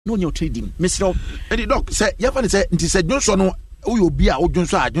no your trading Mr. Any doc say you have say nti say Johnson no you be a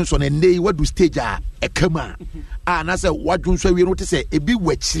Johnson and they what do stage a kama na say what Johnson we no te say e bi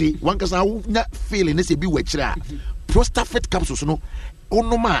wachiri one kasa na feeling say bi wachiri prostate capsules no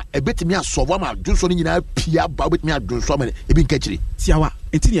onoma e betimi asowo ma Johnson nyina pia ba betimi adonso ma e bi nkachiri tiawa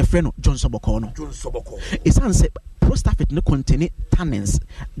enti ne friend Johnson Boko no Johnson Boko esan say prostate no contain tannins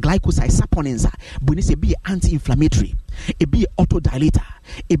glycoside saponins boni say be anti-inflammatory e be autodilator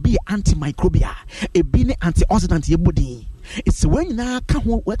e be antimicrobial e be ne antioxidant ye body it's when na ka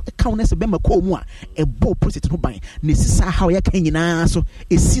na se be mako mu a e bo prostate no ban na sisa how ya kan nyina so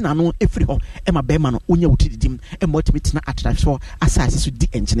e sina no efri ho e ma be ma no onya wutididim e mo timi na attraction asase so di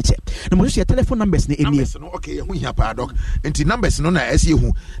enchine che na mo share telephone numbers na eni no okay hu hia pa doc enti numbers no na ese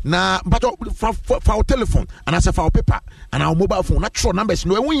hu na but for telephone and as for paper and our mobile phone natural numbers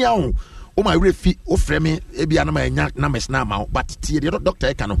no hu hia hu o ma refi o frame e bia na ma nya numbers na ma but tie the doctor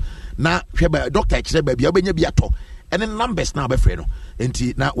e ka no na hwe doctor e kire ba bia obenya bia to and then numbers now be free no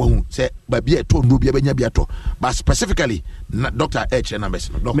enti na wahu say ba bia to no bia benya bia to but specifically doctor H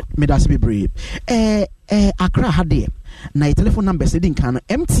numbers no me das be brave Accra hade na telephone numbers din kan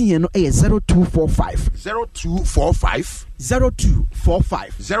MTN no 0245 61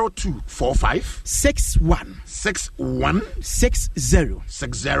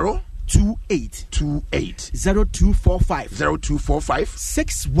 60 28 0245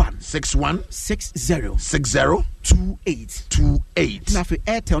 61 60 28 na for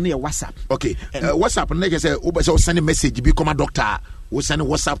Airtel no WhatsApp okay WhatsApp no say o send message bi come doctor we send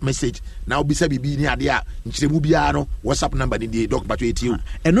WhatsApp message now be say bibi ni ade a nchiremu bia no WhatsApp number ni dey doc bato etiu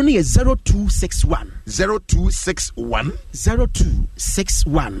eno no 0261 73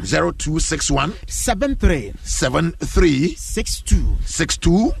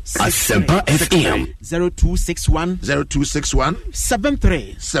 62 Asempa FM 0261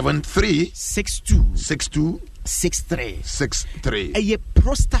 73 62 a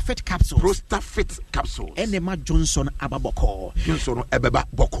prostate capsules enema Johnson ababoko Johnson ebeba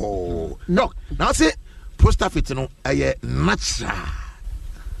boko no now say prostate no natural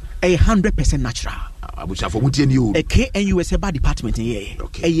 100% natural abucha for mutie ni o a KNUS eba department here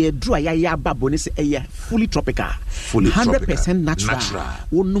a draw ya baboni say fully tropical 100% natural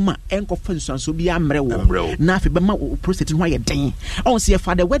wonuma enko fanso so bia mrewo na afi bema prostate no den on say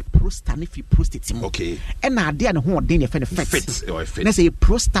for the word prostate if prostate okay and na ade ne ho den ye fe fit na say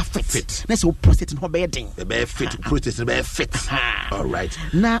prostate fit na say prostate no be den be fit prostate be fit all right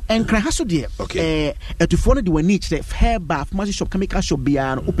na enkra haso de etufo no de wani kire herba pharmacy shop chemical shop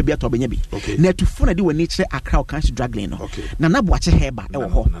bia no opebia to benya bi na etufo no de wani kire Accra Country drug lane no na naboache herba e wo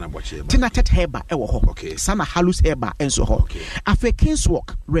ho tinatet herba e wo ho sana halus herba enso ho African's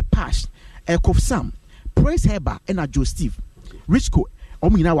work repash Ekofsam Praise herba and Joe Steve Richco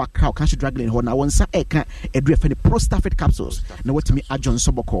omina wa Accra Country drug lane ho na wonsa eka edu efe ni prostate capsules na watimi John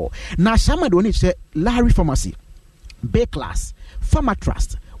Soboko na shama de woni kire Larry Pharmacy Bay Class Pharma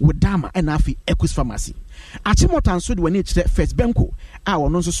Trust Wedama and Afi Equus Pharmacy Achimota nso de wani kire First Benko a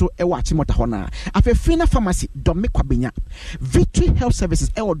wono nso so e wa Achimota hona Afefina Pharmacy Domi Kwabenya Victory Health Services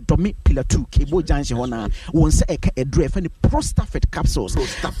e wo Domi Pillar 2 Kebo Junction hona wonse eka edre fa ni prostate capsules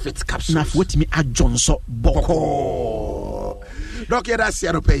na wotimi Ajonso Boko Doctor that's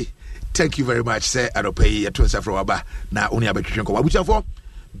Aropay thank you very much sir Aropay yetwensa from aba na oni abetwetwen ko abuchafo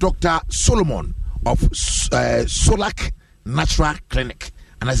Dr. Solomon of Solak Natural Clinic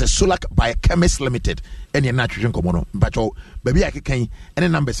and as a Solak Biochemist Limited any natural komono mbacho baby akekan any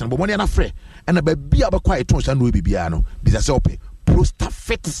numbers and but money na free and baby abakwa eton no bibia no bisa se ope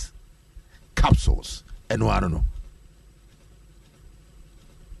prostate capsules and no no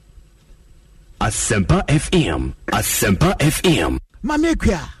Asempa FM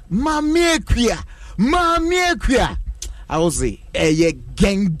Mamekua I will say eye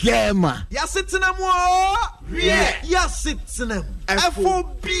gengema yasitena mo yasitena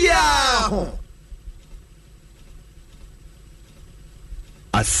afobia ho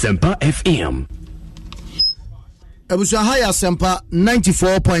Asempa FM Abusa high Asempa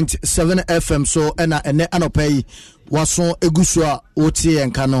 94.7 FM so ena ene anopai waso egusua oti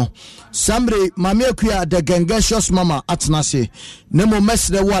enka no Samre Mamekua de Gengeshos mama atnase nemo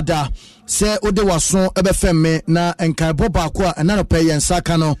mesre wada se ode waso ebefemme na enka boba kwa enanopai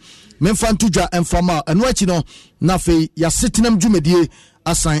ensaka no memfantuja enfama eno achi no na fe yasetenam dwumedie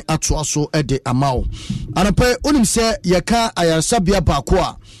asan atoaso ede amao anopai onim se yeka ayasabia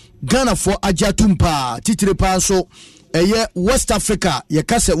bakwa Ghana for ajatumpa titire pa so eye West Africa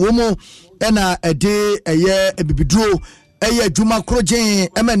yekase womo ena ede eye ebibiduro eye adwuma krogen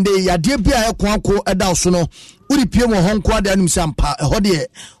emende yade bia ekwanko eda so no uri pie mo ho nko ade anim sampa ho de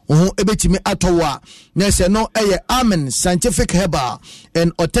ho ebetimi atowa na se no eye Amen Scientific Herbal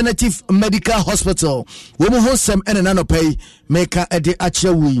and Alternative Medical Hospital wo mo ho sem ene na no pay meka ede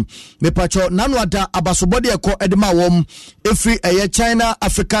achewi me pacho nanu ada abasobode ekọ ede ma wom efri eye China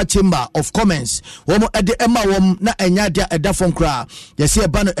Africa Chamber of Commerce wo mo ede ema wom na enya de eda fonkra yesi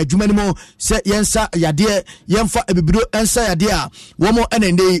eba no adwumani mo se yensa yade yemfa ebibiro ensa yade a wo mo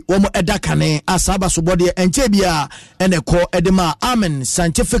enende wo mo eda kane asaba sobode enche bia eneko ede ma Amen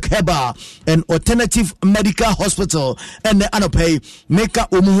Scientific Herbal and Alternative Medical Hospital and anopay meka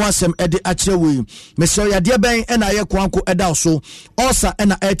omu asem ede achewi me so yade ben ena ye kwanko eda so osa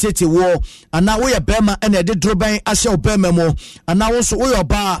ena etete wo ana wo ye bema ena ede droben ahye obema mo ana wo so wo ye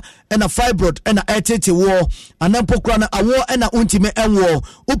oba ena fibroid ena etete wo ana pokra na awo ena untime enwo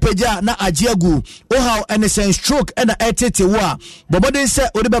upeja na agiagu o how ena sen stroke ena etete wo a boboden se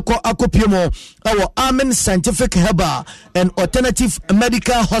odebeko akopie mo awo Amen Scientific Herbal and Alternative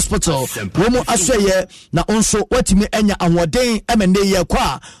Medical Hospital wo mo aseye na onso watimi enya ahoden emene ye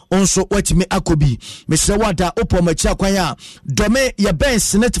kwa onso watimi akobi mesre wada opomachi akwan a dome ye ben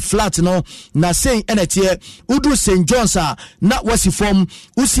Senate flat no na sen enetie udu St John's a na wasi form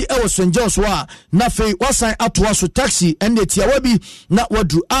usi ewo St John's wa na fei wasan atoa so taxi ende tia wabi na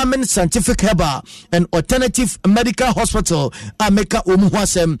wadu Amen Scientific Herbal and Alternative Medical Hospital ameka omu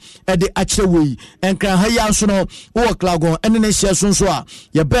hwasem ede achewe enkran ha ya so no wo klagon ene ne hye so so a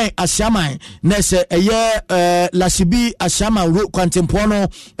ye ben ashaman na se eye lasibi ashaman ro kwantempo no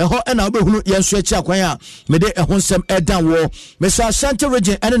eho ena obehunu yenso achi akwan a mede eho nsem edan wo mesa Ashanti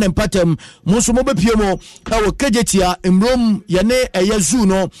region ene ne mpatem muso mo bepie mo ewo kejetia emrom ye ne eye zoo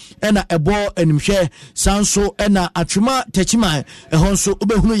no ena ebo enimhwe sanso ena atwema tachiman eho nso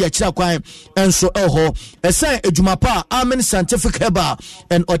obehunu ye kira akwan enso eho esan edwumapa Amen Scientific Herbal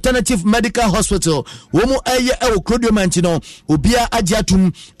and Alternative Medical Hospital wo mu eye ewo Krodiomanti no obia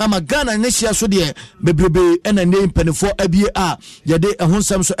agiatum ama Ghana ne hia so de bebrebe ena ne mpanifo abie a yede eho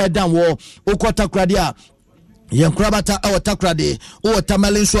nsem so edan wo okota krade a yankrabata awatakrade o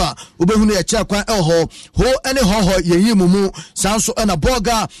tamalin so a obehunu ye kira kwan eho ho ene ho yeyi mumu sanso ena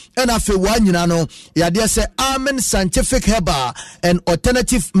boga ena fe wa nyina no yade se Amen Scientific Herbal and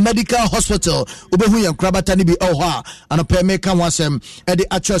Alternative Medical Hospital obehu yankrabata ni bi eho a anope meka ho asem ede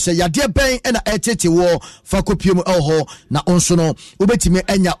acho se yade ben ena etete wo fakopiem eho na onso no obetime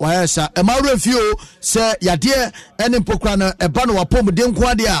enya wayasa emawro afio se yade ene mpokra no eba no wapom de nko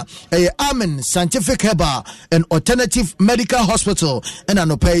ade a Amen Scientific Herbal and Alternative Medical Hospital and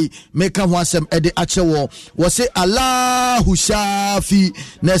anopay meka ho asem ede achewo wo se Allahu shafi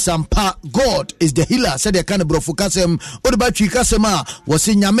nesampa God is the healer said the kind of brofukasem odeba twi kasema wo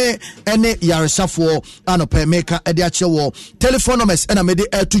se nyame ene yaresafo anopay meka ede achewo telephone numbers ena mede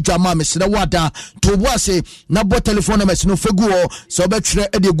etu jama mesede wada to boase na bo telephone numbers no feguo so betwere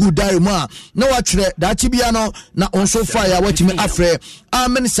ede gu diary mu a na watwere da chibia no na onso fire watimi afre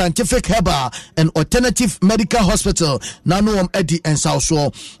Amen Scientific Herbal and Alternative Medical Hospital nano edi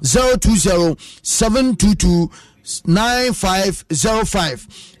ensauso 020-722-9505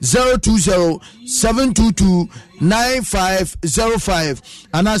 020-722-9505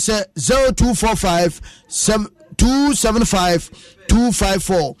 and I say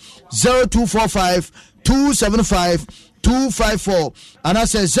 0245-275-254 0245-275-254 and I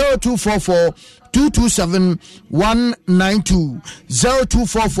say 0244-227-192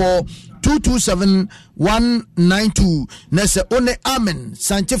 0244-227-192 nese one Amen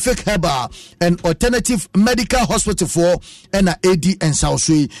Scientific Herbal and Alternative Medical Hospital for ena AD and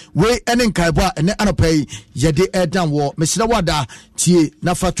Southway we enen kaiba ene anopay yede edan wo mesira wada tie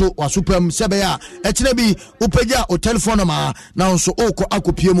na fato wasupem sebeya etine bi upeja o telephone number na nso oko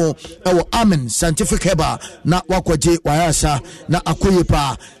akopie mo ewo Amen Scientific Herbal na wakwaje wayasa na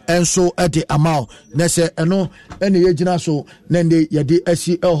akoyepa enso ede amao nese eno ene yegina so nende yede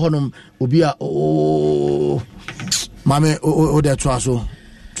asi ehonum obi a mame o de toaso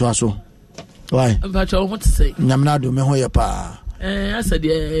why but I want to say nyamna do me ho ye pa I said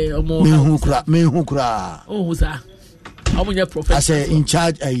omo me hu kra oh who sa omo professor I say in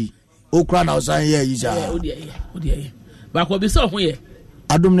charge ai okra na osan ye yi ja odi ba ko bi so ho ye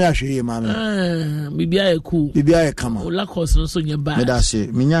adom ne ahwe ye mame bibia ye cool bibia ye kama o la course no so nye ba me da se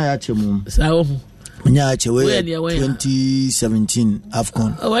minya ya chemum sa ho minya chewe 2017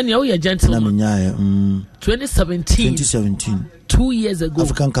 Afcon when you gentleman 2017 2 years ago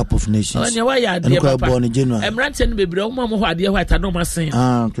African Cup of Nations when you were born in January emranten bebre o mama ho ade ho ata no masen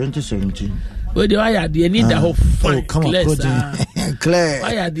 2017 we dey why ade need the whole fine Claire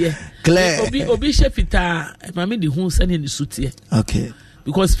why ade Claire obi chefita mama di hu sane ni sutie okay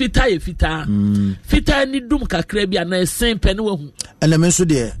because fita ni dum kakra bi ana sen pe ne wahu ene me so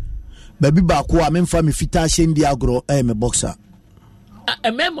de baby ba ko a me mfa me fita shendi agro me boxer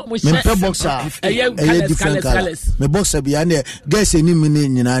me boxer different colors me boxer bia ne guys ni me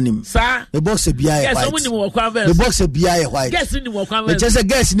nyina nim me boxer bia e white me boxer bia e white guys ni mo kwa me just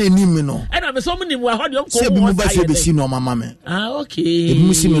guys ni me no e na me so mo ni mo ho de se bi mo ba fe be si no mama me okay e bi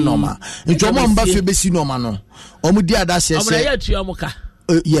mo si me no ma nto mo ba fe be si no ma no o mo di ada se o mo ya tu o mo ka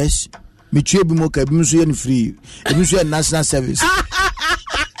yes me tue bi mo ka bi mo so ye ni free e bi so ye national service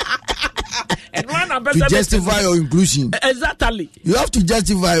to justify your inclusion. Exactly. You have to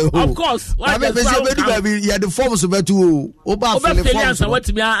justify. Of course. I mean, baby, you had the forms of it too. Oba forms.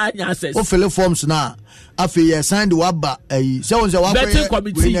 What me access. O fill forms now. Afi ye sign the waba. So on the waba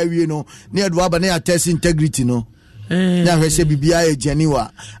committee. You know, near the waba near test integrity no. Now we say BBI genuine.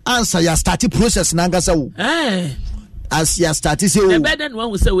 Answer your starting process nangasa wo. As you start say the better than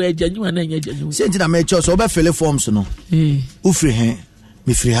one will say we genuine and genuine. Say na me church oba fill forms no. U free hen.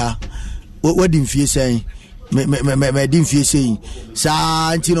 Me free ha. What didn't fear saying? Me didn't fear saying.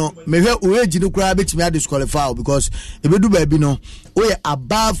 Sa, you know, me we age no cry bit me disqualify because if we do baby no, we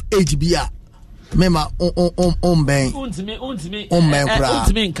above age bia. Mema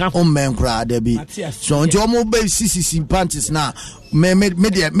on ben cry there be. So until mo be CC panties na me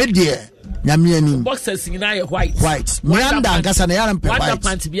there. Nyamiani boxers in aye white Miranda nkasa na yaran pe white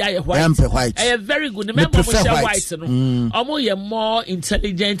pant bi aye white yaran pe white very good remember mo share white no omo ye more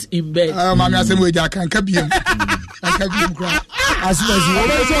intelligent in bed mama asem we ja kan ka biem kra as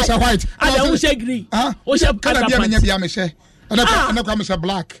so white ada wo share green wo share kana bia me bia me share ana kwa me share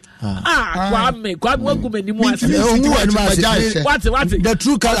black kwa me wagu me ni mu ase what the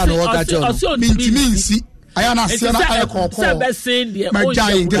true color no waka cho minti ayana siana ayekoko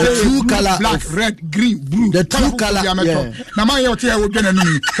the true color black red green blue the true color na man yo tie wo dwana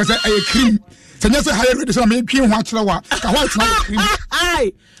numi kase ay cream senya se higher red so me twi ho akere wa ka white na cream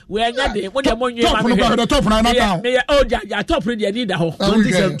ai we anya de mo de mo nwe ma me top na down me ja top red dey da ho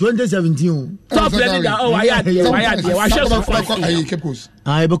 2017 top red da oh aya de wa share so for ay Cape Coast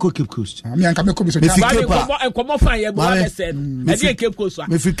be Cape Coast me anka me ko bi so me komo fan ye bo be said e dey Cape Coast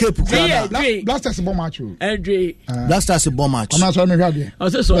me fi Cape Coast Blasters bomb match Andre Blasters bomb match ama so me hwa de o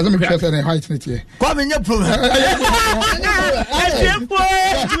se so me trust na white net here kwa me nya problem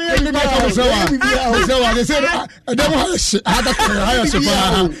they say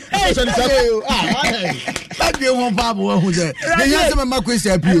that be one babo who there they hear some ma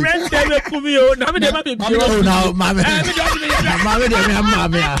question appeal na me dey ma be bio now mama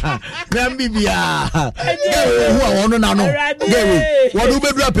dey me bibia who are one na no what do be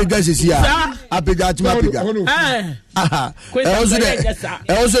do apega sisi a apega atima apega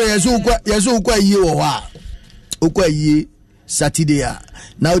also yesu kwa yi wo ha okwa yi Saturday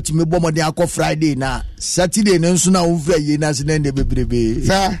now to me bomb de akọ Friday na Saturday no nso na wo fra yi na se na de bebrebe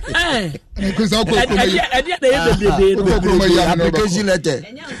sa ko sa ko application letter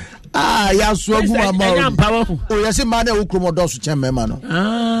ya so agu mama o yesi ma na wo kromo do so chen mema no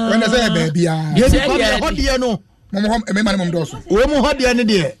when say baby ah ye bi ko de no mo mema mo do so wo mu hode ne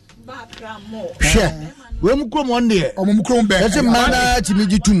de hwe we mu kromo ne o mu kromo be yesi ma na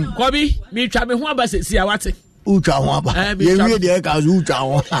timiji tum Kobi mi twa me ho abasesi a wate ucha ho aba ye wi de ka zo ucha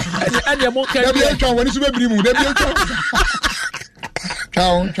ho ade mo ka de bi twa woni so be biri mu de bi twa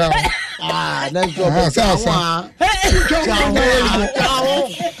ciao let's go sa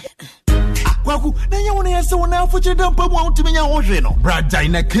Kwaku, nanya wona yese wona afuche dampa mu awutimi nya hohwe no. Brada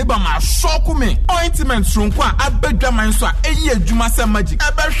ina keba ma shoku me. Ointment sonko a abedwa man so a eyi adwuma se magic.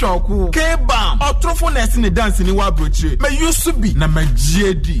 Ebe shoku. Keba, otrofo na ese ne dance ni wa brochire. Me yusu bi na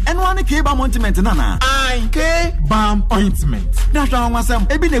magiedi. Eno ane keba ointment na na. Ai, keba ointment. Na hwa nwasem,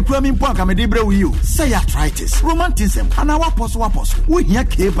 ebi na kura mi mpo aka me de bre wi o. Say arthritis, romanticism, ana wapos. Wo hia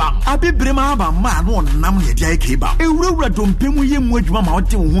keba. Abibre ma aba ma no nam ne dia keba. Ewurawura dompemu yemu adwuma ma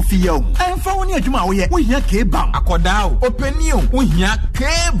wote wo ho fi ya o. Woni adwuma wo ye wo hia kebam akoda o opani o wo hia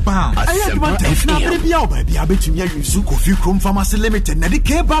kebam ayi adwuma na bere bia o ba bia betumi ayusu Kofi Chrome Pharmacy Limited na de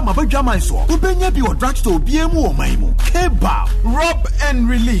kebam abadwama so wo benya bi o drugstore bia mu o man mu kebam rub and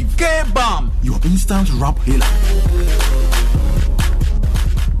relief kebam your instant rub healer.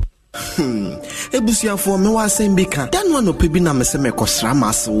 Ebusiafo me wa asembika dan no pebi na me se me kosra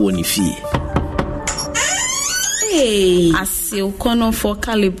ma se wo ni fie Hey, asil kono for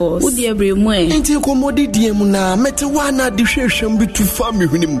calibers. Udi ebremwe. Enti komodi diem na mete wana di hwehwem bi tu fami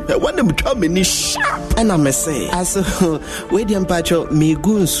hwenim. Wana mtwa me ni sharp. And I say, as we di mpacho me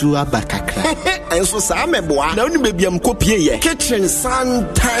gunsu abakakra. Enso sa meboa. Na oni bebi am kopie ye. Kitchen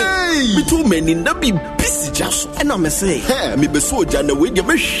sometime. Bitu meni na bi busy jaso. And I say, hey, me beso ja na we di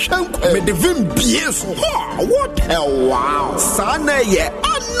me shanko. Me de vim bie so. What hell wow. Sana ye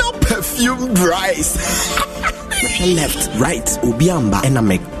no perfumed rice. Left, right, ubiamba, and I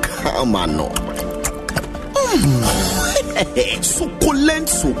make come on. Succulent,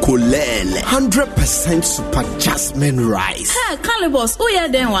 100% super jasmine rice. Hey, Calibos, who ya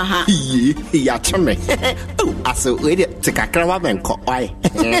den waha? Yeah, chame. Oh, I said, wait, take a crab and coy.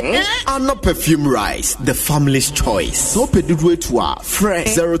 I'm not perfume rice, the family's choice. So, pedidwe to our friend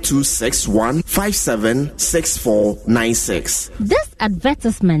 0261 576496. This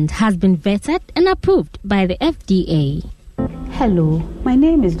advertisement has been vetted and approved by the FDA. Hello, my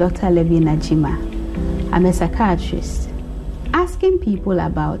name is Dr. Levi Najima. I'm a psychiatrist. Asking people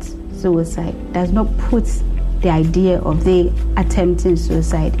about suicide does not put the idea of they attempting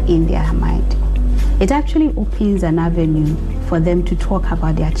suicide in their mind. It actually opens an avenue for them to talk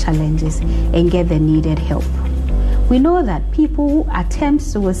about their challenges and get the needed help. We know that people who attempt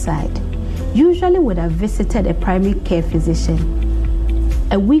suicide usually would have visited a primary care physician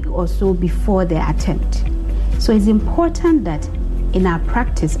a week or so before their attempt. So it's important that in our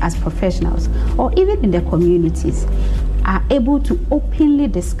practice as professionals or even in the communities are able to openly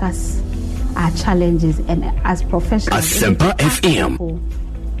discuss our challenges and as professionals Asempa FM.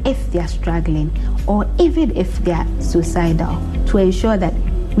 If they are struggling or even if they are suicidal, to ensure that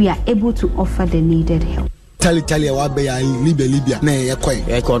we are able to offer the needed help. Tali wa be ya Libya na ye kwen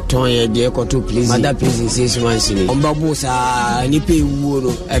e ko ton ye de ko to please mother prison 6 months ni ombabu sa ni pe wuo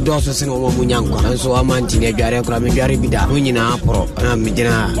no e do so se no mo nyankwa so amanti ne dware kra me dware bida onyina apro na me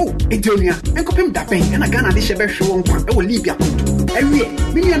gina Edonia enkopem da pen na Ghana de shebe hwe won kwa e wo Libya ewie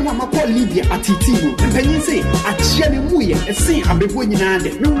me nua ma ko Libya atiti no mpanyin se achia ne mu ye ese abebo nyina de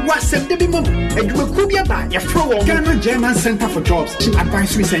me wasem de bi mo adwumaku bia ba ye fro won Ghana German Center for Jobs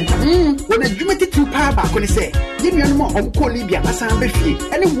Advisory Center wona adwumati tu pa ba ko ne say you know on Libya as I'm befie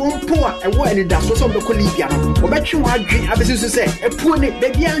any one poor a word in that so of Libya or bet you are dream abesu say a poor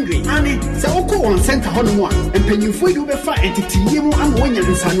baby angry and say oko on center honor and penny for you be fire entity you am when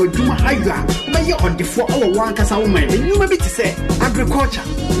you san no duma ayua may you on the 4 hour one kasa woman and you maybe to say agriculture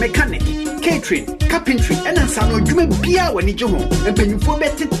mechanic catering carpentry and san no duma bia when you home and penny for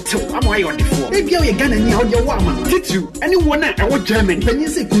better to am why on the 4 maybe you Ghana ni how your woman titu anyone I want German penny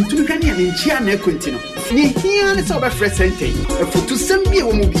say kuntu kan ya nchia na continue here is our fresh sentence. For to send me a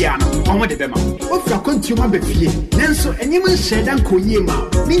mobiano, on what the Bema. What for consumer be fee? Nanso, and you must shed and Koyema.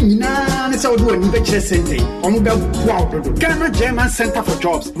 Nina is our doing the chess sentence. On the wow, Ghana German Center for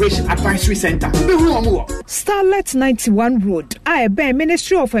Jobs, Racial Advisory Center. Starlet 91 Road, I bear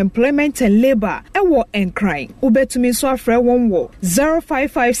Ministry of Employment and Labor, a war and crime. Ube to me so afre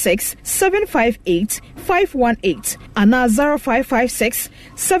 0556 758 518 and 0556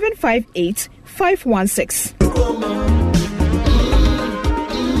 758 516.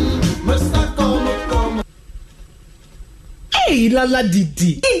 Hey, Lala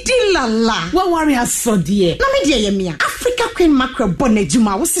Didi. Didi Lala. What worry has so dear? Na me dear yemia. Africa Queen Mackerel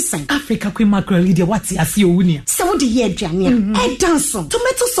bonejuma wo sisan. Africa Queen Mackerel leader what ya see owunia. Se wo de ye aduane a. E dance.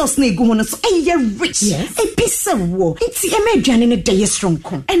 Tomato sauce na egu ho no so e ye rich. Yes. E pisa wo. Nti e ma aduane ne de ye strong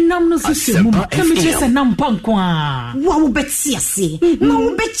kon. Enam no so se mu. Ka me chese nam panko a. Wa wo beti ase. Na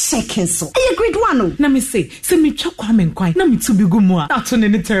wo be check so. E ye grade 1 o. Na me say, se me twa kwa me nkwan. Na me tu bi gu mu a. Ato ne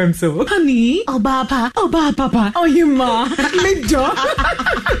ne term so. Honey, oba papa. Oh you ma. Me do.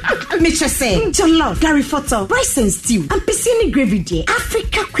 Me chese. John love, Gary photo, rice and stew. And piscine gravy dear.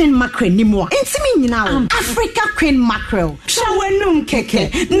 Africa Queen Mackerel ni mo. Enti me nyina. Africa Queen Mackerel. Shawenum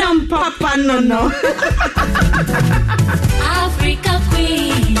keke. Nam papa no. Africa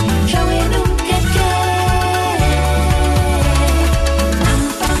Queen. Shawenum keke.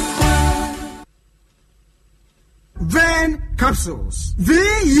 Van capsules.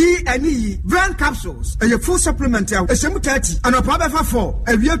 V-E-N-E. Van capsules. A full supplement. A semu 30. And a papa 4.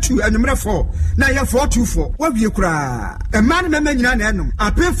 A year 2 and a 4. Now you're 424. What you cry? A man enum.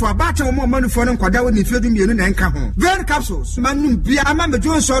 I pay for a batch of more money for them. Quadawan if you do me and come. Van capsules. Man, be a man, but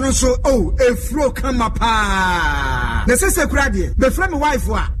John so. Oh, a flow come up. The sister cried. The friend wife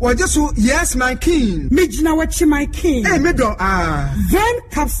or just so, yes, my king. Mijna watch my king. Hey, middle. Van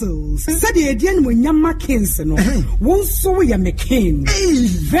capsules. Said the again when Yamma Kinson. Won't so ya me king.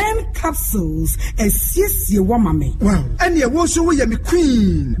 Ven capsules esiesie wamame. Wow. And ye wo so ye me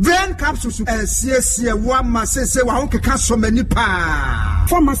queen. Ven capsules esiesie wama se wa honkeka so mani pa.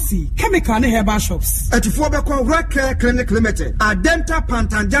 Pharmacy, chemical and herbal shops. Etifo be call Rec Clinic Limited. Adenta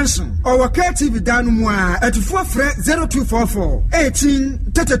Pantan Junction. Our KTV danu mu a etifo frɛ 0244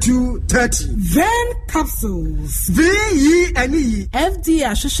 18 32 30. Ven capsules. VENE.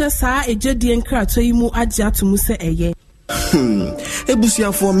 FDA ahwehwɛ saa ejedi nkrato yi mu agye atomu sɛ ɛyɛ.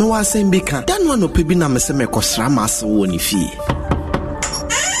 Ebusiafo me wa asɛm bi ka. Dan wa no pe bi na me se me kɔsra ma ase wɔ ne fie.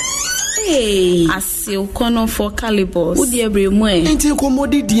 Hey, asil kono for calibers. Udi ebremu e. Enti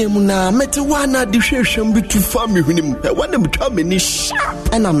komodi diem na mete wa na de hwehwem bi tu fa me hwenim. Wa na metwa me ni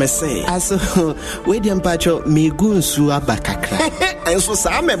sharp. Na me say, as we dem pacho me gunsu abakakra. Enso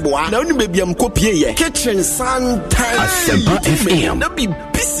sa meboa. Na oni bebiam kopie ye. Kitchen santai. Asempa FM. Na bi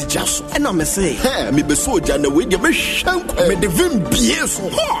bisi jaso. Na me say, hey, me be soja na we dem hwankwa. Me de vim bie so.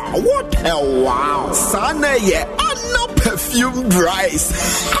 What hell wow. Sana ye no perfumed rice.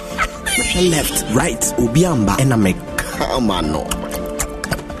 Left, right, Ubiamba, and I make Kamano.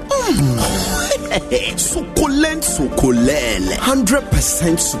 Succulent,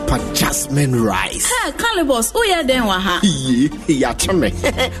 100% super jasmine rice. Ha, Calibos, oh yeah, then waha. Yeah, chame.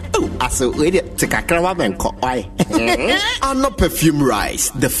 Oh, I said, wait, take a crab and coy. And not perfume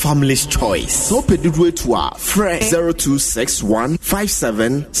rice, the family's choice. So, pedidwe to fresh 0261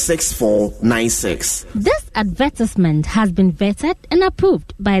 576496. This advertisement has been vetted and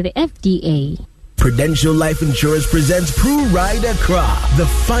approved by the FDA. Prudential Life Insurance presents Pru Ride Accra, the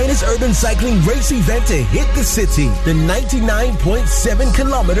finest urban cycling race event to hit the city, the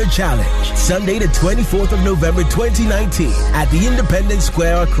 99.7-kilometer challenge. Sunday the 24th of November 2019 at the Independence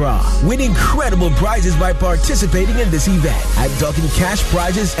Square, Accra. Win incredible prizes by participating in this event. I'm talking cash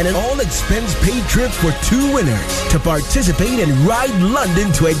prizes and an all-expense-paid trip for 2 winners. To participate and ride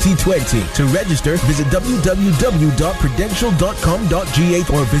London 2020. To register, visit www.prudential.com.ga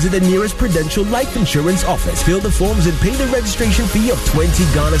or visit the nearest Prudential Life Insurance office. Fill the forms and pay the registration fee of 20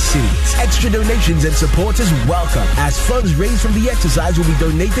 Ghana cedis. Extra donations and support is welcome, as funds raised from the exercise will be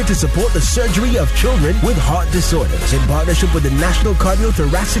donated to support the surgery of children with heart disorders in partnership with the National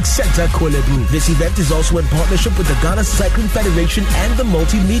Cardiothoracic Center, Kolebu. This event is also in partnership with the Ghana Cycling Federation and the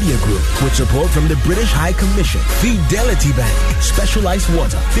Multimedia Group, with support from the British High Commission, Fidelity Bank, Specialized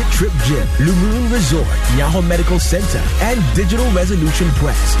Water, Fit Trip Gym, Lumoon Resort, Nyaho Medical Center, and Digital Resolution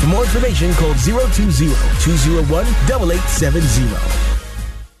Press. For more information, call 020-201-8870.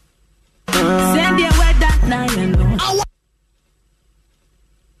 Send your word that night.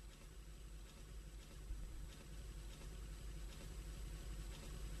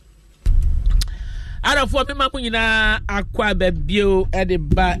 Arafo me mamu nyina akwa babio e de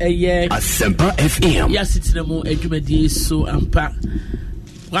ba eye Asempa FM. Ya sitina mu adwumadi so ampa.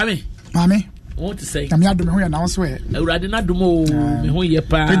 Mami. What to say? I'm yadum ho na so e. Awurade na dum o me ho ye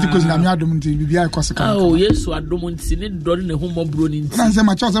pa. Pentecost na me adum nti bibia ikosika. Oh, Yesu adum nti ne dori ne ho mobro ni nti. Na say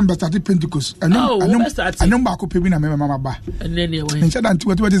ma church be start Pentecost. Anum ba ko pe bi na me mama ba. Ene ne we. Ncha dan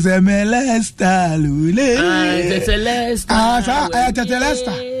what say Melesta lule. Tetelesta.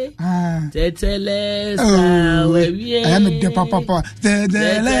 Tetelesta. Tetelesta. We I am the papa.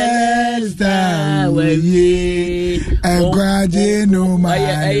 Tetelesta. We agwaje no ma.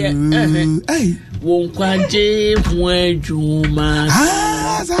 Hey. Won kwanje hu adwuma.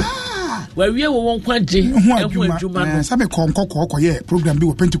 Wawie wo kwanje hu adwuma no. Sabe konkɔ program bi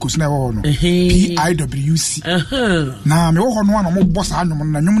wo Pentecost na wo no. PIWC. Na me wo ho no mo boss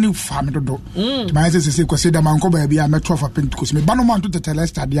anwom na nwom ni fa me dodo. Ma se kwase da manko ba bia metro for Pentecost. Me ba no man to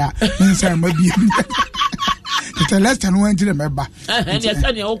Tetelesta dia. Nsa ma bi. Tetelesta no antire me ba. And yes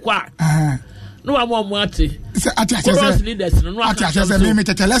ani wo kwa. No am ate. Ate leaders no ate me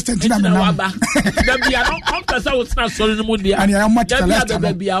Tetelesta ntina me na. Da bia no pesa wo tena sori no mu dia. Ani am Tetelesta.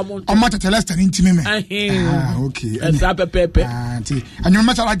 Am Tetelesta ntimi me. Okay. Esa pepepe. Ati anyo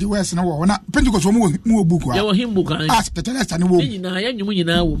ma sala di west na wo na Pentecost wo mu obuku a. Ya wo himbu kan. Tetelesta ne wo. Nyina ya nyumu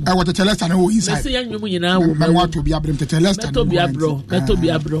nyina wo. Wo Tetelesta ne wo inside. Se ya nyumu nyina wo. Me wa to bia brem Tetelesta. Me to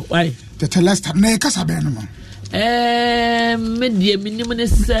bia bro. Why? Tetelesta na kasa be no mo. Me die minimum ne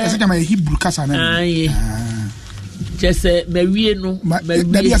se. Ese kama Hebrew kasa na. Just Marie no.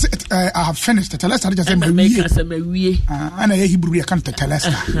 Marie. I have finished Tetelesta. Just Marie. Ana Hebrew ya kan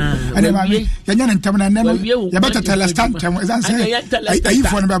Tetelesta. Ana ma ya nyane ntam na nemo. Ya beta Tetelesta ntam. Ezan say. Ayi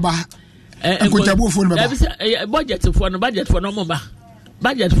fo no beba. Enkotabu fo no beba. Budget for no mo ba.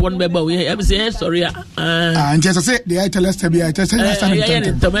 Budget for no beba. We say sorry. Just say the Tetelesta be Tetelesta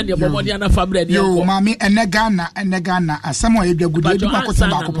ntam. Yo mami enegana asemo e bia gudu e bi akota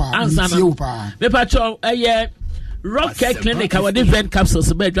ba ko pa. Me patcho Rocket Clinic, our different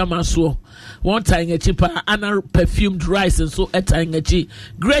capsules, bedroom so one time a cheaper, and perfumed rice and so a time a cheap.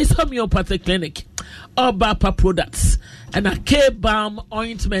 Grace Homeopathic Clinic, Obapa products, and a K-balm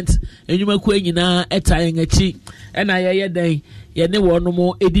ointment, and you make when you know a time a cheap, and I day, you never no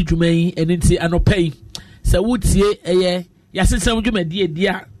more Eddie Jumain and into an pay. So would see a year, yes, it's some Juma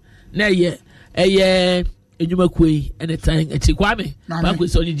dear, nay, a year, and you make way and a time a cheap. Kwame, I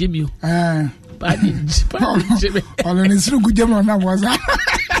was only Jimmy.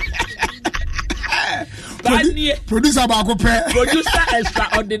 Producer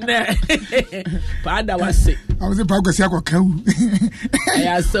extraordinaire. Pada was sick. I was a Pagosia Kau.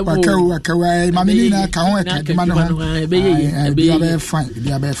 Mammy, be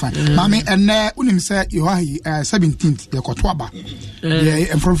fine. Mammy, and Unim said you are 17th, the Kotwaba.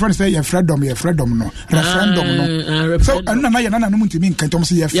 And from friends say your freedom, no. Referendum. So, and now you're not to mean, can Tom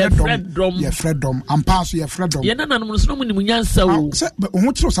see your freedom, and pass your freedom. You're not so. But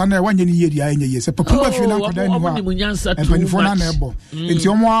what was under 1 year, yes, a papa. And 24 neighbor. It's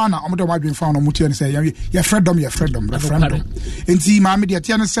your one, I'm not being found on Muti and say, your freedom, referendum. And see, Mammy, the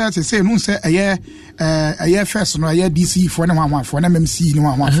Tiana says, they say, no, say a year first, no, a year DC for no one for an MMC,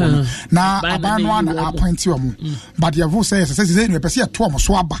 no one for now. I ban one, I'll point you. But your voice says, you see a twelve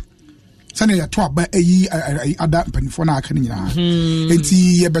swabba. Send a 12 by a year, other penifona can you. And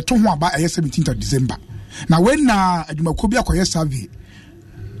see a beton by a 17th of December. Now, when you could be a survey.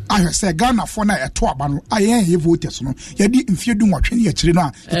 I say Ghana for na eto aba no ayen voters no ye di mfie du nwotwe ne akire no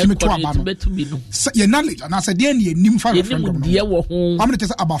a etime to aba no ye knowledge and I said dey ne nim fa referendum no I'm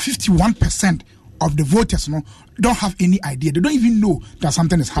say about 51% of the voters no don't have any idea. They don't even know that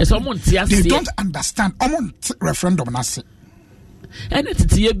something is happening. They don't understand referendum na say and it's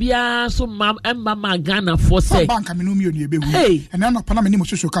bia so mam mama Ghana for say bank aminu mi oni ebewu and na pana me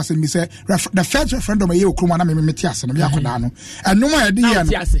social cast me say the first referendum ye okroma na me meti ase no me akoda no eno ma ye dey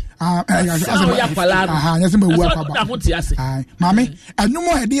mami eno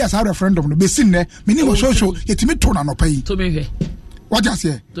ma ye dey ase referendum no be sin ne me ni social yetimi to na no pay to me what you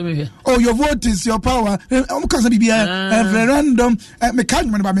say? Oh, your vote is your power. Because be a referendum. Me can't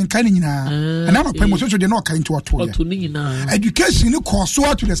remember me kind and I'm a promotion they not kind to a education you cost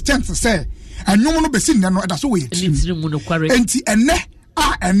so to the extent to say and no one be seen that's way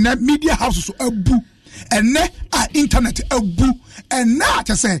and media houses abu and internet abu and now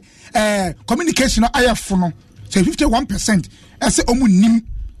to say communication ayafono say 51% I say omu nim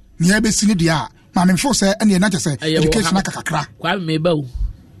ni be seen dia Mammy force and not say education kakra. Kwa me ba o.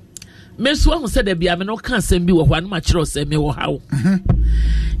 Me so hu say da bia me no kan sem bi wo hwa no ma kire o say me wo hawo.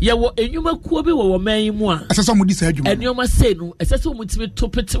 Ye wo enwuma kuo bi wo man mu a. Asese mo di sa adwuma. Enwuma say no, asese mo timi to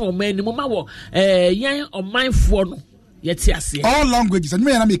pete wo man ni mo ma wo yan omanfo no. Yeti ase. All languages and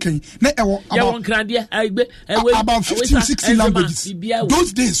me na make na e wo about 15-16 languages.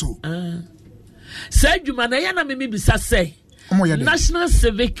 Those days so. Say adwuma na ya na me bisa say. National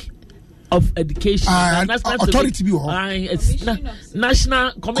Civic of Education, authority be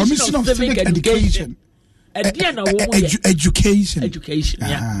National Commission of Civic Education. Education.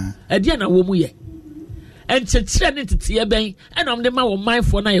 Yeah. Ediana womu ye. And chechire tete ben and am the ma wo mind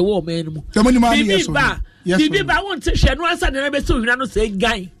for na ye wo man mu. Bibi ba won te hwe no ansa na be so hwina no say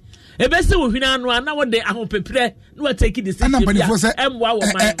gan. Ebese wo hwina no na wo de ahopepre no wa take decision. Emwa wo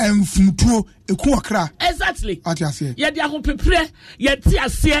man. Emfutuo eku okra. Exactly. Ye de ahopepre ye ti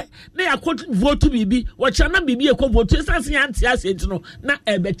ase na yakot vote bibi wo kira na bibi ekọ vote sanse ya nti ase ntino na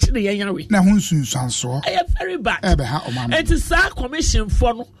ebe kire ye yawe. Na hun sunsanso. Very bad. Ebe ha o mama. It is a commission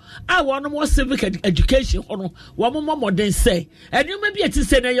for no a one more civic education no wo mo modern say. Enuma bi eti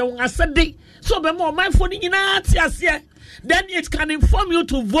say na ye won asede so be mo man for ni nyina ti ase. Then it can inform you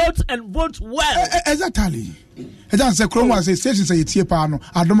to vote and vote well. Exactly. Ejan say Chrome was a station say tie pa no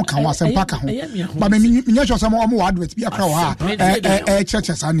adom kan wa sem pa ka ho. Ba me nya sho some omo advert bi akra ha.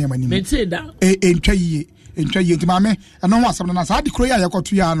 Churches an name anim. Entwa yie nti ma me eno ho asem na sa de kro ya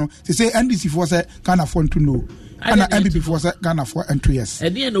yakoto ya no say NDC for say Ghana for to know. Ana MPP for say Ghana for and 2 years. E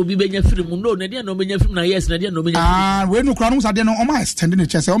dey na obi benya film no na dey na obenya film na yes na dey na obenya. We no kra no sa dey no omo extend the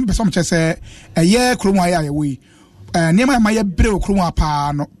chese omo person chese eye Chrome ya we. Nema maye brɛ okromu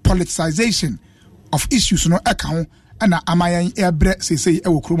apa no politicization of issues no account and amayan ebrɛ sesei e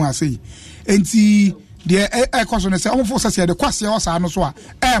okromu asei enti de ekoso no sɛ omfo sɛ de kwase o sa no so a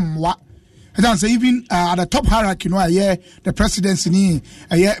emwa and say even at the top hierarchy no aye the presidency ni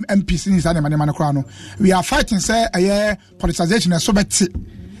aye MPs ni sa ne mane kra no we are fighting say aye politicization so beti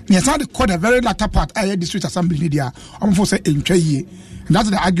ne sa de call the very latter part aye district assembly ni dia omfo sɛ entwa yie and that's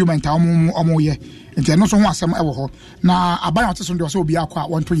the argument omo ye nti no so ho asem e wo ho na aban ote so de so obi akwa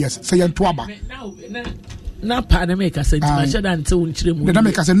 1 2 years say yen to aba na pandemic asentima sheda nte wonchire mu na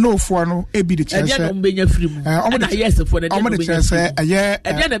make say no for no e be the chance e no benya free mu na yes for the chance eye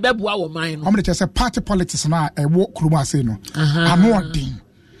e na beboa wo man no the chance party politics na e wo krumu ase no amodin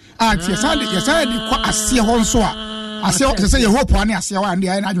ati yesande kwa ase ho nso a ase say you hope one ase wa and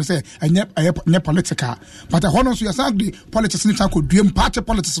I just say enye political but ho nso yesande politics ni ta ko duem party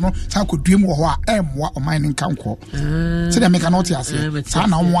politics no ta ko duem wo ho a emwa o man nkanko say dem make not ase sa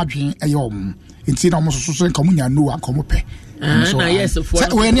na mo adwen eye om nti na mo so nka munya no anka mo pe na yes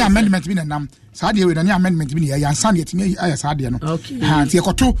for we ni amendment bi na nam saa de we na amendment bi na ya san de timi ya saa de no ha nti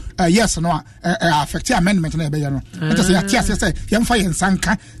ekoto yes no affect amendment na e be ya no nti say ya tia say yemfa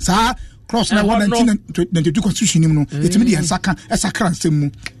yensanka saa cross na 192 constitution nim no etimi de yensaka esakra nsem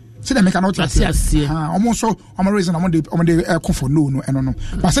mu say dem make not ase ha almost so reason am de kofo no eno no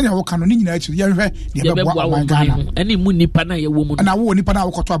but say wo kan no ni nyina achi ye hwe de be bo Ghana any mu nipa na ye wo mu na wo nipa na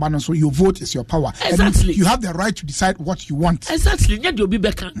wo koto aba no so your vote is your power exactly. You have the right to decide what you want exactly nya de obi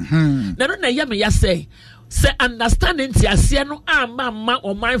beka na no na ye me ya say understanding ti ase no ama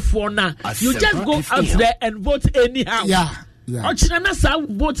o mindful na you just go out there and vote anyhow Ochina sa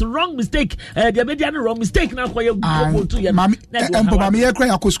vote wrong mistake the media wrong mistake na kwa vote to ye mami ye kra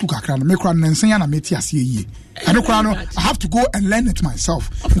yakọ school kakra no me kra no nsen ya na meti ase yi eno kra no I have to go and learn it myself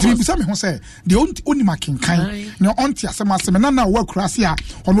nti bi me ho say the only making kind no onti asema na wo kra ase a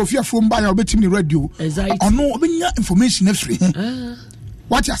ono ofia from ba ya obetimi radio ono obenya information free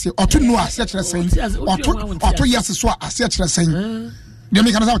what you say otu no ase kire sen otu yes so ase kire sen dem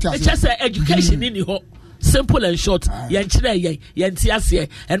me kan say what you say education in ho simple and short yenchire yenti ase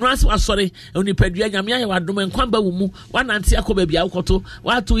eno ase wasori onipadua nyame aye wadom enkwamba wo mu wanante akoba bia ukoto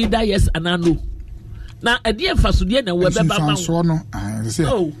watu ida yes anano na ade fasodie na we beba ma so no say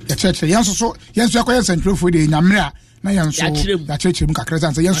ya church yenso yakoye central for the nyame a na yenso ya church mu kakra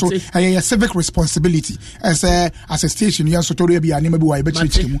say yenso aye civic responsibility as a station yenso to bia ne mabi wa e be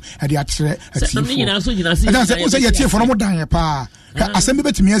church mu ade akyere atifo ni nyina so nyina say ya tie for no mo dan pa asem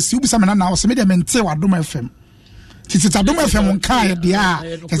betimi asi ubisa me na wo se me de mente wadom FM titita dom FM nka dia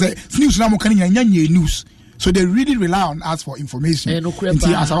say news na mo kan nya news so they really rely on us for information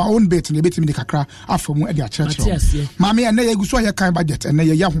until as our own bit na betimi de kakra afamu e de church mama ya na ye guso ya kan budget and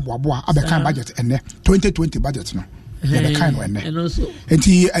ye hoboabo abe kan budget and 2020 budget no the kind one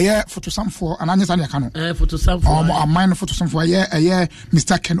enti aye photo sam for ananya san yaka no photo sam for a mine photo sam for aye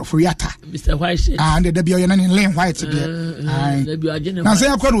Mr. Ken Ofuriata Mr. White and the be na Lane White there na say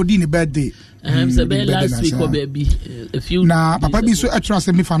akwa odi ni birthday say last week or baby a few na papa bi so atwa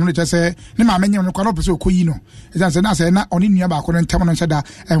say me fa no le say ne ma menye no kwa no pese okoyi no e say na say na oni nua ba ko no ntem no nhyeda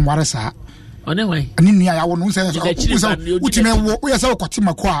enware saa one why ani nua ya wo no say utime wo wo say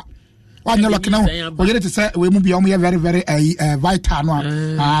okotima ko a wanya lokina o yere te say we mu bia o mu very very vital no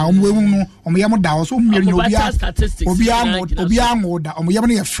a we mu no o mu ye mu da so mu ye obi anwo da o mu ye no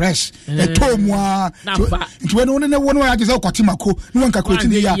ye fresh e to mu a nti we no ne wo no ya je say okotima ko no wanka ko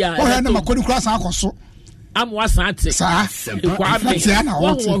tini ya o ha na makodi kura san akoso am wasante sa kwa me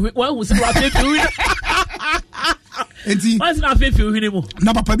wo se wa fefi enti what's na fefi hwini mu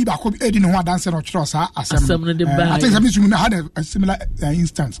na papa bi ba ko edi ne ho adanse no twero sa asem no de ba I think some you had a similar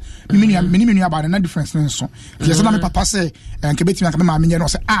instance mini about na difference nso yes na me papa say nke betimi aka me ma menye no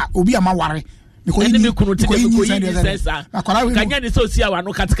say obi ama ware because ni kunu ti ko yi sensa kanya ni so si awa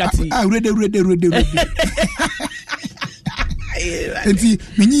no katikati rede enti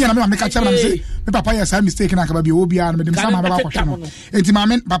menyi na me ka chama na say me papa ya say mistake na ka ba bi obi a me dem sama ba ko hwe no enti ma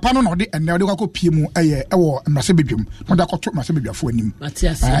men papa no de enne de ko pie mu ewo mrase bedwam mo da ko to mrase bedwafo anim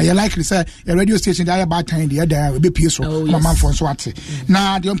ya likely say a radio station dey bad time dey there we be pie so mama fo so ate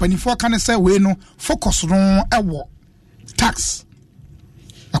na de company for kan say we no focus no ewo tax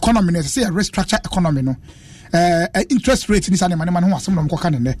economy no say a restructure economy no interest rate ni sane mane ho asem no mko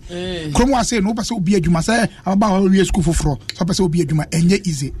kan ne kromo ase no pese obi adwuma say aba we school foforo so pese obi adwuma enye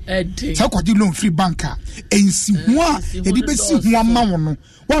easy say kwadi loan free banker ensi ho a e di besi ho ama wo no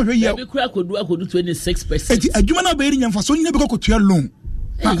wa hwe ye be kura akodu 26%. eti adwuma na be ri nyamfa so nyina be ko tua loan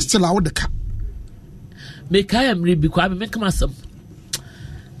na still awo de ka me kai am ri bi kwa me kama asem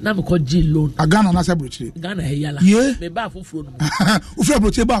na me ko G loan Ghana na say brochire Ghana he yala me ba foforo no ufre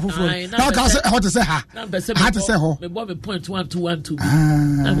brochire ba foforo na ka say how to say ha to say ho me bo me 0.1212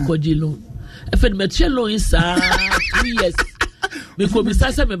 na me ko G loan e fe me tie loan is 2 years me ko bi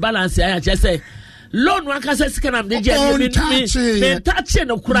say me balance ya say loan one ka say sika na me je me touch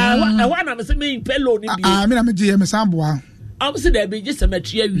no kura e wa na me say me pay loan bi me na me je me samboa am say there be just me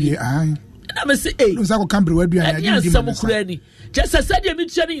tie wi na me say no say ko kambre wa dua ya di mo kura ni just said you me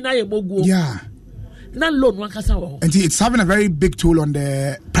tia ni na ye moguo loan one kasa wo. And it's having a very big toll on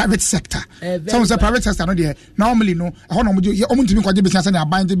the private sector. Some say private sector no there. Normally no, I no mo ntimi kwaje business na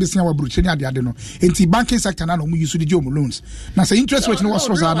buy business wa bruche ni ade no. Enti banking sector na no mo use the job loans. Na say interest rate no was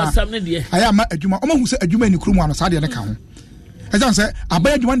so na. Aya ma adwuma, o ma hu say adwuma ni kurum ano sa de ne ka ho. Ejan say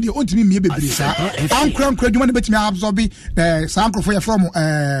abaya adwuma de ontimi mie bebre sa. Ankran adwuma ne betimi absorb sa ankrofo ya from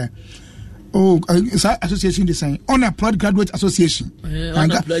association the same unemployed graduate association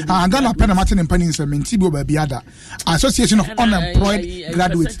and Ghana pen Martin and Penny Tibo Babiada association of unemployed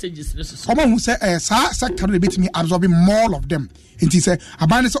graduates. Someone who say sector will be absorbing more of them. And he said, a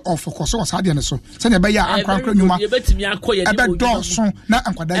balance of focus was hard and so. Send a bayer and conquer you about Dawson, not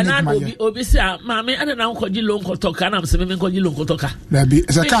Uncle Daniel. Obisa, Mammy, and an Uncle Gilon Kotoka, and I'm saying Gilon Kotoka. There be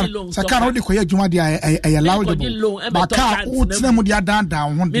as a car, the Koya Jumadia, I allow the but car would slam with your down.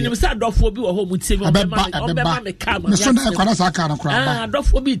 Minimum sad off for you home with Sim about the car. Mr. Kanasaka, cry. Don't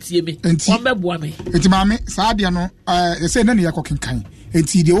forbid me. And one baby. It's Mammy, Sadiano, they say, Nanny, a cooking kind.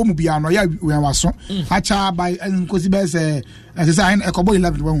 Enti de omu bia no ya we waso acha by nkosi be se design ekobo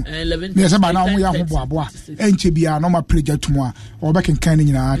 11 won me se ba na omu ya ho boaboa enche bia no ma preja tumu a obeken kan ni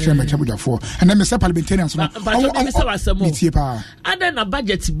nyina kire me chebujafo and me se parliamentarians no me tie pa ada na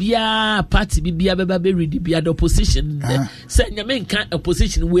budget bia party bia be read bia the opposition se nyame nka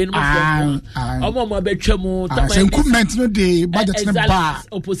opposition we no mo betwam se increment no de budget ne ba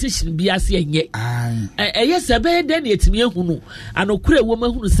opposition bia se enye yes be den etimi ehunu anokure wo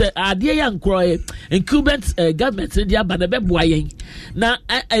mahunu se ade ya nkroye incumbent government dey abana be boa yen na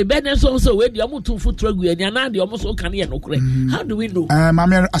be ne so we dey omutu futragu yen na dey omuso kan ye nokure. How do we know?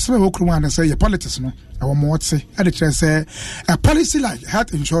 Mama asebe wo krum an say politics no e wo mo wotse e dey kire say a policy like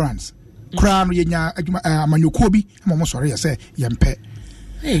health insurance kra no yenya amanyoko bi mo sore ye say yempe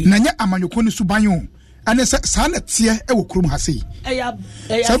na nya amanyoko ni subanyo ane sa na tie e wo krum ha sei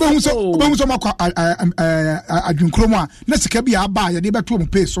sa be hu so makwa adwunkrom a na sika bi aba ye de beto mo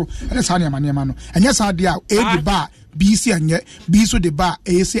pay so ane sa ne ma no anya sa de a e de ba BC anye BC de ba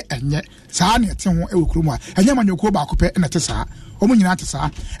e se anye sa na tie ho e wo krum a anya manyoko ba akopɛ na te sa omo nyina te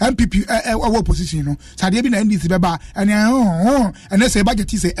sa MPP wo position no sa de bi na NDC be ba ane se budget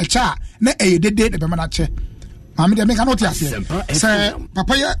se e cha na e dede de be ma na che Mami de meka no ti ase se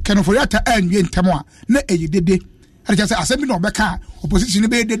papa ya kenoforiata anwie ntemo a na eyedede ade say asemi no beka opposition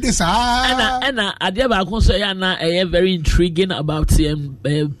be dede sa na ade ba kon so ya na very intriguing about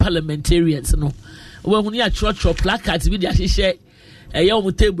parliamentarians no we hunu ya church placards bi dia hihye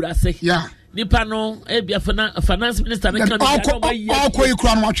o table ase yeah nipa no bia finance minister na kan ko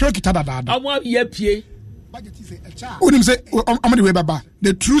ikura no atwere kita dada omo ye pie unim say amade we baba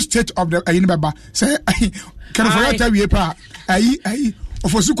the true state of the ayin baba say can for that we pa ayi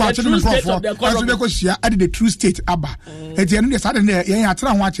ofosu kwa tene mkrofo aso be ko hia ade the true state aba enti eno de sade ne yen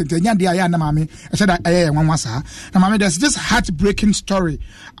atena ho achente nya de aya na mame e said aye nwanwa sa na mame there's this heartbreaking story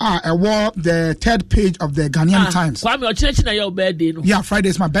the third page of the Ghanaian Times. Kwame ochinechi na your birthday no. Yeah, Friday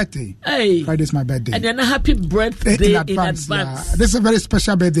is my birthday. Hey, Friday is my birthday. And then a happy birthday in advance. Yeah. This is a very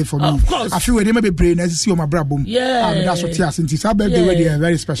special birthday for me. Of course. I feel we maybe brain as see on my bra boom. Yeah. That's what tears into. Our birthday really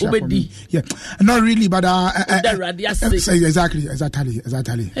very special for me. Yeah. Not really, but exactly.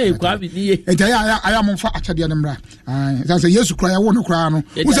 Hey, Kwame ni. And I am on for actually number. That's a yes cry won cry no.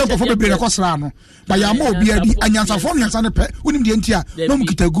 Who say for brain ko sra no. But ya mo bia di anyansa fo nyansa ne pe. Unim de ntia. No mu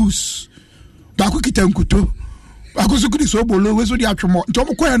kita goose. Ba ku kita nkuto. Akoso kudi so bolo we so di atwomo nti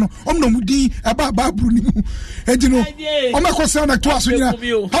omo koe no omno mudi aba bru ni mu enti no omo akoso na to aso nyina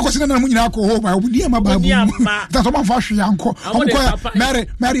akoso na mu nyina akọ ba obudi ma ba bru that omo fa hwe yanko omo koe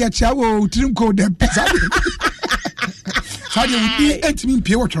mary achia wo tirim ko de pizza Sadia udi entimi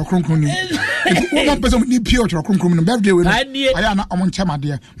mpie wo tworo kronkron ni wo mo pese ni pie wo tworo kronkron ni birthday we no aya na omo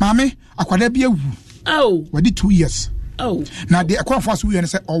nchemade maame akwada bi awu wadi 2 years na de akwanfo aso wi ne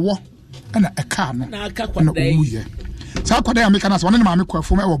se owo ana eka no na owuye sa kwada ya meka na so ne maame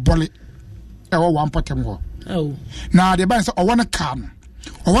kwafo me wo bole e wo wan potem ho na de ban se owo ne ka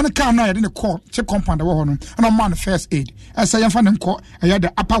no ya de ne call chip compound wo ho no na man first aid asa ya fa ne nko ya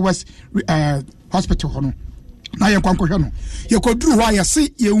the Upper West hospital ho no na ye kwankwo hwe no ye koduru ho ya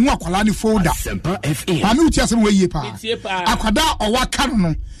se ye hu akwala ne folder maame uti asem we yie pa akwada owa ka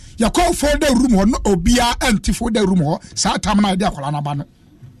no ye call folder room ho no obia anti folder room ho sa tam na de akwala na ba no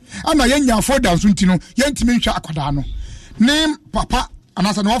ama yenya for dance ntino yentimi nhwa akwada no ne papa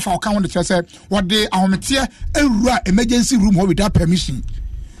anasa no fa oka won de say what dey ahomete ewura emergency room without permission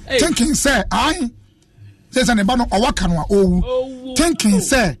thinking say say ne ba no owaka no owu thinking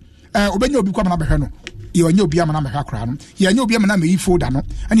say obenya obi kwa na behwe no ye onye obi ama na mehwa kra no ye onye obi ama na meyi folder no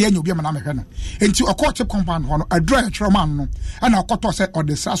ene ye onye obi ama na mehwe no enti okoche compound ho no adra chroman no ana okoto say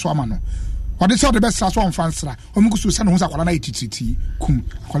odesra so ama no What they say the best as one fansra. Omukusu san hunsa kwala na ititi kum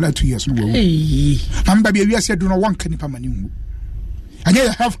kwala 2 years no wo. Am ba bia wi ase do no wan kanipa mani hu.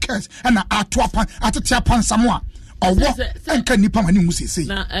 Anya health care and atoapa atete apan samoa. Owo enka nipa mani hu sese.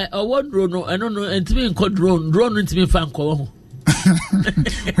 Na owo drone no eno no entimi nko drone ntimi fa nko ho.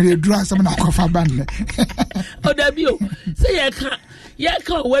 We drone some na kofa ban. O da bi o. Say ye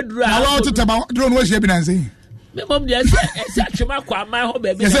ka owo drone. Na wa to taba drone we she bi na say. Me mom dey say atwema kwa man ho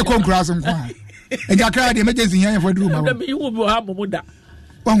ba bi. Yes kon krasom kwa. Eja kra dey emergency here for drone ma. Me hu bi ha momuda.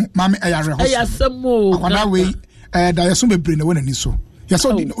 Bon mama ayare ho. Ayasemo. Akwada we da yeso bebre na wona ni so. Yeso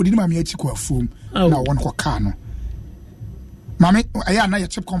odi ma me achi kwa fuom na won ko ka no. Mami aya na ye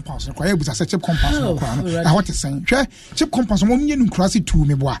chip compounds ko ye busa se chip compounds ko no. I what is saying. Hwe chip compounds mo nye nkrasi tu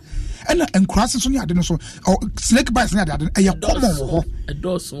me boa. Ena nkrasi so ni ade no so snake bites ni ade eye common wo ho.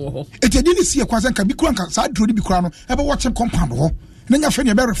 Edos wo ho. Etedi ni sie kwanse nka bi kura nka sa dro ni bi kura no ebe wo chip compound ho. Na nya fe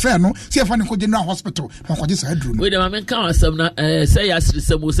ni be refer no sie fa ni ko general hospital ma ko je sa dro no. We dem amen kan asem na say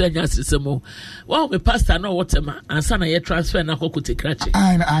yasrisemo say nyasrisemo. Wa me pastor no whatever ansa na ye transfer na kokote krache.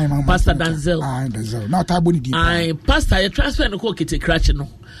 Ai Pastor Danzel. Ai Danzel. Na ta boni di. Ai pastor ye transfer no kokote krache no.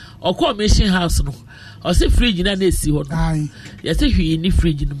 Okọ mission house no. O say fridge na esi ho no. Ai. Ye say hwi ni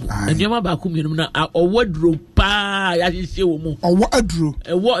fridge no mu. Enema ba ko mienu na owadro pa ya hihye wo mu. Owadro.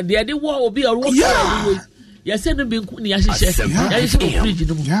 Ewo de de wo obi owo. Yes, and be Yasha fridge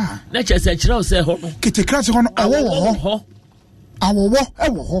no. Na chese kire say ho no. Kete krache ho no awo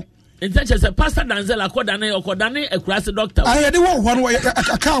ho. In such as a pastor Danzel akodane ekurase doctor. I dey wo ho no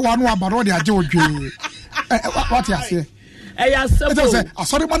aka wa no abaro de age odwe. What you say? Say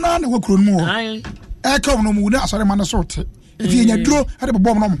asori mana na wakuro mu ho. E ka no mu na asori mana so te. If you duro ade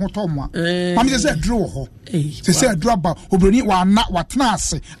bobom no ho to mo. Mam say duro ho. Say duro ba obroni wa na watena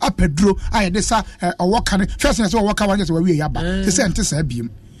ase apeduro ayede sa owoka ne first say owoka wa say we yaba. Say ente sa biem.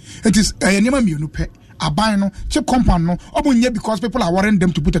 It is enema mienu pe. Aban no chip compound no omunye because people are worrying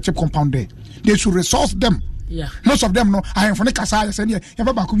them to put a chip compound there. They should resource them. Yeah. Most of them no I am for the kasa say ne ya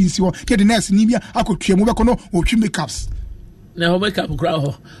baba ko bi si wo ke the nurse ni bia akotwe mu be ko no otwi makeups. Na ho makeup kra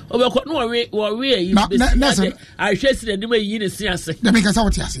ho. Obekọ no we yi be. I hwesi na nim yi ne si ase. Dem ka sa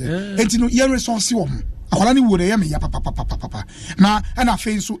what ase. Enti no ye resource wo mo. Akwala ni wo de ye me ya papa. Na na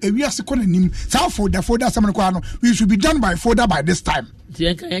fe so ewiase ko nanim. Sa folder some ko no we should be done by folder by this time.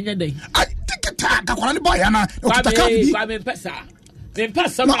 Tie kan anya dai. Akwala ni boy na okitaka bi. Kwa me pesa. And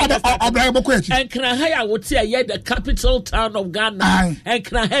Krahaya would say, yeah, the capital town of Ghana. And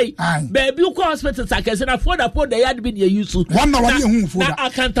Krahaya, baby, you hospitals, I can afford the yard being used to 1 hour. I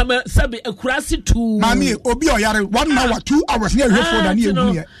can't sabi a crassy to Mammy, Obi or 1 hour, 2 hours near here for the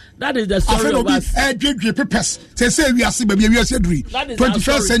near. That is the story of us. Say we are seeing baby, we are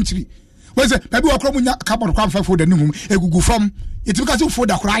 21st century. Was it? Maybe we're coming a couple of comfort for the new a Google from it because you for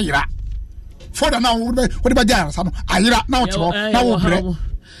the cry. For the now, what about Jan? I now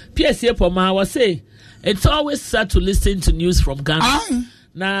PSA Poma was say it's always sad to listen to news from Ghana.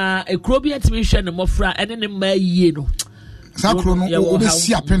 Na a Krobia Mission and Mofra and in my year. Sacro, you will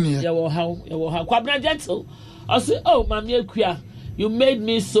see a penny. You will have Quabna Gentle. I say, oh, Mamma Quia, you made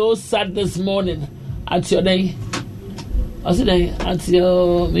me so sad this morning at your day. I said, at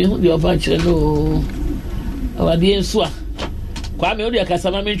your bachelor. Our dear Swa. Kwame odi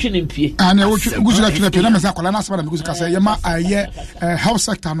akasama mentwi mpie ana wo gusula twa na mesa kwala na asaba na gusula kasa yema aye health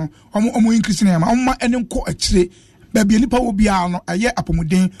sector no omo increase na yema omma ene nko akire ba bia nipa wo bia no aye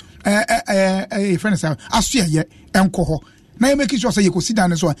apomuden friends aso ye enko ho na yema kiso say yekosi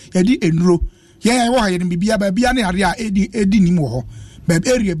dan so ye di enuro ye wo ha ye bibia ba bia na yare a edi nim wo ho ba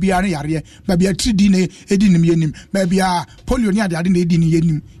area bia na yare ba bia 3D na edi nim yenim ba bia polio ni ade na edi ni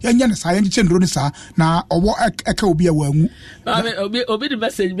yenim yenya na sa ye che nduro ni sa na owo eka obi a wangu obi the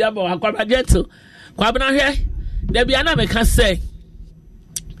message bia ba akwaba gentle kwabna hwe da bia na me ka say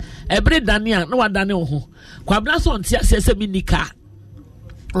every dania na wadane wo ho kwabna so ntia se minika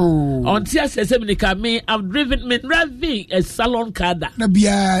on tia se minika me I've driven a salon car da na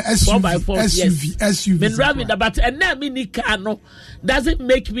bia SUV men driving that but and na minika no doesn't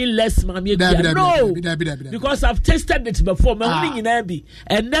make me less mami no because I've tasted it before me only nyina bi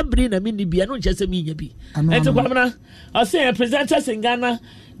and na bri na mini bia no nche se mi nya bi enti kwamna I say presenters in Ghana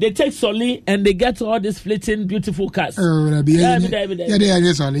they take Soli and they get all these fleeting beautiful cars. Soli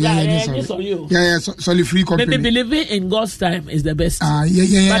free company. Maybe believing in God's time is the best.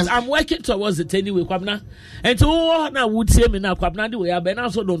 But I'm working towards it anyway, Kwabna. And to all now would say me now, Kwabna, the way I ben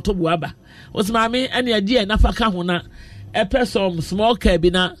also don't to Waba. Was mammy any idea Nafaka Huna a person small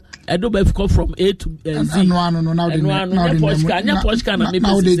cabina. I do have come from A to Z. No, now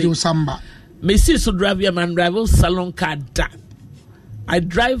they do samba. Messi so drive your man rival salon car da. I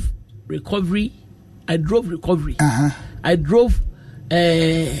drive recovery. I drove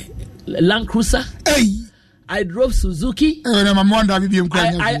Land Cruiser. Hey. I drove Suzuki.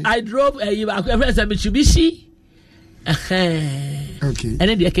 I drove Mitsubishi. Okay. And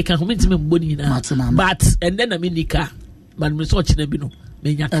then the can come into me money now. But and then I mean the car. But me so chine bino.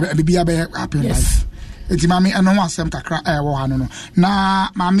 Yes. Eti mami eno wasem kakra wo ha no na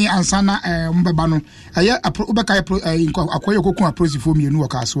mami ansana mbeba no aye ubeka akoye kokun approach for me nu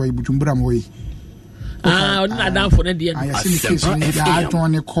waka so ibutwumbra mo yi na dan for na de aye sini case ni da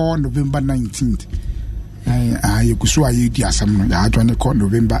atone call November 19th aye kuso aye di asem no da atone call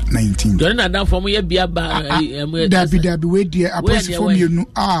November 19th do na dan for mo ye bia ba dabi we di approach for me nu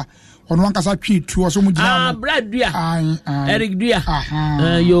ono ankasa twi tu so mu gina Brad Dua Eric Dua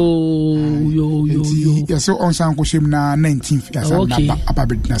yo yes so on san ko shem na 19th yes na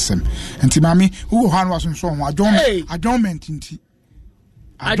ababed na sem enti mami wo han waso so adjournment nti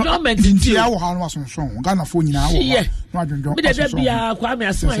ya wo han waso so Ghana fo nyina wo no adjonjon me de bia kwa me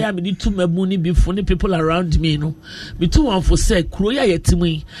asema ya me di tu mamu ni bi for the people around me no me tu one for say kuro ya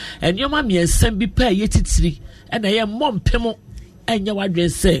yetimu enyoma me ensem bi pa yetitiri e na ye mompemo enya wadwen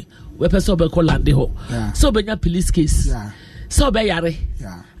say we person be call lande ho so be nya police case so be yare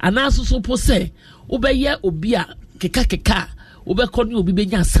anaso so po say wo be ye obi a keka wo be kɔ ne obi be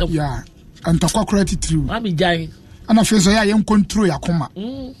nya asem antakwa correct true mami jan ana fe so ya yen control yakoma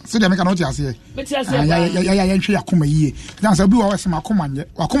so de meka no ti ase ya hwe yakoma yie dan so bi wo wese makoma nye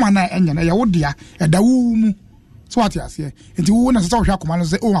wakoma na enya na ya wo dia da wu mu so what you say enti wo na se so hwe akoma no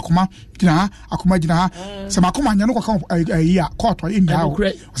se o akoma gina ha se makoma nya no kwa ya court indi ha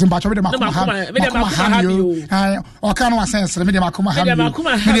se mba chobe de makoma ha o kan wa sense me de makoma ha me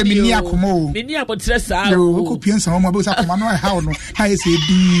de mini akoma o mini abotre sa o ko piensa mo be sa akoma no ha no ha ye se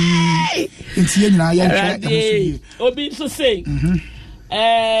di enti nyina ya hwe obi so say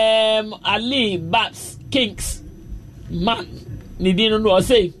Ali Bats Kings man ni dino no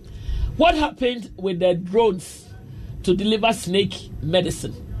say what happened with the drones to deliver snake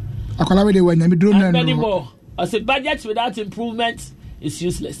medicine? And many more. I said, budget without improvement is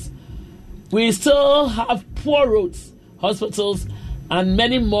useless. We still have poor roads, hospitals, and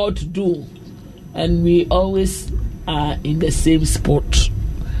many more to do. And we always are in the same spot.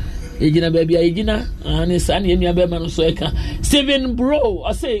 Stephen Bro,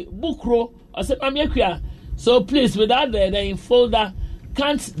 I say, Bukro, I said, so please, without the folder,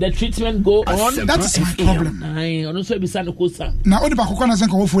 can't the treatment go on? That is my problem. Now, only Bakokana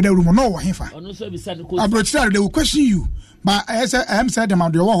Sanko for the room, no, they will question you. But as I am said, the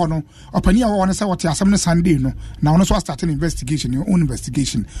Wahono, Opania want to say what you are some Sunday. No, now also start an investigation, your own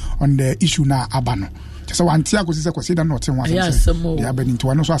investigation on the issue now, Abano. So, Antiago is a consider not one. Yes, they have been into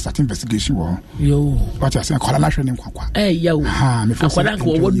one also start investigation. Yo, what you say, Colalation in Quaqua. Eh, yo,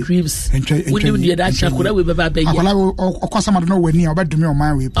 what dreams? When you did that, Shakura with Baby. Of course, I don't know when you're about to me on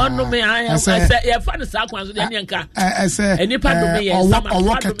my way. Oh, no, me, I said, yeah, find a sack once with Yanka. I said, any part of me, or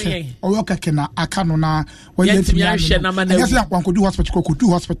walk a canona, when you yes, one could do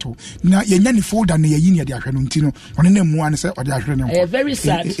hospital. Now, you fold and you the Argentino, on in them one set or the Argentino. Very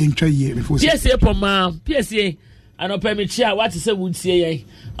sad. Yes, PSA, and open me chair. What is a would say?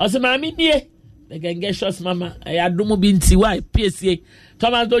 I said, Mammy, dear, they can get shots, Mamma. I had no more being TY, PSA.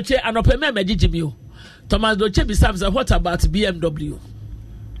 Thomas Doche, and open me, Magicibio. Thomas Doche, besides, what about BMW?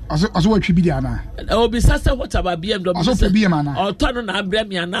 As what should be there. Oh, besides, what about BMW? Also, be a man. Or turn on a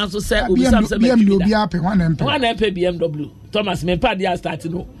brand and also say, BMW, one MP BMW. Thomas, me party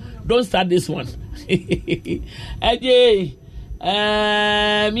starting. Don't start this one. Hey,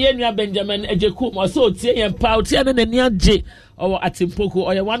 Benjamin Ejekum or so Tia and Pau Tia and Niaje or Atimpoko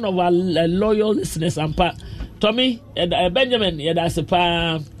or one of our loyal listeners and pa Tommy Benjamin, that's a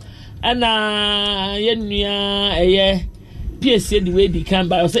pa and Yenya PSA the way they can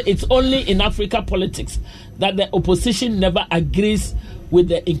by say it's only in Africa politics that the opposition never agrees with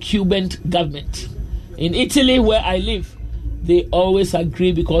the incumbent government. In Italy, where I live, they always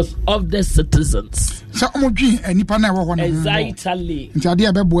agree because of the citizens. So, exactly.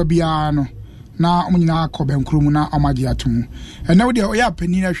 Na omunyina akobe nkrumu na amagi atumu and now they oya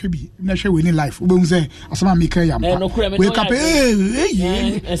penina hwebi na hwe we ni life we say asama meka yam we kape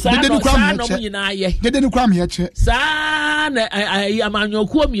de no kram ye che sa na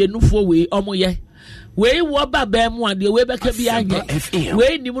amanyokuo mienufo we omoye we wo baba mu ade we beka bi anye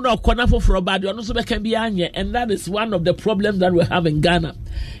we nimu na okona foforo ba de ono so beka bi anye and that is one of the problems that we have in Ghana.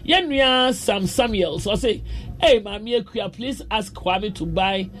 Yenua Samuel so say, hey Mami Ekuya, please ask Kwame to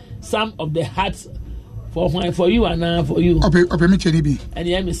buy some of the hats for you and for you. Okay, me cheni bi. And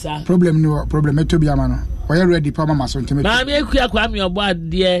yeah, sir. Problem no problem to be amano. Why ready pa mama so ntime. Mami ekuya kwa mi obo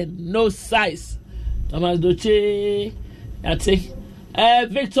ade no size. Thomas Doche ate.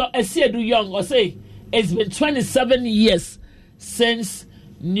 Victor Esiedu Young or say it's been 27 years since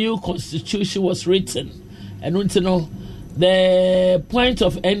new constitution was written. And you know the point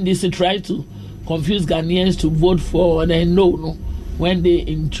of NDC tried to confuse Ghanaians to vote for and then no when they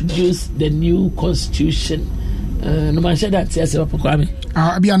introduced the new constitution. No man said that yes Kwame.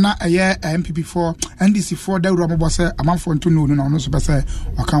 Abiana MPP for NDC for the Romo say amanfo nto no so be say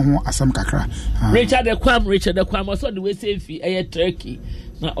waka ho asem kakra. Richard the Kwam also the way say fi Turkey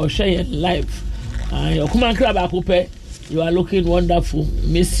na ohwe live. Okuma nkra ba ko you are looking wonderful.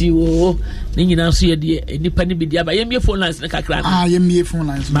 Miss you. Nina so ye de nipa ni bidia ba yemie phone lines na kakra. Yemie phone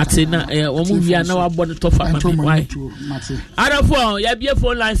lines. Martina omu via na wabo no tofa ma. Why? Arafo ye bie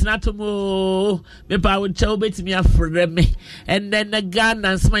phone lines na to mo. Me pa wo che obetimi afre me. And then the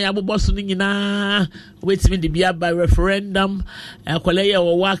Ghana nsma ya bobo so nyina obetimi de bia by referendum. Akwale ye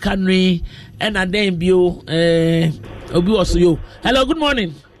wo waka nwi and aden bio obi wo so yo. Hello, good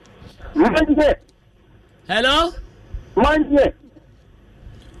morning. Hello? Manje.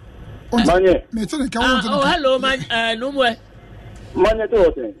 Hello, man. No more. Manje to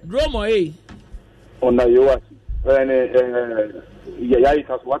hote. Dromo eh. Ona yo wati. Ya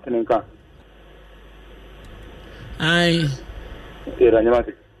ita so wati nka. Ai. Era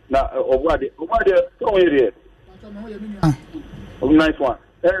nyamati. Na obwade to ere. Nice one.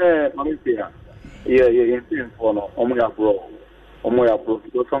 Mami pia. Yeah, in for no. Omo ya bro.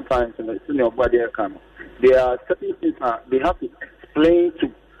 Because sometimes in the senior body can. There are certain things that they have to explain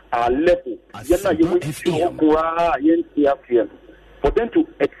to our level. For them to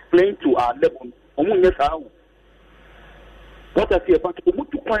explain to our level. What I say about I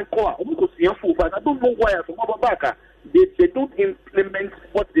don't know why they don't implement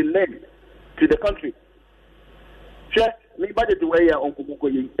what they learn to the country. Check me by the way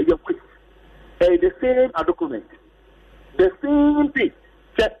the same document. The same thing.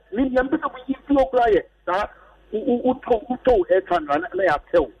 Check me cry. Uto etan na ya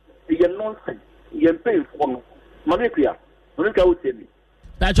tell the nonsense ye pay for Mamika would tell me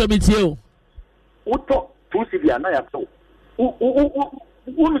that's what it's you uto to see the na ya tell u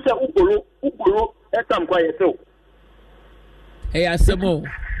say ukolo etan kwa ye tell hey asemo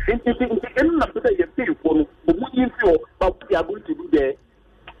in na say ye pay for no omunyi fi but we are going to do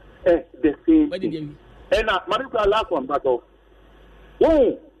the same thing and Mamika last one but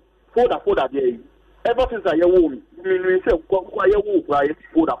folder there. Ever since I won, we say,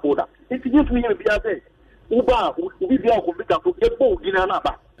 folder. If you just mean to be a day, Uba, we be able to get both in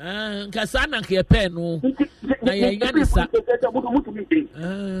another. Kasana ke pen no. Na ye nya sa.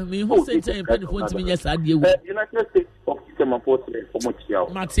 Me who say say pen for ntimi nya sa de wu. United States of Semapo for much yaw.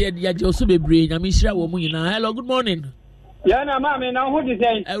 Matie de je oso bebre nya me hira wo mu nyina. Hello, good morning. Ya na ma me na ho di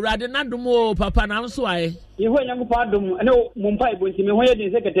say. Awurade na dum o papa na nso aye. Ye ho nya mpa dum na mo mpa ibo ntimi ho ye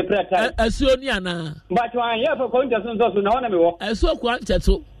di say kete prata. Asuo ni ana. Ba to an ye fa ko nta so na wana me wo. Asuo kwa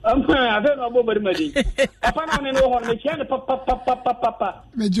nteto. Afa no bo bari madi. Papa na ne no ho me chia ne papa.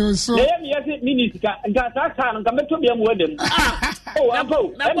 Me joso. Le me yesi minister nta sa no ka meto bia mu wadam. Oh apo.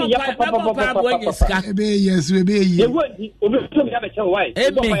 E me ya papa. Ebe yes we be yi. Ye go obi to me ya be che why.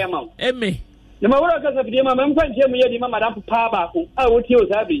 Eme. Na mawura ka safi ma man kwance mu yedi ma madam pa ba ko a wuti o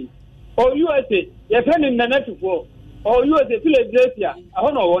sabi o USA ye fani na natufo o USA Philadelphia a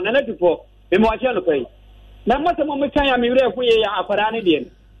hono wo na natufo me mo acha no kai na mata mo mekan ya me wure ko ye ya afara ne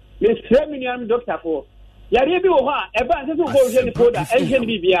de me seminar doctor ko yare bi wo ha e ba nse so go je ni foda e je ni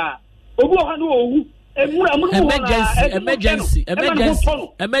bibia obi wo ha no owu e mura mu emergency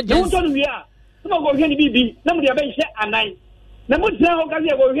won wi a no go je ni bibi na mu de ba hye anan na mu tira ho ka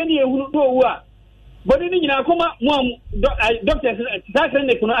ye go je ni ehunu do owu a body ni nyina koma mo doctor that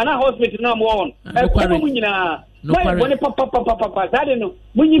clinic no ana hospital na mo won e ko mo nyina mai bone papa sade no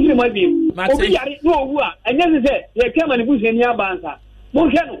mo nyi bi mo bi obi yare no owu a anya se ye kema ni buse ni abansa mo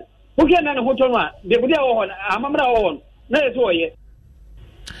hwe na ne hoto no a de budi a wo hon amamra wo hon na ye so ye.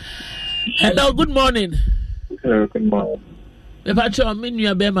 Hello, good morning. Good morning. Me pa cho me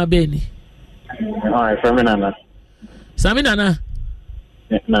nua be ma be ni. Hi, Nana. Sami Nana.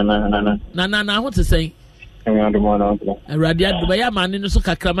 Nana, what to say? Radia Dubaya man in so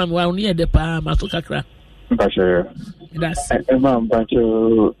kakra man wa near the pa ma so kakra. That's I'm going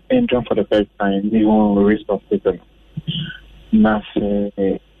to enter for the first time. We won't risk of people. Nas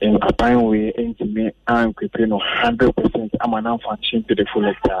in a time we intimate I'm preparing 100%. I'm an function to the full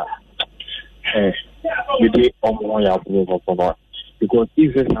extent. Hey, we did because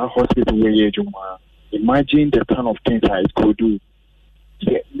if there's a hospital where you imagine the kind of things I could do.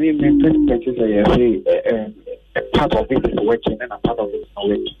 me first say a part of it is working and a part of it is not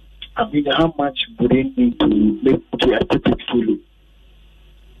working. I mean, how much would they need to make to equip it fully?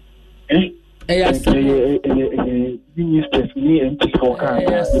 Yes.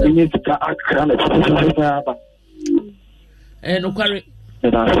 No quarry.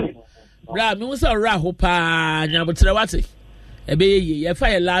 Bra, me was a raho pa nyabutrewati. Ebe ye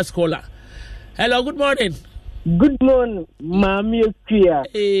fire last caller. Hello, good morning. Good morning, Mami Kia.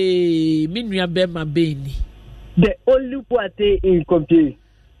 Hey, Minya Bema Beni. The only party in Compte.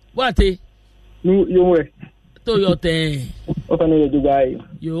 What? You were. To your thing. Open your Dubai.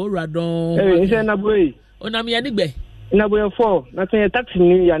 You radon. Hey, it's a boy. Onami Anigbe. Naboy 4. Nothing a taxi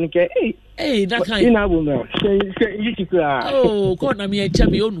new Yanke. Hey, that kind. In Abuma. Oh, call me a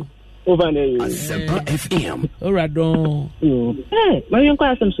champion. Over there. FM. Oh, radon. Hey, my young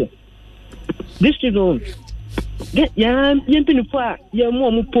person. This is all. Yeah, you've been far. You're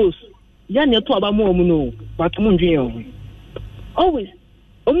more post. You're not about more no, but Mundian. Always.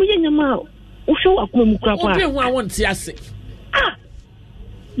 Only in your mouth. Who show up when you crap? I want to say. Ah,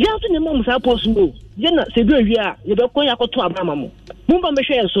 you're in the mom's possible. You're not Siberia. You don't call your to Abamamo. Mumba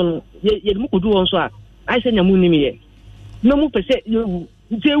Meshason, you could do on so. I send your moon. No more per se. You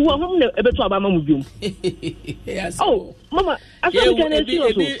were a bit to Abamamo. Yes. Oh, Mama, I thought you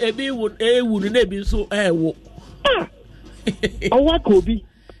wouldn't be so air. Ah, oh, what could be?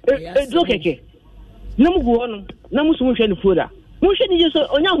 It's okay. No more on. No more solution for that. Motion is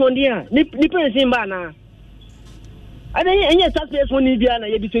on your one year. Depends in Bana. I didn't any taxpayers when Indiana,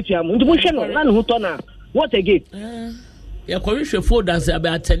 you be to motion on Hutona. What again? Your commission for dance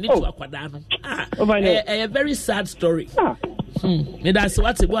about 10 to Aquadano. A very sad story. That's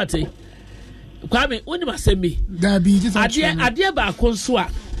what's it. Kwame, when you must send me, diabetes. I dear back consua.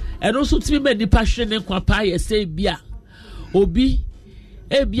 And also to me, the passion and quapaya say beer. Obi.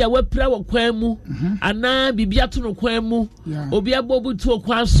 Ebia we pra wo kwanu ana bibia to no kwanu obi abobu to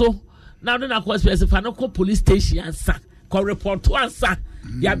kwanso na no na ko specify no ko police station ansa ko report to ansa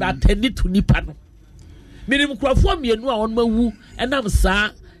ya ba attend to nipa no minim krofo mienu a won mawu enam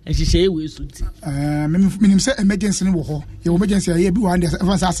saa ehihye we sunti minim say emergency ni wo ho ye emergency ya bi one dey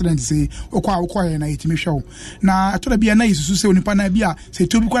accident say okwa na yetimi hwew na atoda bia na yesusu say onipa na bia say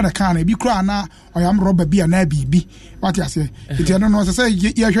tobi kwa na kan na bi kra na oyam roba bia na bibi what you say it no say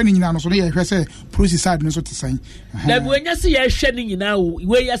ye hwe ni nyina no so ye hwe say process side no so te san na bi onya say ye hwe ni nyina wo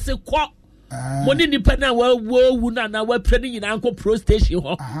we ye say kwo mo ni nipa na wu na wa pre ni nyina nko pro station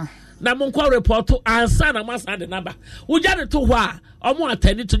ho na mo kwa report to ansa na masa de naba uja de to ho a omo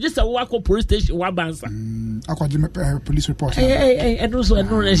atani to just wa ko police station wa bansa akwaje police report eno so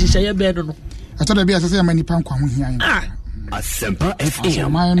eno na shisha ye be no atoda bia say mani pan kwa ho hia Asempa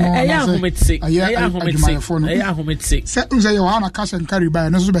FM. Aya hometse. Se unze yo ana cash and carry by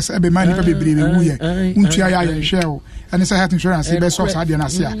no so be say be man pa bebre be wu ye. Untu ya ye share. And say health insurance be so sad na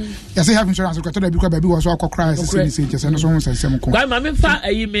se a. Ya say health insurance ko to da bi kwa ba bi wo so akokra say say no so won say sem ko. Kwa ma me fa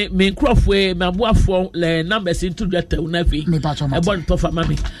ayi me nkrofo me aboafo le numbers into data una fi. Me pa chama. E bon to fa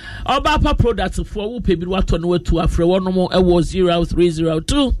mami. Oba pa products for wo pe bi wato no watu afre wono mo e wo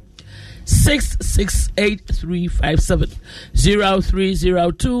 0302 668357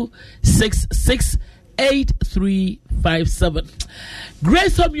 0302 668357.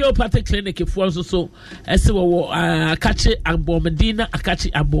 Grace Homeopathic Clinic if also so as Akachi Abo Medina Akachi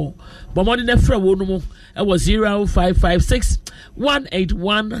Abo Bomoni Nefra Wonumo it was 0556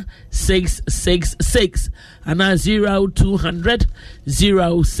 181 666 and now 0200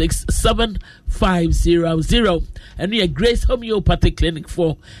 067 500 and we a Grace Homeopathic Clinic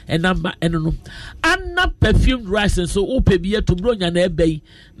for a number and Anna perfumed rice and so ope beer to bronya na ebe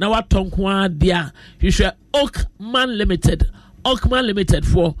na watonkwa dia you should Oakman Limited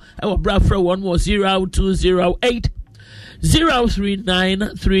for our brother one was 0208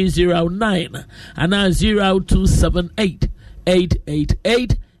 039309 and now 0278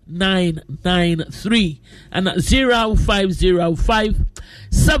 888 993 and 0505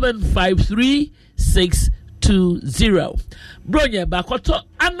 753 620. Bronya bakoto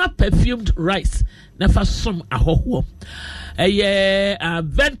Anna perfumed rice never some ahoho.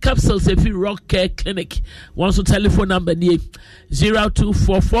 Vent capsules if you rock care clinic. Once the telephone number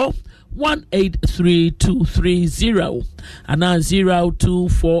 0244 183230 and now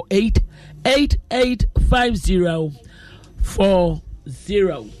 0248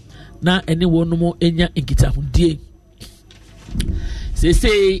 885040. Now anyone no more enya enkita hundie.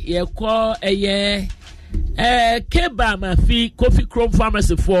 Say ye call Keba Mafi Coffee Chrome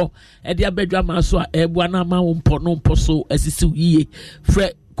Pharmacy for Edia Bedra Maswa Ebwana Ma no Poso Esisu Ye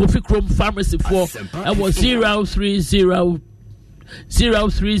Fred Coffee Chrome Pharmacy for I was 0302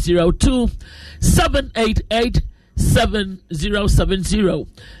 0302 788 7070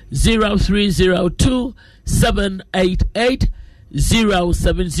 0302 788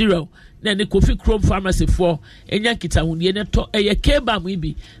 070. Na ne Kofi Chrome Pharmacy for enya kita hunde ne to eye keba mu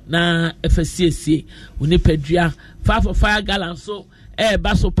bi na efasiesie oni padua 5 of fire gallon so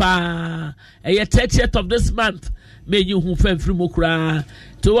baso pa 30th of this month me you hu famfiri mokura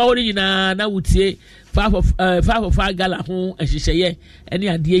to wa woni nyina na wutie 5 of fire gallon ho ehyehyeye ene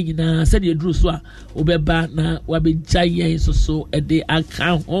ade nyina se de duru so a obeba na wabegya yen so de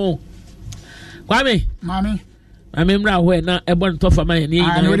aka ho Kwame mami amemra ho na ebon tofa man ni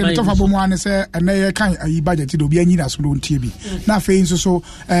nyina na tofa bomu ane se ene ye kan ayi budget do bia nyina so lo ntie bi na afei nso so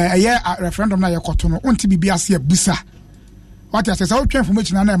eye referendum na ye koto no onti bibia se busa what I say so twen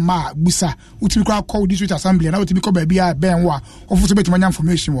information na ma busa utimi kwa call district assembly na utimi ko ba bia ben wa ofuso betima nya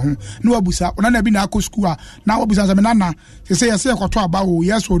information wo ho na wabusa ona na bi na akọ school na wabusa za me na say yes koto aba wo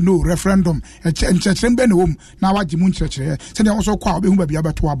yes or no referendum enchechere be na wo na waji mu enchechere se de so kwa obehu ba bia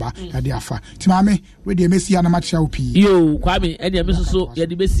beto aba ya de afa timame we de mesia na ma chia opi yo Kwame ene me so ya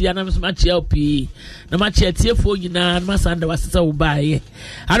de mesia na me so ma chia opi na ma chia tiefo nyina na ma sanda wasesa wo baaye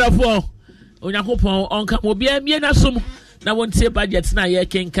adofo Onyankopon onka obi amie na som na wontie budget na ye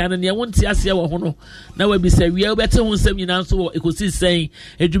kenkan na wontie ase wo ho no na wabisa wiya obete ho nsam nyina so wo ekosi sen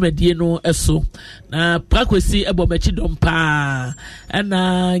adwumadie no eso na prakosi ebomachi dom pa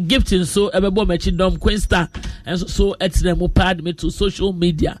na gifting so ebebomachi dom Queensta enso so etna mo pad me to social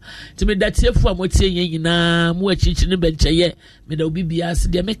media ti me datie fu amotie yen nyina mo achichi ne bencheye me da obi bia se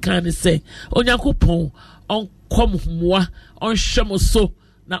de me kan ne se Onyankopon onkom moa onhwem so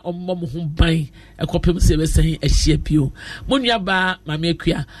na ommom ho ban ekopem se besen ahia bio monua ba mama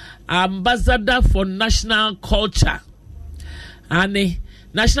akua ambassador for national culture ane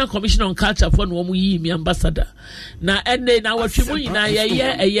National Commission on Culture for no mu yi mi ambassador na ene na watwe mu nyina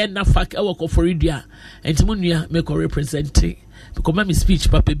ye na fak e woko foridua enti monua me ko represent because my speech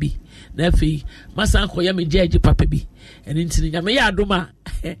papa bi na fi masa ko ya me judge papa bi ene ntini nya me ya adoma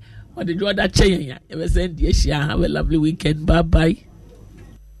what did you order chain ya e be send ye share have a lovely weekend bye bye.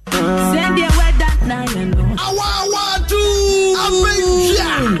 Send your word that night and no. Awa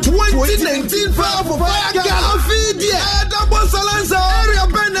 2019 Fire for Fire Gala double Salanza area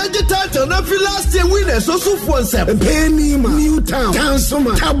Ben agitator na last year winners so for Penima Newtown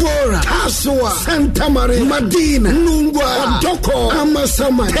Tansoma Tabora Tasua Santa Maria Madina Nungwa Doko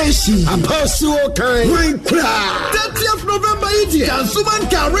Amasama Teshi Apostle Kai Minecraft 30th November Idi Tansuman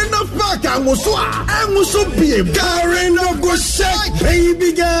Karena Park Amuso BM Karena go shake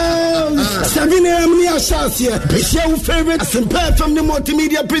baby girls 7 a.m. near Shasia your favorite Asempa from the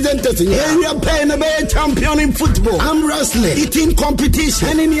multimedia presenters area playing a champion in football arm wrestling eating competition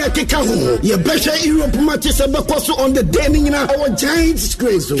and in your kikahu your better Europe matches abakoso on the day nina our giant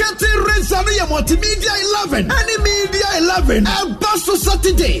screen so Kati Rezani your multimedia 11 any media 11 and Basso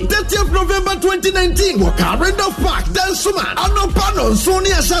Saturday 30th November 2019 Wakarendo Park Dansuma Anopano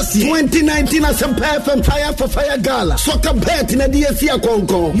Sonia Shasi 2019 Asempa from Fire for Fire Gala soccer bet in a DSC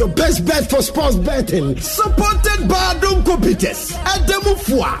Konko your best bet for sports betting supported by Donko Bites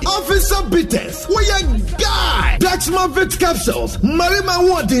Ademufua Officer Bites we a guy Daxma Vit Capsules Marima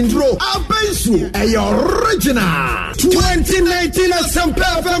Wardindro Abensu a original 2019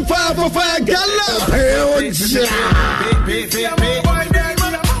 Asempa FM Fire for Fire Gala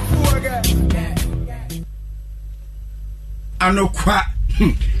Anokwa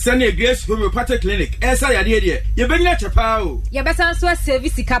Sani Grace Homeopathic Clinic. Esa ya die. Ye benya chapa o. Ye besa so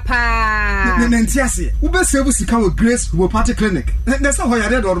service kapa. Nentiase. Ube service ka with Grace Homeopathic Clinic. Na sa ho ya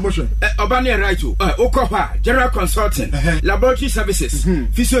de do mo hwe. Oba ne right o. Okopa general consulting, laboratory services,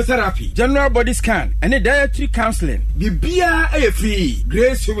 physiotherapy, general body scan, and dietary counseling. Bibia e free.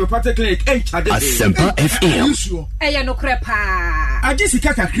 Grace Homeopathic Clinic en charge. Asempa FM. Eya no krepa.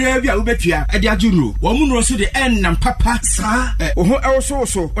 Ajesika kakra bia wo betua. E de ajuru. Wo mu no so de en nam papa sa. Wo ho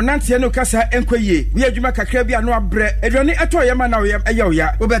so onantie no kasa enkoye we adwuma kakra bia no abrɛ aduane ɛtɔ yɛ ma na wo ɛyɛ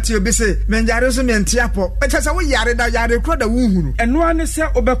ya wobɛte obi se menjare so mentiapo ɛkyɛ wo yare da yare kro da wuhuru ɛno ane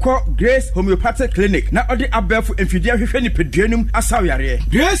sɛ wobɛkɔ Grace Homeopathic Clinic na ɔde abɛfo mfidie hwehwɛ ni peduanum asaw yare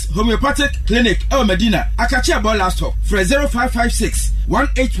Grace Homeopathic Clinic Madina akachi abo last talk for 0556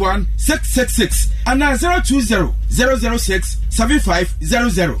 181 666 and 020 006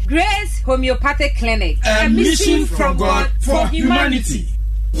 7500. Grace Homeopathic Clinic, a mission from God for humanity.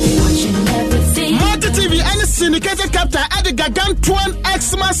 Multi TV and syndicated capture at the Gargantuan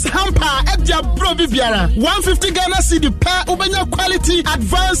Xmas hamper at the Provibiara 150 Ghana CD per Ubenya quality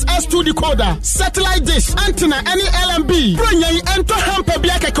advanced S2 decoder satellite dish antenna any LMB Brunya ento hamper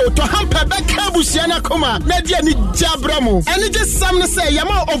biakako to hamper back Kabusiana Koma Nadia ni Jabramo and it just some say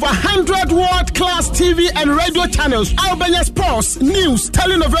yama over 100 world class TV and radio channels Albania sports news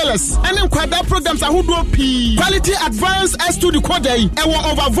telenovelas and then quadra programs are who do P quality advanced S2 decoder and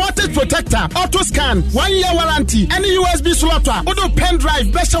over voltage protector auto scan 1 year warranty any USB slot odo pen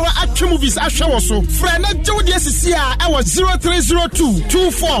drive best shower action movies ashow so friend Jody SCR I was 0302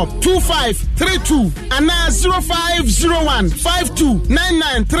 242532 and now 0501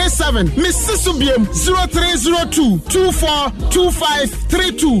 529937 Mrs. Subium 0302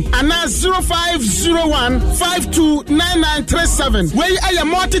 242532 and now 0501 529937 where I am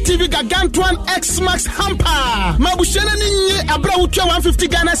multi TV Gargantuan X Max hamper Mabushana ni abra 150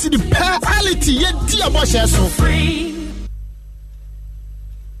 Ghana cedi per quality ye dia bo share so free.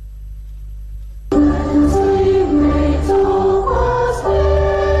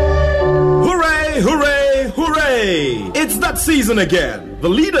 It's that season again. The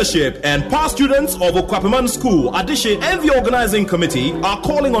leadership and past students of Okwapiman School, Adishe, and the organizing committee are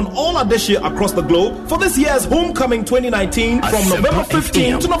calling on all Adishe across the globe for this year's Homecoming 2019 from November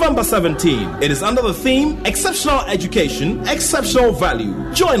 15 to November 17. It is under the theme Exceptional Education, Exceptional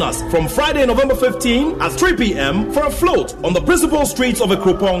Value. Join us from Friday, November 15 at 3 p.m. for a float on the principal streets of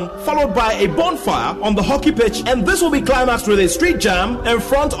Ekropong, followed by a bonfire on the hockey pitch, and this will be climaxed with a street jam in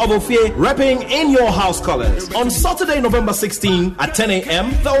front of Ofie, rapping in your house colors. On Saturday, November 16 at 10 a.m.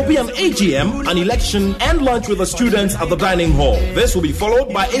 there will be an AGM, an election, and lunch with the students at the dining hall. This will be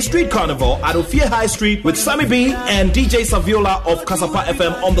followed by a street carnival at Ofie High Street with Sammy B and DJ Saviola of Kasapa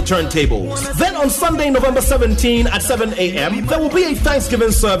FM on the turntables. Then on Sunday, November 17 at 7 a.m., there will be a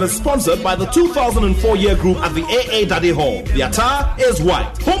Thanksgiving service sponsored by the 2004 year group at the AA Daddy Hall. The attire is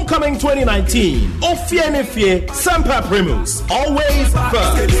white. Homecoming 2019. Ofie Nefie, Semper Primus. Always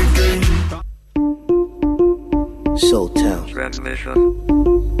first. Soultown. Transmission.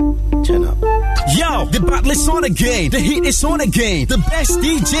 Turn up. Yo, the battle is on again. The heat is on again. The best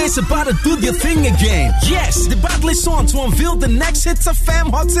DJs about to do their thing again. Yes, the battle is on to unveil the next Hits FM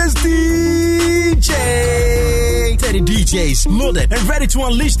hottest DJ. 30 DJs loaded and ready to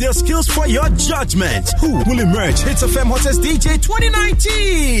unleash their skills for your judgment. Who will emerge Hits FM hottest DJ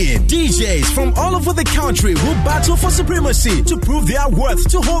 2019? DJs from all over the country will battle for supremacy to prove their worth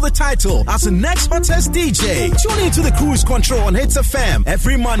to hold the title as the next hottest DJ. Tune into the cruise control on Hits FM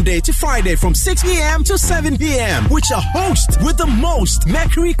every Monday to Friday from 6 p.m. to 7 p.m. with your host with the most,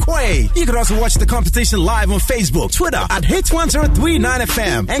 Mercury Quay. You can also watch the competition live on Facebook, Twitter at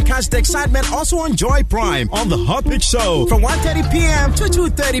Hits1039FM and catch the excitement also on Joy Prime on the Hot Pitch Show from 1:30 p.m. to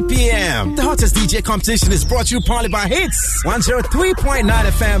 2:30 p.m. The hottest DJ competition is brought to you proudly by Hits 103.9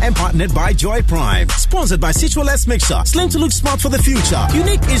 FM and partnered by Joy Prime. Sponsored by Citroless Mixer, slim to look smart for the future.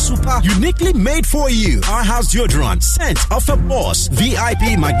 Unique is super, uniquely made for you. Our house deodorant, scent of a boss,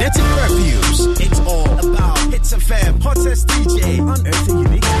 VIP magnetic perfumes. It's all about Hits FM, hottest DJ, unearthing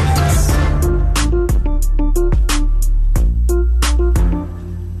uniqueness.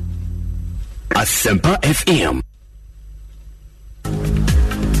 Asempa FM.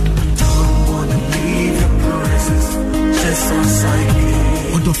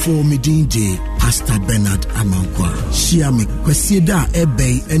 Odofo Medinde, Pastor Bernard Amankwa. Shia me kwesieda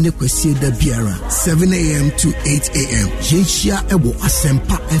ebei ene kwesieda biara 7 a.m. to 8 a.m. Yenshia ewo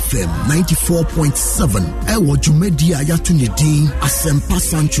Asempa FM 94.7. Ewo Jumedia yatu nedin Asempa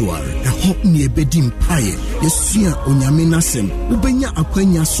Sanctuary. Eho ni ebedi mpaye. Yesua onyame nasem. Ubenya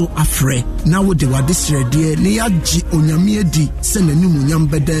akwenya so afre. Na wode wade srede ne yaji onyame edi se nanim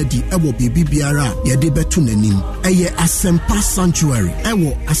onyambeda di ewo bibi biara yede betu nanim. Eye Asempa Sanctuary.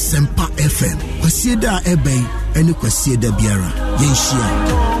 Ewo Asempa FM. Kwasieda ebei ene kwasieda biara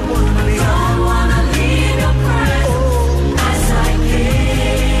yenshia.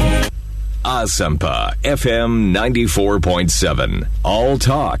 Asempa FM 94.7. All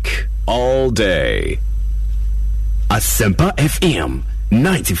talk, all day. Asempa FM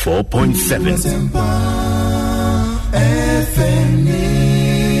 94.7. Asempa FM.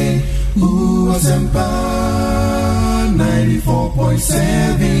 Asempa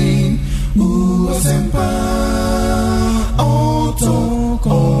 94.7. Asempa all talk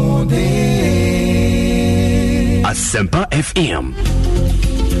all day. Asempa FM.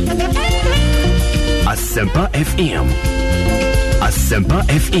 Asempa FM. Asempa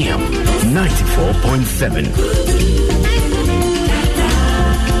FM 94.7.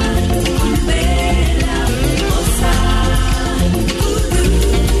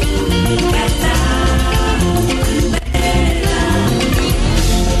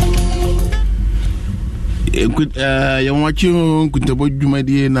 watch you Kuntabo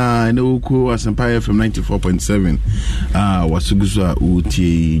Jumadi na Noko Asampa FM 94.7. Wasuguswa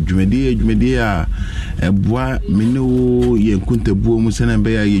uti Jumedia Bois Mino ye Kuntabo Musana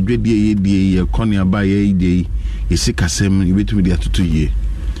Beya ye Dwedi ye Konya ba ye de Yesikasem yebetumi de atutu ye.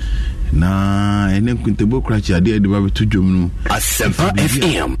 Na ene Kuntabo krachi ade de ba betu dwom no Asampa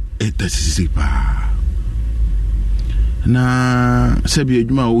FM etasisipa. Na sebi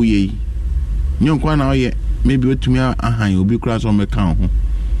adwuma wo ye. Nyonkwa na oye maybe otumi ahan obi kura so meka ho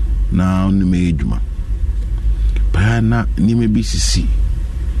na onu me adwuma pa na ni me bi sisi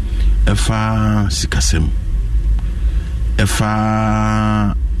efa sikasem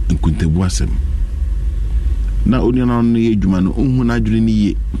efa nkuntebu asem na oni na onu ye adwuma no ohun na adwene ni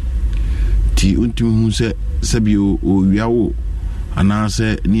ye ti ontumi hu se sebi o wiawo ana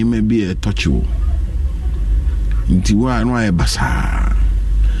se ni me bi e touchwo nti wa no aye basa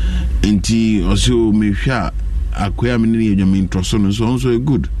Inti also mehwa akoya menene yedwame introso no so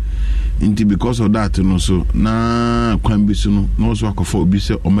good. Inti because of that no so na kwan bi so no so akofo obi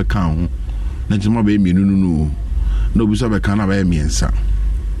se omeka ho. Na tima ba emienu no. Na obi so be kan na ba emiensa.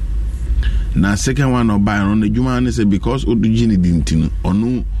 Na second one oba no na dwuma ne say because oduji ne dinti no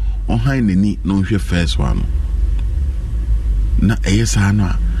ono ohan nani no hwe first one. Na eyesa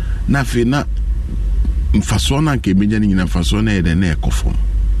no na fe na mfaso na nke meja ni nyina mfaso na ede na ekofo.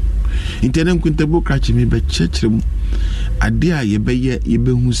 Intendem Kuntabo krachi me be chechirem ade a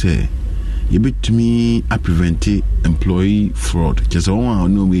yebehu se yebetumi a prevent employee fraud chese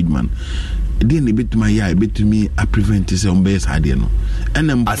won no wage man ade ne betuma ya yebetumi a prevent se on be ade no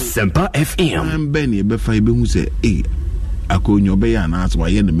enem Asempa FM ben yebefa yebehu se akonyo be ya na aso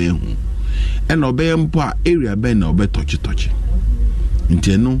ye ne mehu ena obe mpo a area ben na obe touch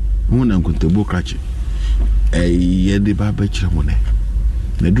intenu hu na Kuntabo krachi yede ba be chirem ne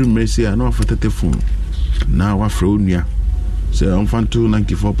na dream mercy na after telephone na wa fronia so on fan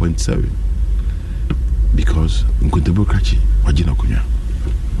 94.7 because Kuntabo krachi wajina kunya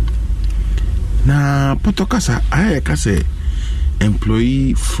na potokasa aya kase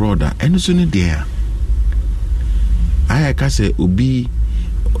employee fraud and so ne there aya kase obi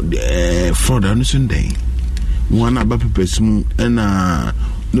fraud and so dey one about person na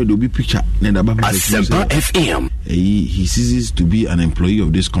no do be picture na da ba Asempa FM he ceases to be an employee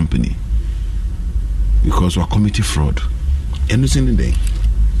of this company because we are committing fraud and so ne dey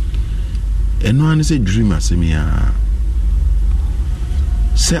and no one say dream asemia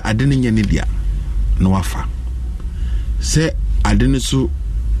say adene nya ne dia no wafa say adene so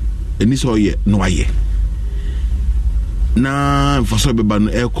eni so ye no aye na for so beba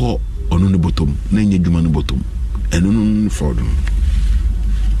no eko onu no bottom na nya dwuma no bottom eno no fraud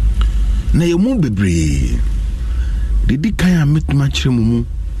na yemu bebre didi kan ametuma kire mu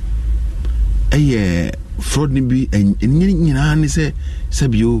eye fraud ni bi nyina ni se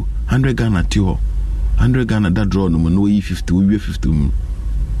bio 100 Ghana tio 100 Ghana that draw no no 50 we 50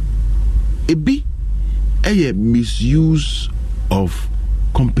 ebi eye misuse of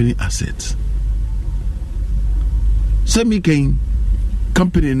company assets semi kan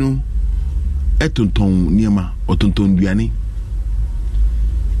company no etonton niema otonton duane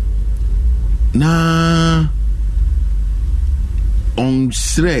na on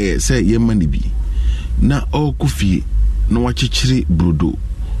sre say yemani bi na okufie na wachichiri brodo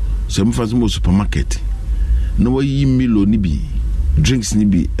se mfaso mo supermarket na wayi milo ni bi drinks ni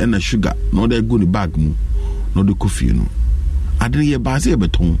bi na sugar na dey go ni bag mu na de kofie no adene ye ba se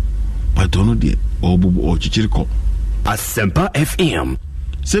beton paton no de obubu o chichiri ko Asempa FM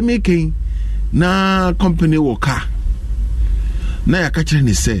se making na company worker na yakachire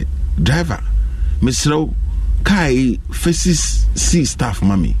ni say driver Mr. Kai faces see staff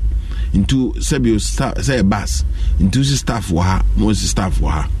mommy into Sebio staff say bus into staff wa most staff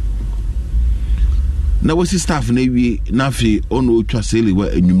wa na wasi staff na wi na fi ono twa sele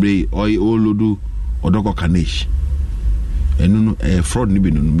wa enwumre oy olodu odoko kanish enu no fraud ni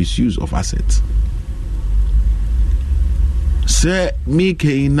bi no misuse of assets se mi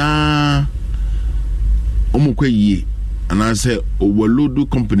ke na omukwayi ana se owolodu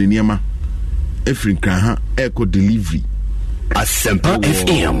company niama Africa ha eco delivery Asempa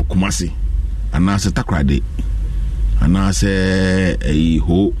FM Kumasi anase takrade anase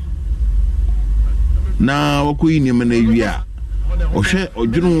ho na wakoyi ni mana wia ohwe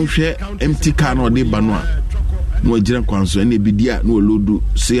odwunu hwe empty car na ode ba no a no agira kwanso na ebidia na olodu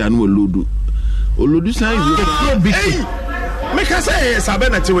se anu olodu san wi Meka say sabe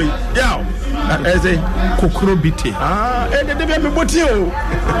na tiwe yaw eze kokoro bite de be me boti o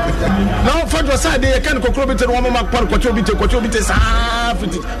na for to say de kan kokoro bite no ma par kokoro bite sa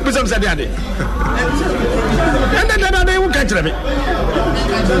fiti be some say de that they will catch me.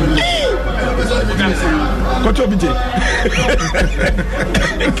 Koto bije.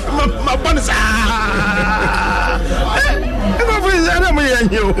 My bonus.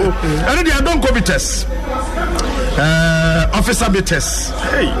 I don't go test. Officer be test.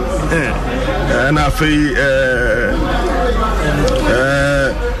 Hey. And I feel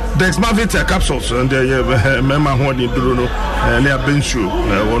Dexmavita capsules and the member who did Bruno and they have been through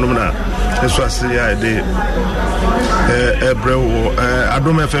one of them. That's what I did.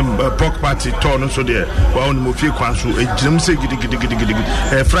 Adom FM pork party torn so there. Well, on the few council a gym say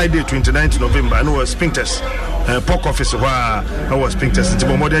Friday 29th November. I know a Spinktest. Pork office where I was pink test. The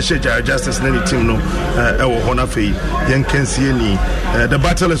modern shade justice and any team no honor fee. Young can see any. The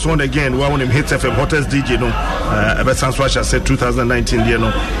battle is won again. One of them hits FM hottest DJ no. Ever since what I said 2019 year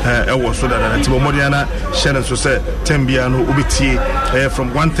no. I was so that Timo Modiana Shannon so said Tembiano Ubiti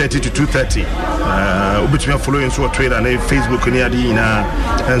from 1:30 to 2:30. Ubiti following so a trade and Facebook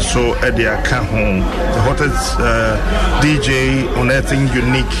and so at the account home. The hottest DJ unearthing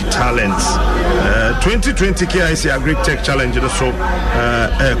unique talents. 2020 KIC Agri Tech Challenge so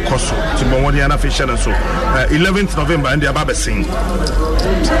Koso Timomodiana Fisher and so 11th November and the Ababasing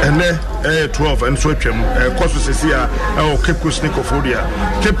and 12 and so Koso Cecia Cape Coast Nicofodia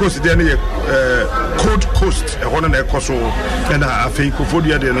Cape Coast Cold Coast one and Koso and a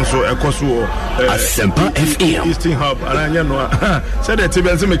Fakofodia and so a Koso Asempa FM Eastern Hub and I know said that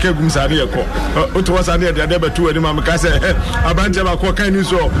Tibet make a Gumsania it was under the other two and Mamacasa Abanja Cocaine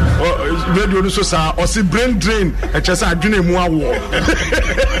so radio so or see brain drain and just a dream war.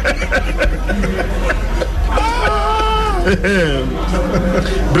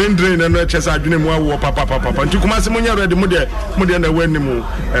 Brain drain and just a dream war, papa. And to come as Munya ready, Mudia and the Wendimu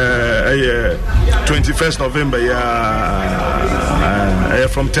 21st November,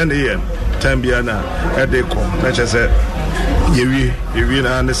 from 10 a.m. Tambiana at the com. Let's just say. You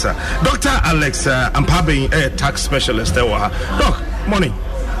answer. Dr. Alex, I'm probably a tax specialist. Doc, morning.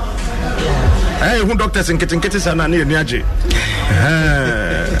 Hey, who doctors in getting and near Niaji?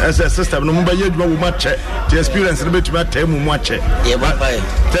 As a system, no matter you much the experience a bit to that time much. Yeah, but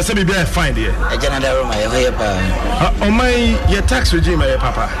that's a bit fine here. A general on my your tax regime,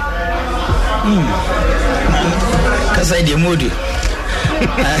 papa. Because I did moody.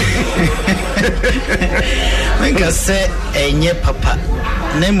 Because say a nye papa.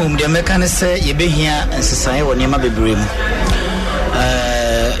 Name the mechanic say you be here and society when you may be brim.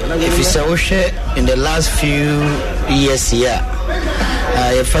 If you say in the last few years here,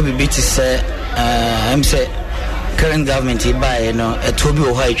 if I be beat to say, I'm say current government he buy a toby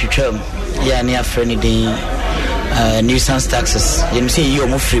or high term, yeah, near friendly nuisance taxes. You see you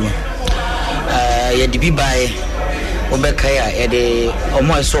more free. You be buy Obekaya the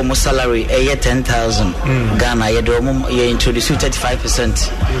almost almost salary a year 10,000 Ghana. You introduce 35%.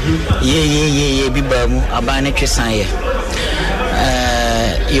 Yeah, be bamu abane kesan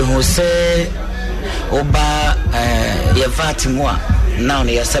you who say Oba your VAT more now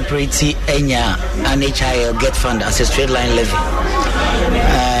you separate Enya and HIL get fund as a straight line levy.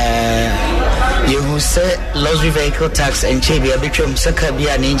 You who say luxury vehicle tax and Chebia Bichum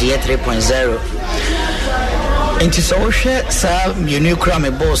Sakabia Ninja 3.0 into social sir you new crime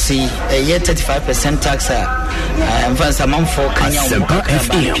a bossy a year 35% tax and for some month for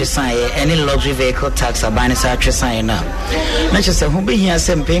any luxury vehicle tax are buying sign now. Not just who be here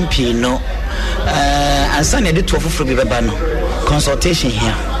some pimp no and son did 12 for Bibano consultation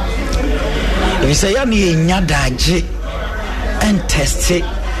here. If you say I'm daji and test it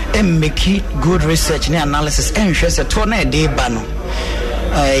and make it good research and analysis and stress a tone a day bano.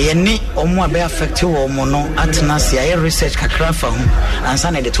 Yeni omo be affect wo mo no atena sia research kakra fa ho ansa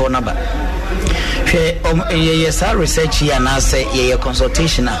na de to na ba hwe yes research here na say ye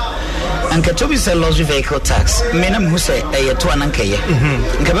consultation anka to be say luxury vehicle tax menam hu say e to ananka ye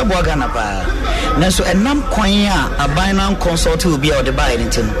nka be bo Ghana pa na so enam kwan a aban na consult will be or the buy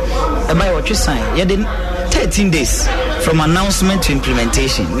anything e buy what you sign ye did 13 days from announcement to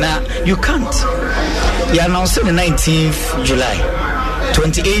implementation. Now you can't. You announced on the 19th July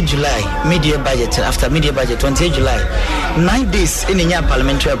 28 July, media budget, after media budget, 28 July, 9 days in the year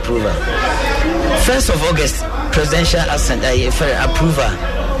parliamentary approval. 1st of August, presidential assent, approval,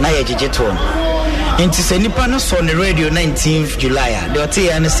 na ye jijeton. Into say nipa no so on the radio 19th July, they will tell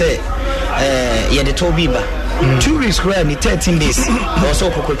you and say, yeah, the Tobiba. 2 weeks, 13 days,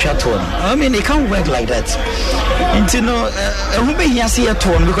 also Coco Chaton. I mean, it can't work like that. Into no, who may you see a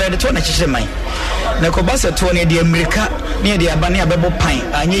tone because the tone is mine. Nakobasa Tony, the America, near the Abania Bebo Pine,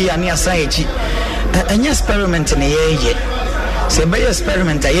 and ye are near Saiji. An experiment in a year. say by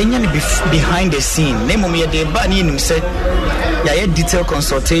experiment I behind the scene name me the ban him say ya detailed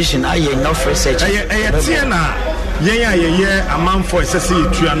consultation I enough research a man for SSC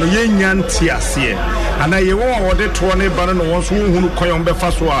no nyantiase and I won the 20 banner no ones who coin be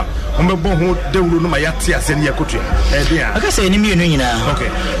fast wa ho de wuru no ma yatiase ne yakotua I can say any nyina okay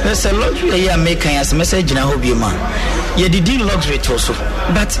there's a luxury here making as message na hobby man ye did luxury also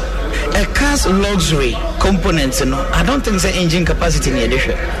but a car's luxury components no I don't think the engine capacity near this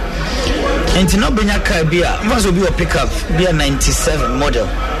and no benya car bia must be a pickup be a 97 model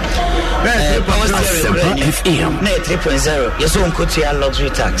FM 3.0 yes on could luxury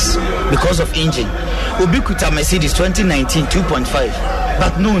tax because of engine Ubiquita Mercedes 2019 2.5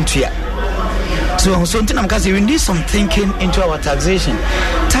 but no into so something I'm because we need some thinking into our taxation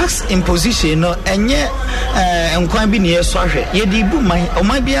tax imposition no enye enkwan bi ne yesoahwe ye di bu man o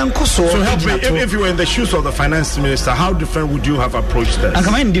man bi anko so help me if you were in the shoes of the finance minister how different would you have approached this and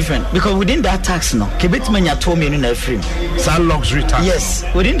come in different because within that tax no kebetime nya to me no na free sa luxury tax yes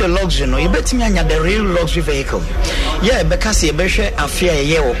within the luxury no yebetime nya the real luxury vehicle yeah because ye behwe afia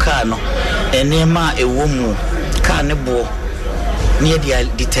ye wo car no enema ewo mu car ne bo near the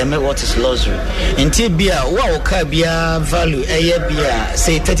determine what is luxury. Until bia wa car bia value bia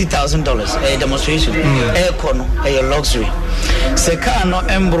say $30,000 a demonstration kono a luxury. Se car no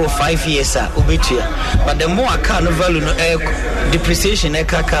embro 5 years ubetia but the more car no value no depreciation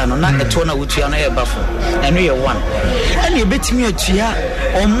car no na eto na wutua no bafo and we one and you betimi atua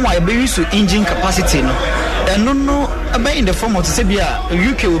o mo a be use engine capacity no and no about in the form of Sebia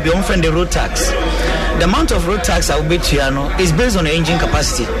UK will be on friend the road tax. The amount of road tax I will be to is based on the engine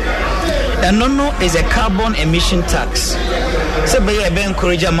capacity. And no is a carbon emission tax. So by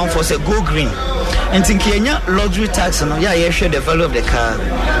encourage a man for say go green. And think Kenya luxury tax no you share the value of the car.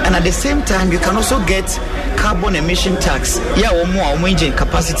 And at the same time you can also get carbon emission tax. Yeah, or more engine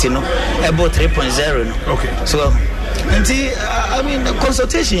capacity no about 3.0 no. Okay. So I mean the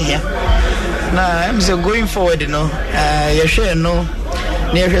consultation here. Now I'm so going forward, you know. You share no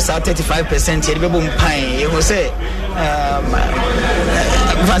near 35%. You be pine. You will say,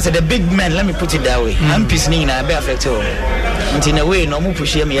 the big man. Let me put it that way. I'm pissing na be affected. And in a way, no more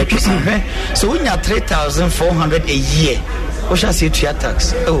push me. So when you are 3,400 a year, what shall say to your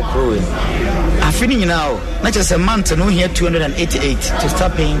tax? Oh, growing. I'm feeling now. Not just a month. No here 288 to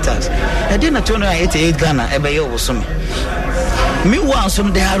start paying tax. I didn't 288 Ghana. Ebe yo wasumi. Meanwhile,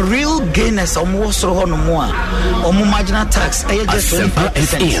 some there are real gainers or more so on more or more marginal tax. Just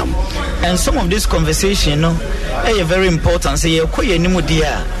 25%. And some of this conversation, you know, are very important. Say you quite any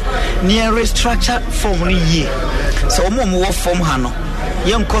dear near restructure form year. So more form hano.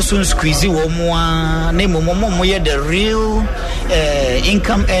 Young costume squeezy or more name more the real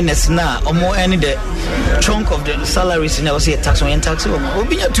income earners now or more any the chunk of the salaries in our say tax on tax will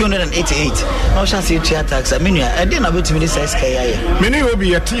be 288. No shall see tax. I mean, I didn't have to this SKI. Many will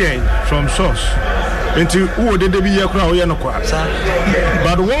be a TA from source. Into who did they be a crowd?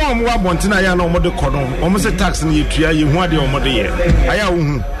 But one more wanting I know what the cordon almost a tax in you want your mother year.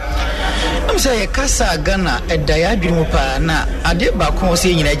 I'm say Casa Ghana a diadrim pa na ade ba kon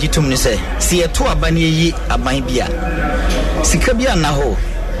se nyina gitum ni se se to abane yi aban bia sika bia na ho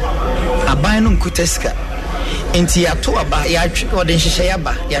aban no nkuteska enti ya to aba ya twe ode nhihye ya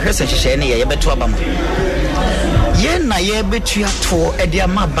ba ya hwese nhihye ne ya beto aba mo ye na ye betu ato e de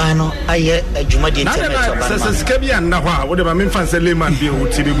ama ban no aye adwuma de internet aba na sika bia na ho a wo de ba memfa se layman bia wo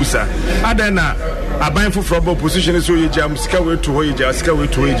ti bebusa adana aban for opposition so ye jam sika we to ho ye jam sika we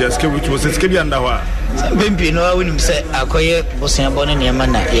to ho ye jam sika we to sika bia na ho a bempi no awunim se akoye bosia bone ne ma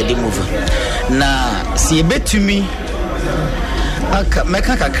na ye de move na si e betumi aka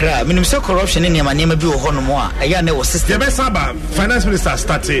meka kakra minim se corruption ne ma bi wo ho no mo a eya na wo system ye be saba finance minister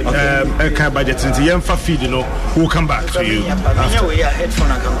started kind budget into yemfa feed no we'll come back to you after we are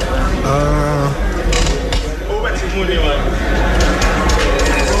headphone account over to money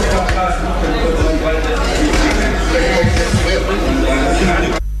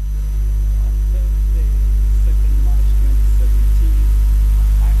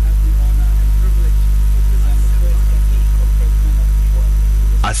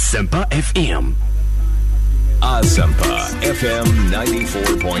Asempa FM. Asempa FM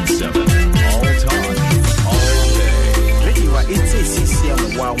 94.7. All talk, all day. Radio it's a CCM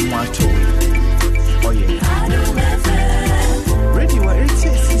oh yeah. Radio it's a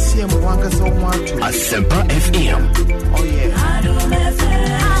CCM Asempa FM. Oh yeah.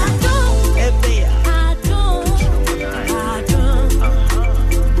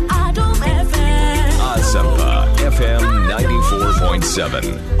 Asempa FM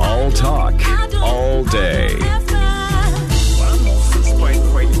 94.7. All talk, all day.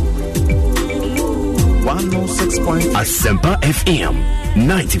 106.3 Asempa FM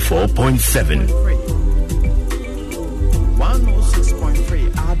 94.7 106.3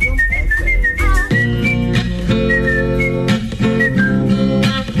 Adam FM.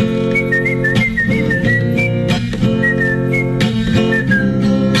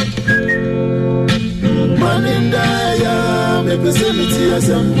 Manindaya, me facility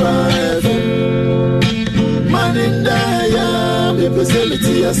Asempa FM. Manindaya, me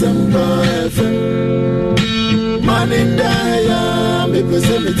facility Asempa FM. Manindaya, me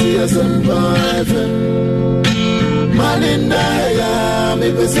facility Asempa FM. Manindaya,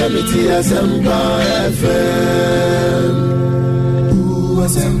 me facility Asempa FM. Ooh,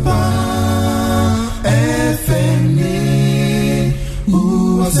 Asempa FM.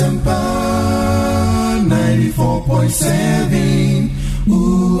 Ooh, Asempa 94.7.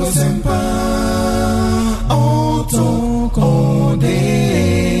 Ooh, Asempa all talk all day.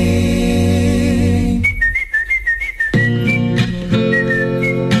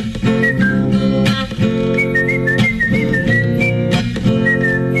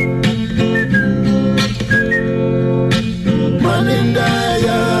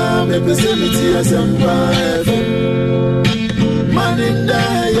 Manindaya, me facility Asempa FM.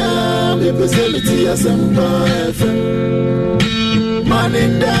 Manindaya, me facility Asempa FM.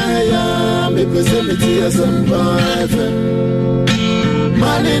 Manindaya, me facility Asempa FM.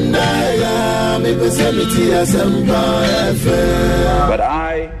 Manindaya, me facility Asempa FM. But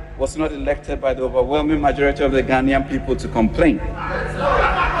I was not elected by the overwhelming majority of the Ghanaian people to complain. I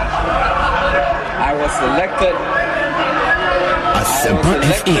was elected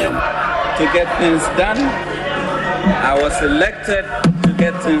to get things done. I was elected to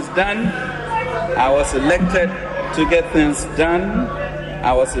get things done. I was elected to get things done.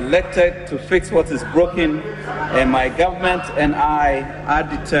 I was elected to fix what is broken, and my government and I are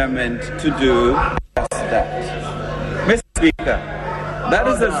determined to do just that. Mr. Speaker, that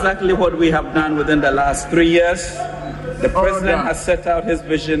is exactly what we have done within the last 3 years. The President has set out his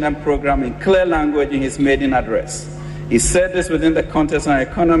vision and program in clear language in his maiden address. He said this within the context of an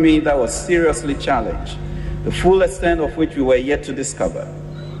economy that was seriously challenged, the full extent of which we were yet to discover.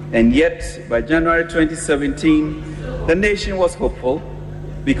 And yet, by January 2017, the nation was hopeful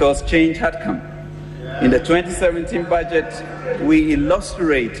because change had come. In the 2017 budget, we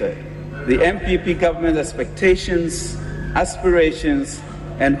illustrated the MPP government's expectations, aspirations,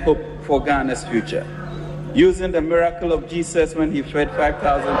 and hope for Ghana's future, using the miracle of Jesus when he fed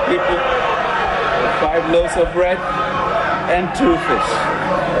 5,000 people with 5 loaves of bread and 2 fish.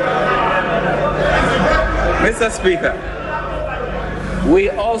 Mr. Speaker, we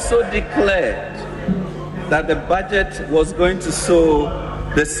also declared that the budget was going to sow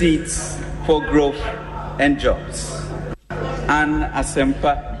the seeds for growth and jobs. An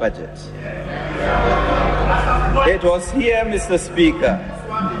Asempa budget. It was here, Mr. Speaker,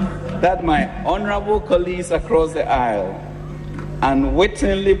 that my honorable colleagues across the aisle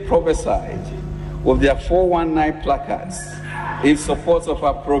unwittingly prophesied with their 419 placards in support of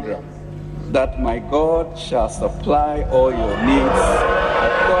our program that my God shall supply all your needs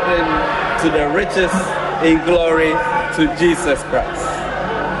according to the riches in glory to Jesus Christ.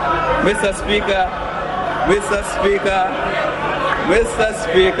 Mr. Speaker, Mr. Speaker, Mr.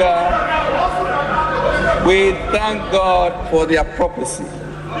 Speaker, we thank God for their prophecy,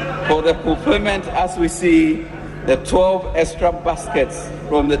 for the fulfillment as we see the 12 extra baskets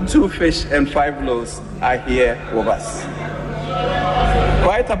from the 2 fish and 5 loaves are here with us.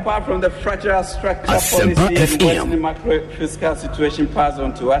 Quite apart from the fragile structure policy and worsening macro-fiscal situation passed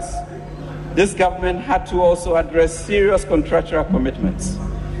on to us, this government had to also address serious contractual commitments.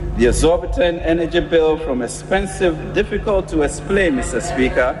 The exorbitant energy bill from expensive, difficult to explain, Mr.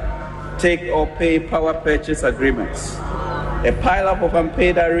 Speaker, take or pay power purchase agreements, a pile-up of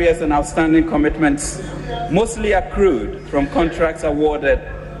unpaid arrears and outstanding commitments, mostly accrued from contracts awarded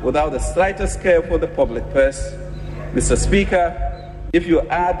without the slightest care for the public purse. Mr. Speaker, if you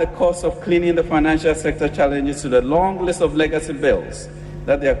add the cost of cleaning the financial sector challenges to the long list of legacy bills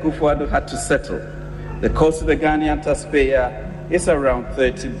that the Akufo-Addo had to settle, the cost to the Ghanaian taxpayer is around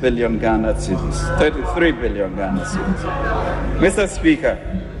 30 billion Ghana cedis, 33 billion Ghana cedis. Mr. Speaker,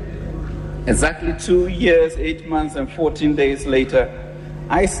 exactly 2 years, 8 months, and 14 days later,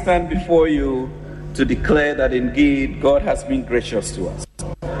 I stand before you to declare that indeed God has been gracious to us.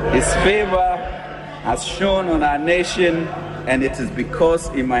 His favor has shone on our nation, and it is because,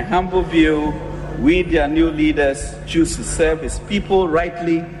 in my humble view, we, their new leaders, choose to serve his people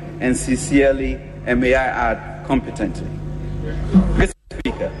rightly and sincerely, and may I add, competently. Mr.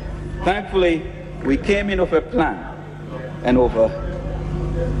 Speaker, thankfully, we came in with a plan and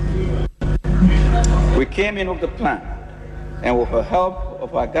We came in with the plan, and with the help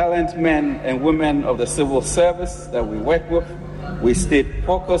of our gallant men and women of the civil service that we work with, we stayed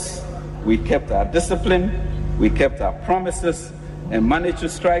focused, we kept our discipline, we kept our promises, and managed to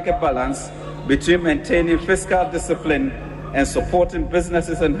strike a balance between maintaining fiscal discipline and supporting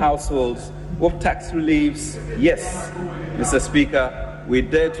businesses and households with tax reliefs. Yes, Mr. Speaker, we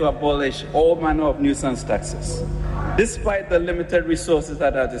dared to abolish all manner of nuisance taxes. Despite the limited resources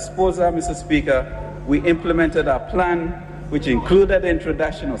at our disposal, Mr. Speaker, we implemented our plan, which included the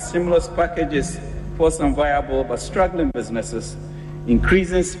introduction of stimulus packages for some viable but struggling businesses,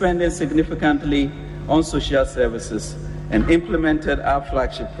 increasing spending significantly on social services, and implemented our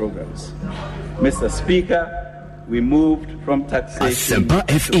flagship programs. Mr. Speaker, we moved from taxation to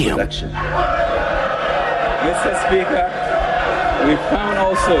production. Mr. Speaker, we found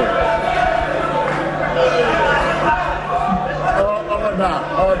also...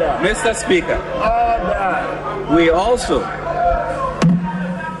 Order. Mr. Speaker, we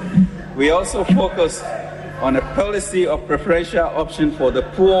also focused on a policy of preferential option for the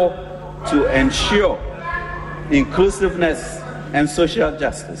poor to ensure inclusiveness and social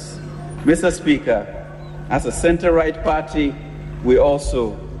justice. Mr. Speaker, as a center-right party, we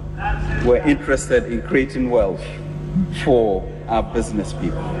also were interested in creating wealth for our business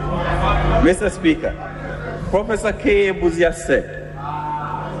people. Mr. Speaker, Professor K. Buzia said,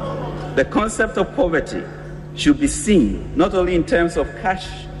 the concept of poverty should be seen not only in terms of cash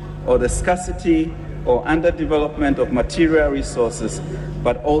or the scarcity or underdevelopment of material resources,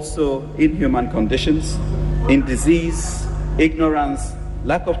 but also in human conditions, in disease, ignorance,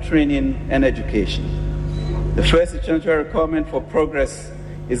 lack of training, and education. The first essential requirement for progress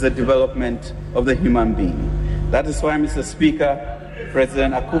is the development of the human being. That is why, Mr. Speaker,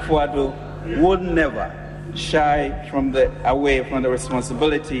 President Akufo-Addo would never shy away from the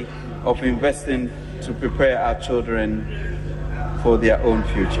responsibility of investing to prepare our children for their own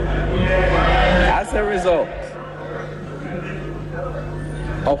future. As a result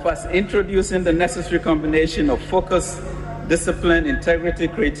of us introducing the necessary combination of focus, discipline, integrity,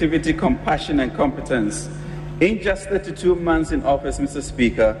 creativity, compassion, and competence, in just 32 months in office, Mr.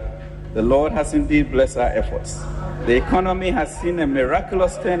 Speaker, the Lord has indeed blessed our efforts. The economy has seen a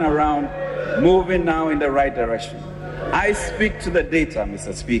miraculous turnaround, moving now in the right direction. I speak to the data,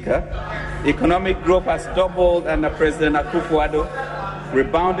 Mr. Speaker. Economic growth has doubled under President Akufo-Addo,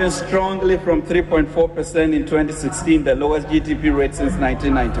 rebounding strongly from 3.4% in 2016, the lowest GDP rate since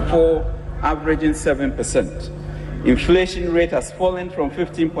 1994, averaging 7%. Inflation rate has fallen from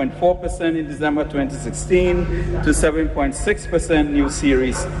 15.4% in December 2016 to 7.6% new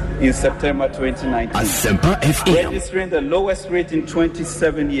series in September 2019, registering the lowest rate in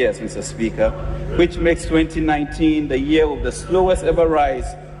 27 years, Mr. Speaker, which makes 2019 the year of the slowest ever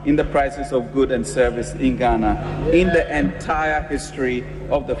rise in the prices of goods and service in Ghana in the entire history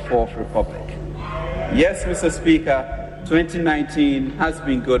of the Fourth Republic. Yes, Mr. Speaker, 2019 has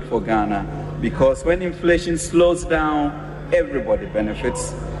been good for Ghana because when inflation slows down, everybody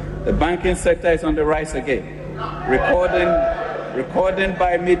benefits. The banking sector is on the rise again, recording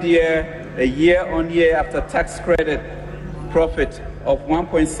by mid-year a year-on-year after tax credit profit of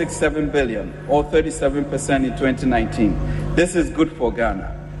 1.67 billion, or 37% in 2019. This is good for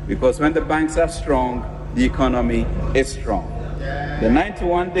Ghana because when the banks are strong, the economy is strong. The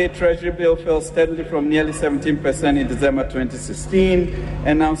 91-day Treasury bill fell steadily from nearly 17% in December 2016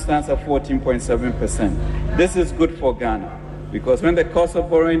 and now stands at 14.7%. This is good for Ghana because when the cost of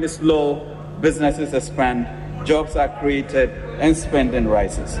borrowing is low, businesses expand, jobs are created, and spending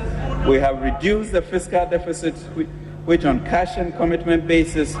rises. We have reduced the fiscal deficit, which on cash and commitment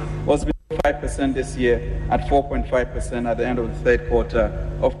basis was below 5% this year at 4.5% at the end of the third quarter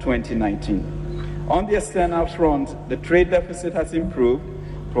of 2019. On the external front, the trade deficit has improved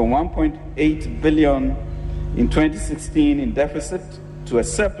from 1.8 billion in 2016 in deficit to a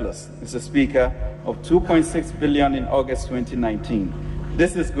surplus, Mr. Speaker, of 2.6 billion in August 2019.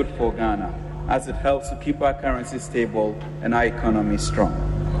 This is good for Ghana as it helps to keep our currency stable and our economy strong.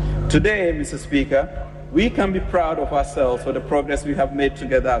 Today, Mr. Speaker, we can be proud of ourselves for the progress we have made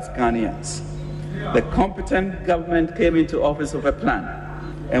together as Ghanaians. The competent government came into office with a plan,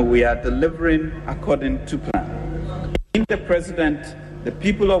 and we are delivering according to plan. In the President, the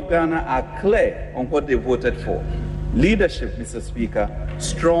people of Ghana are clear on what they voted for. Leadership, Mr. Speaker,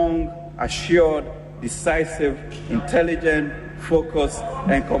 strong, assured, decisive, intelligent, focused,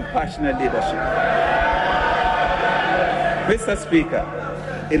 and compassionate leadership. Mr. Speaker,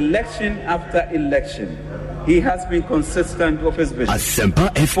 election after election, he has been consistent with his vision,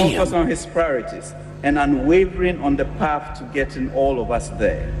 focused on his priorities, and unwavering on the path to getting all of us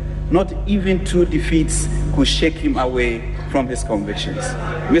there. Not even 2 defeats could shake him away from his convictions.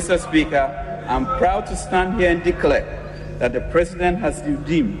 Mr. Speaker, I'm proud to stand here and declare that the President has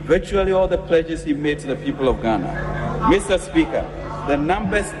redeemed virtually all the pledges he made to the people of Ghana. Mr. Speaker, the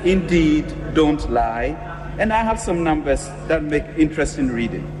numbers indeed don't lie, and I have some numbers that make interesting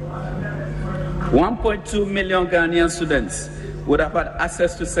reading. 1.2 million Ghanaian students would have had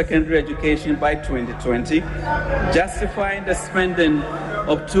access to secondary education by 2020, justifying the spending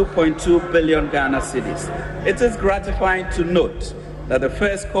of 2.2 billion Ghana cedis. It is gratifying to note that the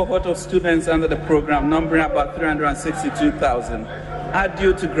first cohort of students under the program, numbering about 362,000, are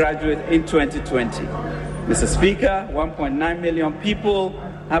due to graduate in 2020. Mr. Speaker, 1.9 million people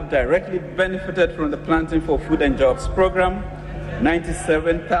have directly benefited from the Planting for Food and Jobs program.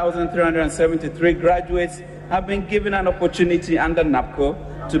 97,373 graduates have been given an opportunity under NAPCO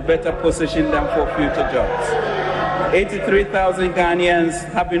to better position them for future jobs. 83,000 Ghanaians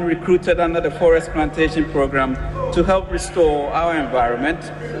have been recruited under the Forest Plantation Program to help restore our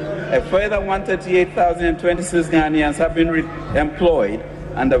environment. A further 138,026 Ghanaians have been employed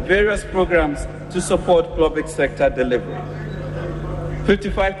under various programs to support public sector delivery.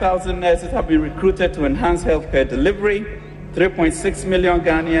 55,000 nurses have been recruited to enhance healthcare delivery. 3.6 million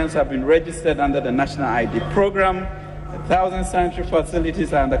Ghanaians have been registered under the National ID program. 1,000 sanitary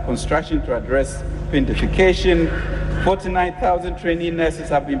facilities are under construction to address pindification. 49,000 trainee nurses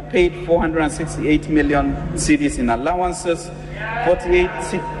have been paid 468 million cedis in allowances.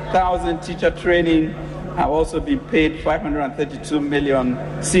 48,000 teacher training have also been paid 532 million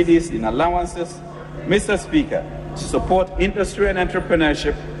cedis in allowances. Mr. Speaker, to support industry and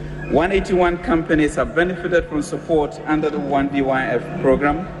entrepreneurship, 181 companies have benefited from support under the 1DYF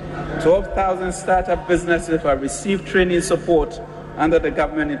program. 12,000 startup businesses have received training support under the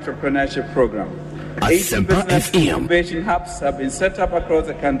government entrepreneurship program. 80 business innovation hubs have been set up across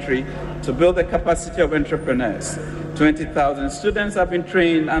the country to build the capacity of entrepreneurs. 20,000 students have been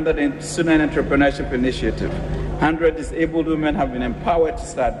trained under the Student Entrepreneurship Initiative. 100 disabled women have been empowered to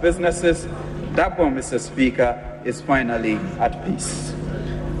start businesses. That one, Mr. Speaker, is finally at peace.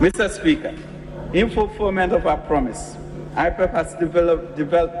 Mr. Speaker, in fulfillment of our promise, IPEP has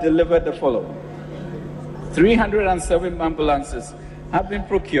delivered the following. 307 ambulances have been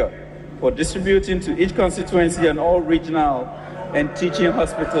procured for distributing to each constituency and all regional and teaching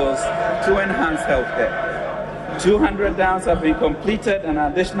hospitals to enhance healthcare. 200 dams have been completed and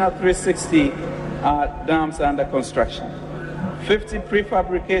an additional 360 dams are under construction. 50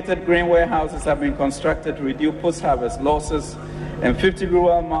 prefabricated grain warehouses have been constructed to reduce post-harvest losses, and 50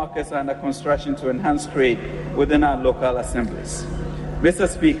 rural markets are under construction to enhance trade within our local assemblies. Mr.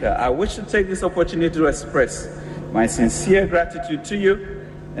 Speaker, I wish to take this opportunity to express my sincere gratitude to you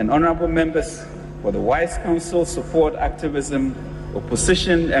and honorable members for the wise counsel, support, activism,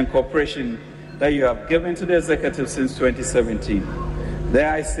 opposition, and cooperation that you have given to the executive since 2017.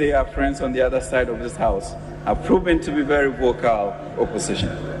 There I say our friends on the other side of this house have proven to be very vocal opposition.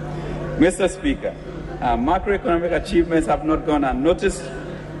 Mr. Speaker, our macroeconomic achievements have not gone unnoticed.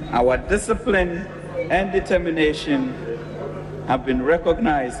 Our discipline and determination have been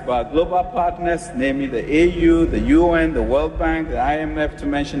recognized by global partners, namely the AU, the UN, the World Bank, the IMF, to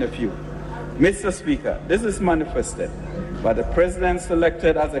mention a few. Mr. Speaker, this is manifested by the President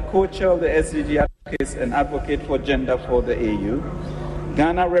selected as a co-chair of the SDG advocates and advocate for gender for the AU.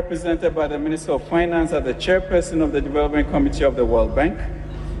 Ghana represented by the Minister of Finance as the chairperson of the Development Committee of the World Bank,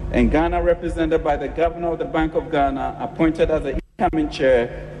 and Ghana represented by the Governor of the Bank of Ghana, appointed as the incoming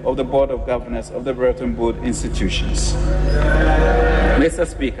chair of the Board of Governors of the Bretton Woods institutions. Mr.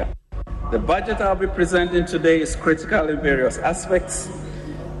 Speaker, the budget I'll be presenting today is critical in various aspects.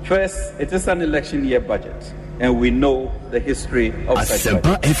 First, it is an election year budget, and we know the history of such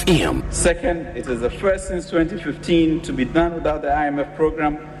budgets. Second, it is the first since 2015 to be done without the IMF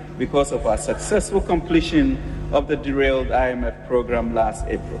program because of our successful completion of the derailed IMF program last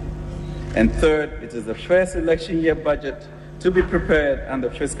April. And third, it is the first election year budget to be prepared under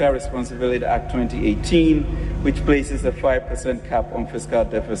Fiscal Responsibility Act 2018, which places a 5% cap on fiscal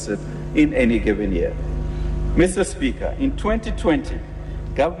deficit in any given year. Mr. Speaker, in 2020,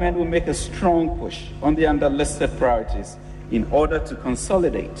 government will make a strong push on the underlisted priorities in order to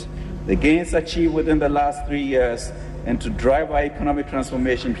consolidate the gains achieved within the last 3 years and to drive our economic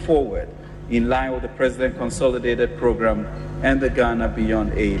transformation forward in line with the President's Consolidated Program and the Ghana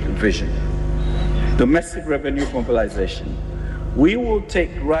Beyond Aid vision. Domestic revenue mobilization. We will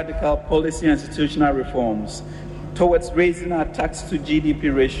take radical policy and institutional reforms towards raising our tax to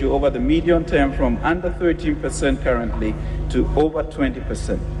GDP ratio over the medium term from under 13% currently to over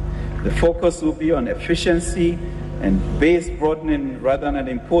 20%. The focus will be on efficiency, and base broadening rather than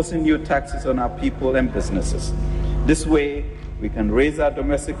imposing new taxes on our people and businesses. This way, we can raise our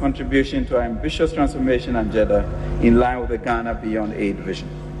domestic contribution to our ambitious transformation agenda in line with the Ghana Beyond Aid vision.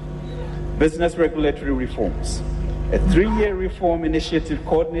 Business regulatory reforms. A 3-year reform initiative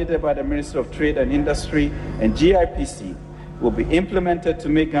coordinated by the Ministry of Trade and Industry and GIPC will be implemented to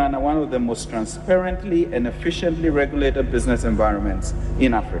make Ghana one of the most transparently and efficiently regulated business environments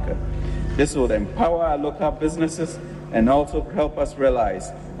in Africa. This will empower our local businesses and also help us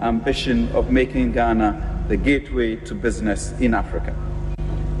realize our ambition of making Ghana the gateway to business in Africa.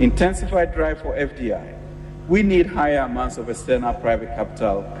 Intensified drive for FDI. We need higher amounts of external private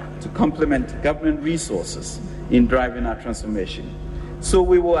capital to complement government resources in driving our transformation. So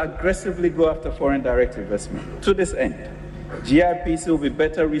we will aggressively go after foreign direct investment. To this end, GIPC will be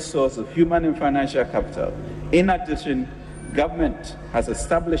better resource of human and financial capital. In addition, government has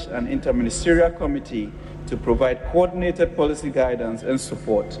established an interministerial committee to provide coordinated policy guidance and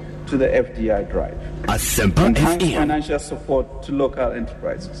support to the FDI drive. Enhance financial support to local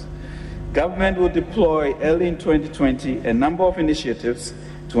enterprises. Government will deploy early in 2020 a number of initiatives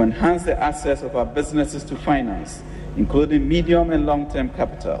to enhance the access of our businesses to finance, including medium and long-term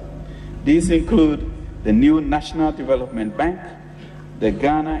capital. These include the new National Development Bank, the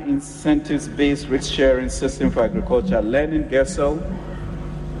Ghana Incentives-Based Risk-Sharing System for Agriculture Learning, GERSEL,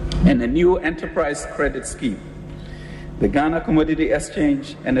 and a new Enterprise Credit Scheme, the Ghana Commodity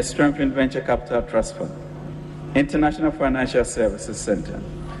Exchange, and a strengthened Venture Capital Trust Fund, International Financial Services Center.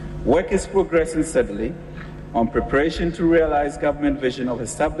 Work is progressing steadily on preparation to realize government vision of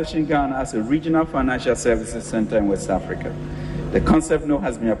establishing Ghana as a regional financial services center in West Africa. The concept note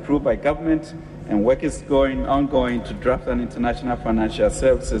has been approved by government, and work is ongoing to draft an international financial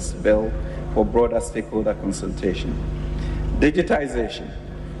services bill for broader stakeholder consultation. Digitization.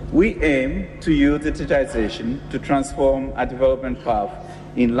 We aim to use digitization to transform our development path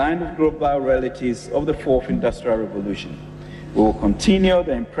in line with global realities of the fourth industrial revolution. We will continue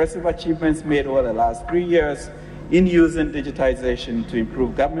the impressive achievements made over the last 3 years in using digitization to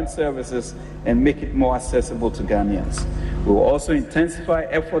improve government services and make it more accessible to Ghanaians. We will also intensify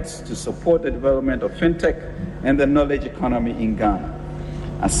efforts to support the development of fintech and the knowledge economy in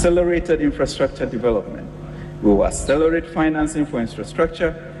Ghana. Accelerated infrastructure development. We will accelerate financing for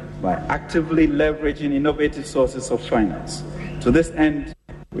infrastructure by actively leveraging innovative sources of finance. To this end,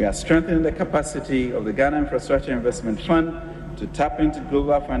 we are strengthening the capacity of the Ghana Infrastructure Investment Fund to tap into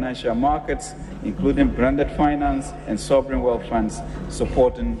global financial markets, including branded finance and sovereign wealth funds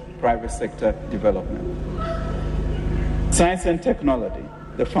supporting private sector development. Science and technology.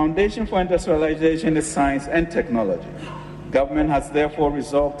 The foundation for industrialization is science and technology. Government has therefore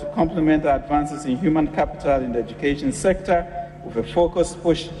resolved to complement the advances in human capital in the education sector with a focused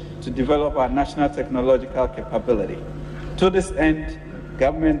push to develop our national technological capability. To this end,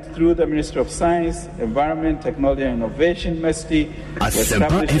 government, through the Ministry of Science, Environment, Technology and Innovation, MESTI, will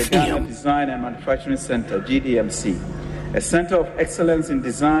establish the Ghana Design and Manufacturing Center, GDMC, a center of excellence in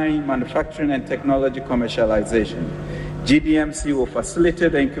design, manufacturing and technology commercialization. GDMC will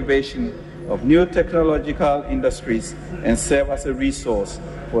facilitate the incubation of new technological industries and serve as a resource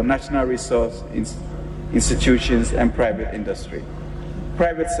for national resource institutions and private industry.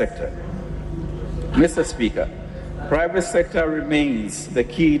 Private sector. Mr. Speaker, private sector remains the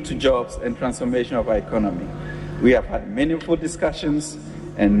key to jobs and transformation of our economy. We have had meaningful discussions,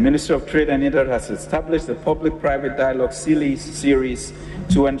 and Ministry of Trade and Industry has established the Public-Private Dialogue series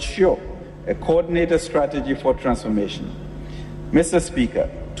to ensure a coordinated strategy for transformation. Mr. Speaker,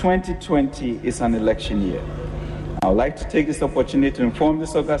 2020 is an election year. I would like to take this opportunity to inform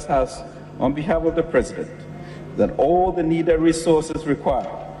this August House on behalf of the President that all the needed resources required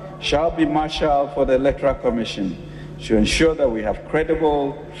shall be marshaled for the Electoral Commission to ensure that we have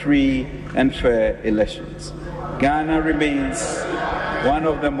credible, free, and fair elections. Ghana remains one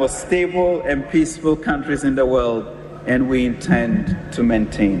of the most stable and peaceful countries in the world, and we intend to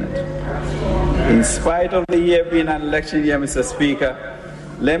maintain it. In spite of the year being an election year, Mr. Speaker,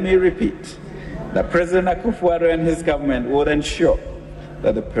 let me repeat that President Akufo-Addo and his government will ensure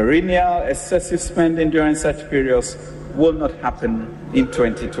that the perennial excessive spending during such periods will not happen in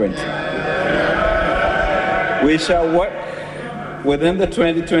 2020. We shall work within the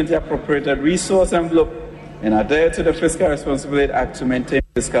 2020 appropriated resource envelope and adhere to the Fiscal Responsibility Act to maintain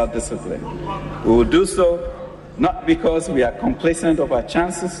fiscal discipline. We will do so not because we are complacent of our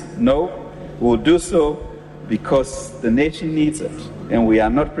chances. No, we will do so because the nation needs it, and we are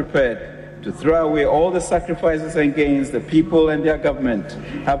not prepared to throw away all the sacrifices and gains the people and their government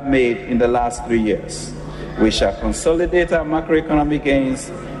have made in the last 3 years. We shall consolidate our macroeconomic gains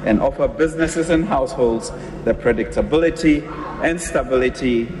and offer businesses and households the predictability and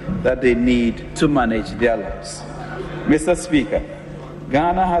stability that they need to manage their lives. Mr. Speaker,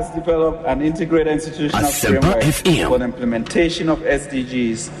 Ghana has developed an integrated institutional framework for the implementation of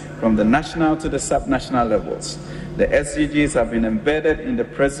SDGs from the national to the subnational levels. The SDGs have been embedded in the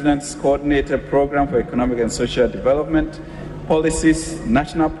President's Coordinated Program for Economic and Social Development, policies,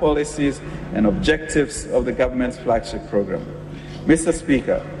 national policies, and objectives of the government's flagship program. Mr.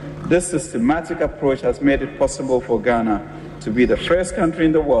 Speaker, this systematic approach has made it possible for Ghana to be the first country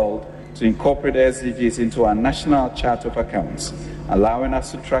in the world to incorporate SDGs into our national chart of accounts, allowing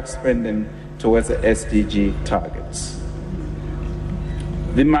us to track spending towards the SDG targets.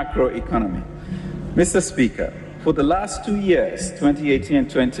 The macroeconomy. Mr. Speaker, for the last 2 years, 2018 and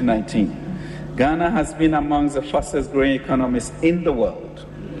 2019, Ghana has been amongst the fastest growing economies in the world.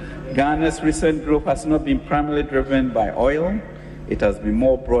 Ghana's recent growth has not been primarily driven by oil, it has been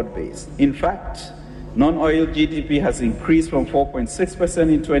more broad-based. In fact, non-oil GDP has increased from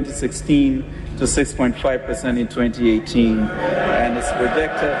 4.6% in 2016 to 6.5% in 2018, and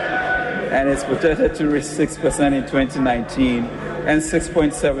it's projected to reach 6% in 2019 and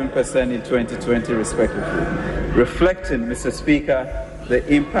 6.7% in 2020, respectively, reflecting, Mr. Speaker, the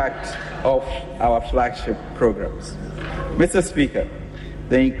impact of our flagship programs. Mr. Speaker,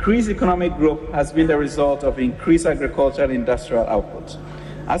 the increased economic growth has been the result of increased agricultural and industrial output.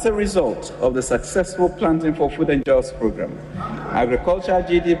 As a result of the successful Planting for Food and Jobs program, agricultural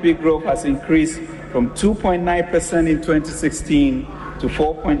GDP growth has increased from 2.9% in 2016 to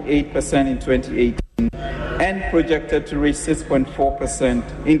 4.8% in 2018 and projected to reach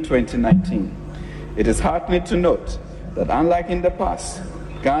 6.4% in 2019. It is heartening to note that unlike in the past,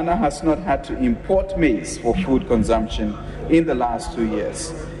 Ghana has not had to import maize for food consumption in the last 2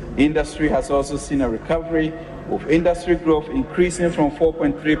 years. Industry has also seen a recovery, with industry growth increasing from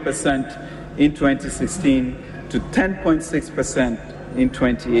 4.3% in 2016 to 10.6% in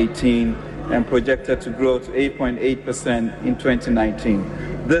 2018 and projected to grow to 8.8% in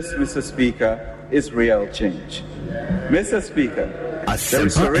 2019. This, Mr. Speaker, is real change. Mr. Speaker, the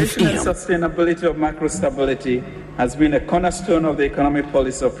restoration and sustainability of macro stability has been a cornerstone of the economic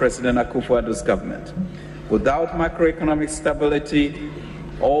policy of President Akufo-Addo's government. Without macroeconomic stability,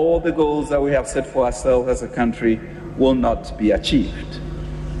 all the goals that we have set for ourselves as a country will not be achieved.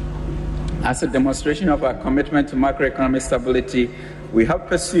 As a demonstration of our commitment to macroeconomic stability, we have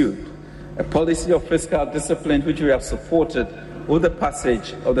pursued a policy of fiscal discipline which we have supported with the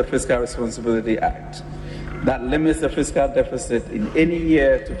passage of the Fiscal Responsibility Act that limits the fiscal deficit in any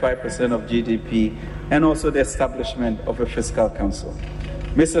year to 5% of GDP, and also the establishment of a fiscal council.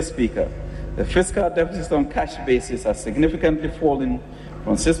 Mr. Speaker, the fiscal deficit on cash basis has significantly fallen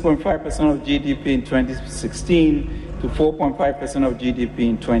from 6.5% of GDP in 2016 to 4.5% of GDP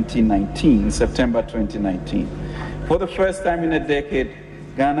in 2019, September 2019. For the first time in a decade,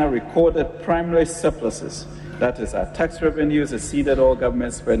 Ghana recorded primary surpluses. That is, our tax revenues exceeded all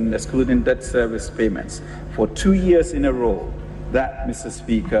government spending, excluding debt service payments, for 2 years in a row. That, Mr.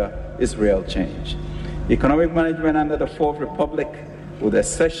 Speaker, is real change. Economic management under the Fourth Republic, with the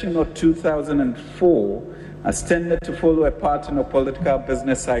session of 2004, has tended to follow a pattern of political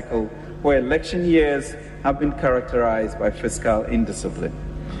business cycle where election years have been characterized by fiscal indiscipline.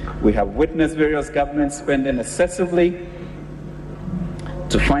 We have witnessed various governments spending excessively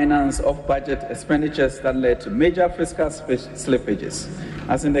to finance off-budget expenditures that led to major fiscal slippages,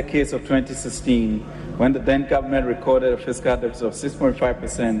 as in the case of 2016, when the then government recorded a fiscal deficit of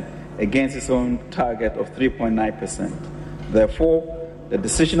 6.5% against its own target of 3.9%. Therefore, the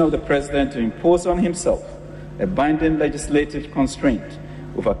decision of the President to impose on himself a binding legislative constraint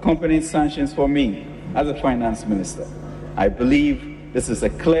with accompanying sanctions for me as a finance minister, I believe this is a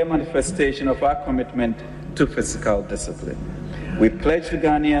clear manifestation of our commitment to fiscal discipline. We pledge to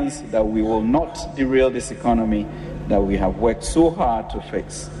Ghanaians that we will not derail this economy that we have worked so hard to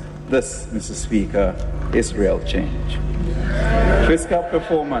fix. This, Mr. Speaker, is real change. Fiscal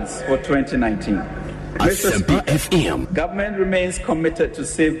performance for 2019. Mr. Speaker, government remains committed to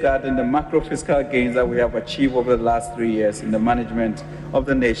safeguarding the macro-fiscal gains that we have achieved over the last 3 years in the management of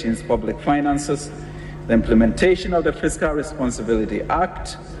the nation's public finances, the implementation of the Fiscal Responsibility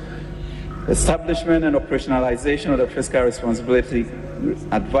Act, establishment and operationalization of the Fiscal Responsibility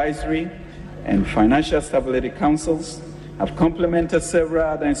Advisory and Financial Stability Councils, have complemented several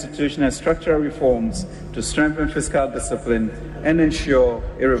other institutional and structural reforms to strengthen fiscal discipline and ensure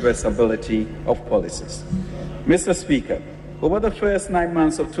irreversibility of policies. Mr. Speaker, over the first 9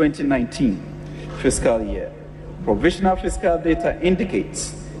 months of 2019 fiscal year, provisional fiscal data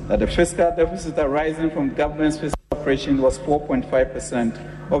indicates that the fiscal deficit arising from government's fiscal operations was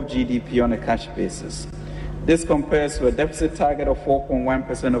 4.5% of GDP on a cash basis. This compares to a deficit target of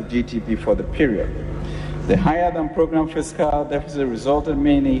 4.1% of GDP for the period. The higher than program fiscal deficit resulted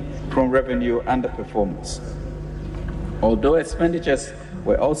mainly from revenue underperformance. Although expenditures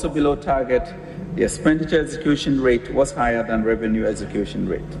were also below target, the expenditure execution rate was higher than revenue execution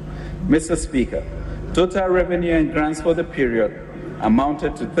rate. Mr. Speaker, total revenue and grants for the period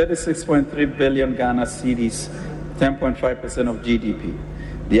amounted to 36.3 billion Ghana cedis, 10.5% of GDP.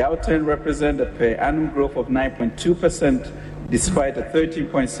 The outturn represented a per annum growth of 9.2% despite a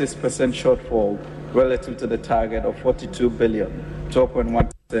 13.6% shortfall relative to the target of 42 billion, 12.1%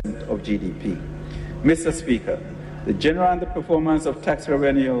 of GDP. Mr. Speaker, the general underperformance of tax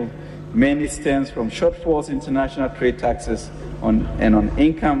revenue mainly stems from shortfalls in international trade taxes on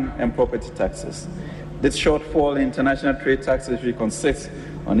income and property taxes. This shortfall in international trade taxes, which consists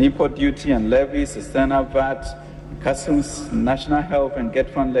on import duty and levies, external VAT, customs, national health and get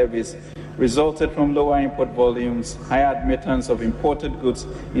fund levies, resulted from lower import volumes, higher admittance of imported goods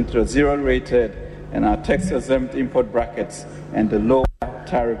into the zero-rated and our tax-exempt import brackets, and the lower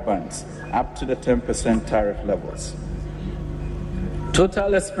tariff bands, up to the 10% tariff levels.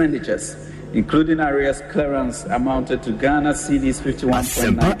 Total expenditures, including arrears clearance, amounted to Ghana cedis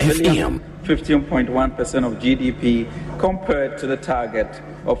 51.9 billion, 15.1% of GDP, compared to the target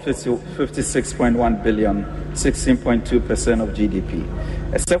of 56.1 billion, 16.2% of GDP.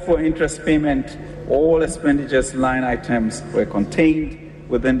 Except for interest payment, all expenditures line items were contained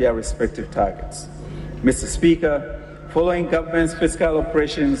within their respective targets. Mr. Speaker, following government's fiscal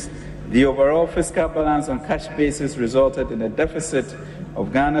operations, the overall fiscal balance on cash basis resulted in a deficit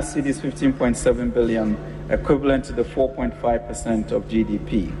of Ghana cedis 15.7 billion, equivalent to the 4.5% of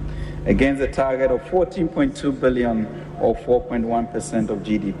GDP, against a target of 14.2 billion or 4.1% of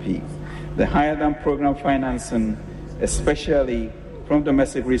GDP. The higher than program financing, especially from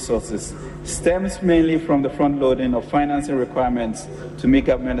domestic resources, stems mainly from the front loading of financing requirements to meet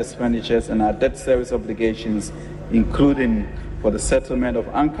government expenditures and our debt service obligations, including for the settlement of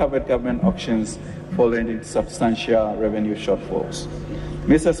uncovered government auctions following substantial revenue shortfalls.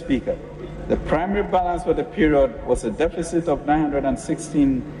 Mr. Speaker, the primary balance for the period was a deficit of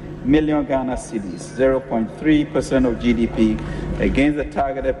 916 million Ghana cedis, 0.3% of GDP, against the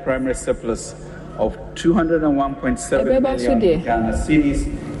targeted primary surplus of 201.7 million Ghana cedis,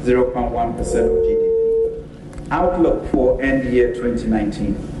 0.1% of GDP. Outlook for end year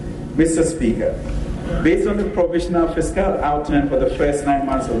 2019. Mr. Speaker, based on the provisional fiscal outturn for the first 9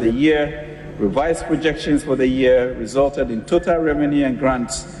 months of the year, revised projections for the year resulted in total revenue and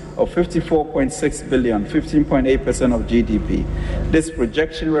grants of 54.6 billion, 15.8% of GDP. This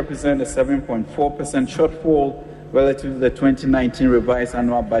projection represents a 7.4% shortfall relative to the 2019 revised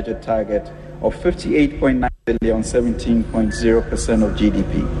annual budget target of 58.9 billion, 17.0% of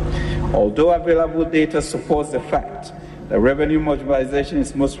GDP. Although available data supports the fact that revenue mobilization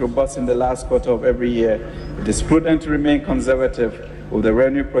is most robust in the last quarter of every year, it is prudent to remain conservative with the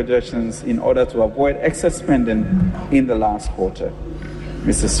revenue projections in order to avoid excess spending in the last quarter.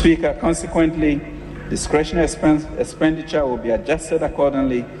 Mr. Speaker, consequently, discretionary expenditure will be adjusted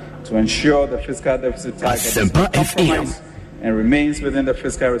accordingly to ensure the fiscal deficit target is not compromised and remains within the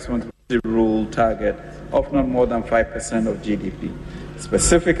fiscal responsibility rule target of not more than 5% of GDP.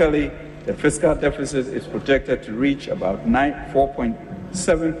 Specifically, the fiscal deficit is projected to reach about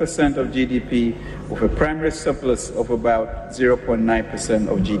 4.7% of GDP, with a primary surplus of about 0.9%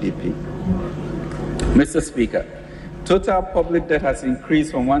 of GDP. Mr. Speaker, total public debt has increased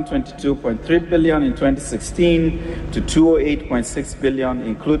from 122.3 billion in 2016 to 208.6 billion,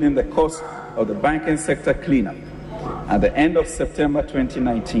 including the cost of the banking sector cleanup at the end of September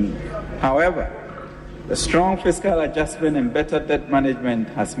 2019. However, the strong fiscal adjustment and better debt management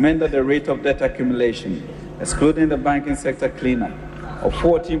has meant that the rate of debt accumulation, excluding the banking sector cleanup, of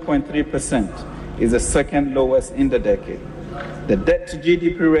 14.3% is the second lowest in the decade. The debt to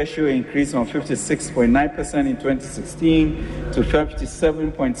GDP ratio increased from 56.9% in 2016 to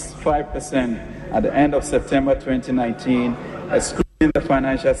 57.5% at the end of September 2019, excluding the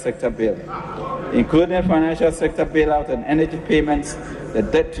financial sector bailout. Including financial sector bailout and energy payments, the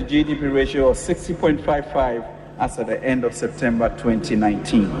debt to GDP ratio was 60.55 as at the end of September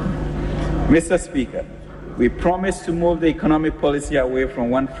 2019. Mr. Speaker, we promised to move the economic policy away from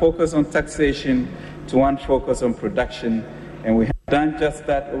one focus on taxation to one focus on production, and we have done just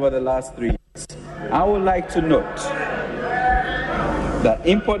that over the last 3 years. I would like to note that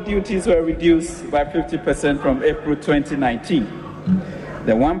import duties were reduced by 50% from April 2019.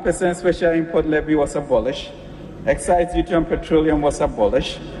 The 1% special import levy was abolished. Excise duty on petroleum was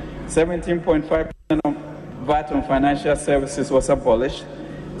abolished. 17.5% VAT on financial services was abolished.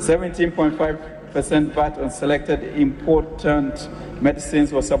 17.5% VAT on selected important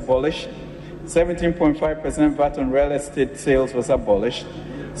medicines was abolished. 17.5% VAT on real estate sales was abolished.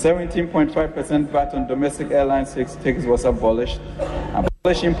 17.5% VAT on domestic airline tickets was abolished.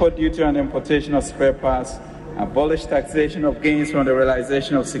 Abolished import duty on importation of spare parts. Abolished taxation of gains from the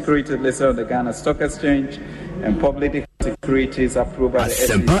realization of securities listed on the Ghana Stock Exchange and public securities approved by the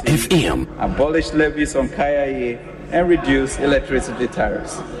SEC. Abolished levies on KIA and reduced electricity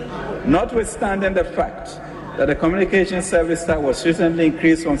tariffs. Notwithstanding the fact that the communication service tax was recently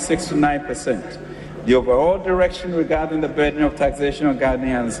increased from 6 to 9%, the overall direction regarding the burden of taxation on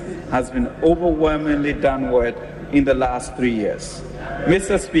Ghanaians has been overwhelmingly downward in the last 3 years.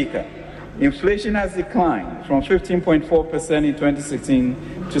 Mr. Speaker, inflation has declined from 15.4% in 2016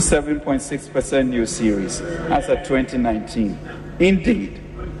 to 7.6% new series as of 2019. Indeed,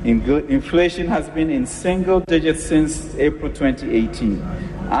 inflation has been in single digits since April 2018,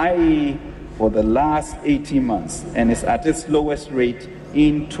 i.e., for the last 18 months, and is at its lowest rate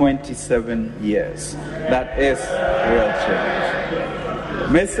in 27 years. That is real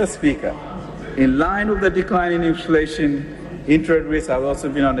change. Mr. Speaker, in line with the decline in inflation, interest rates have also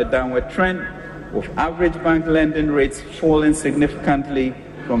been on a downward trend, with average bank lending rates falling significantly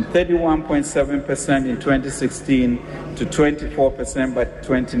from 31.7% in 2016 to 24% by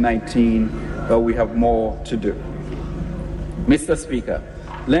 2019, but we have more to do. Mr. Speaker,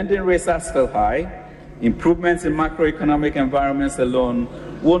 lending rates are still high. Improvements in macroeconomic environments alone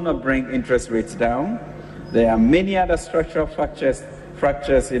will not bring interest rates down. There are many other structural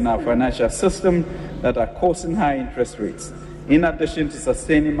fractures in our financial system that are causing high interest rates. In addition to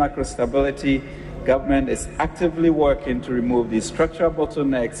sustaining macro stability, government is actively working to remove these structural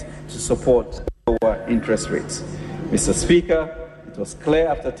bottlenecks to support lower interest rates. Mr. Speaker, it was clear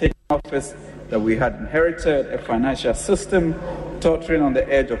after taking office that we had inherited a financial system tottering on the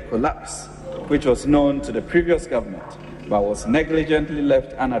edge of collapse, which was known to the previous government, but was negligently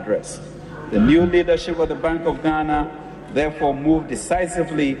left unaddressed. The new leadership of the Bank of Ghana therefore moved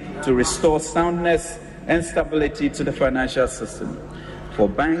decisively to restore soundness and stability to the financial system. For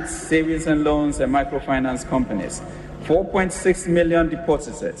banks, savings and loans, and microfinance companies, 4.6 million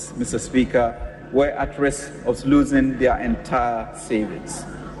depositors, Mr. Speaker, were at risk of losing their entire savings.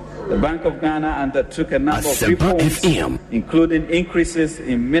 The Bank of Ghana undertook a number of reforms, including increases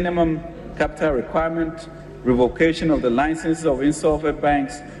in minimum capital requirement, revocation of the licenses of insolvent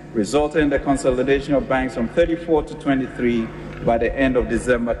banks, resulting in the consolidation of banks from 34 to 23 by the end of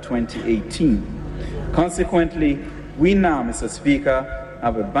December 2018. Consequently, we now, Mr. Speaker,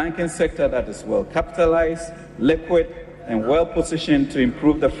 have a banking sector that is well capitalized, liquid, and well positioned to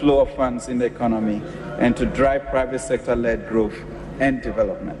improve the flow of funds in the economy and to drive private sector-led growth and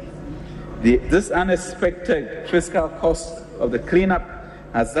development. This unexpected fiscal cost of the cleanup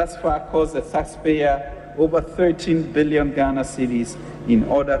has thus far cost the taxpayer over 13 billion Ghana cedis in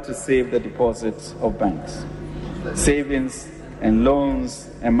order to save the deposits of banks, savings and loans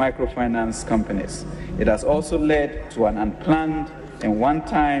and microfinance companies. It has also led to an unplanned and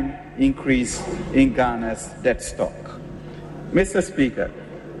one-time increase in Ghana's debt stock. Mr. Speaker,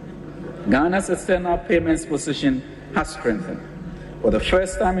 Ghana's external payments position has strengthened. For the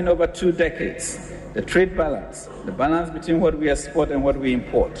first time in over 2 decades, the trade balance, the balance between what we export and what we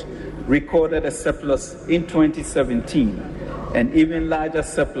import, recorded a surplus in 2017, and even larger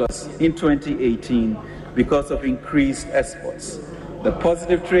surplus in 2018 because of increased exports. The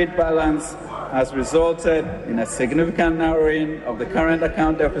positive trade balance has resulted in a significant narrowing of the current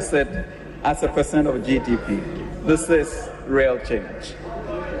account deficit as a percent of GDP. This is real change.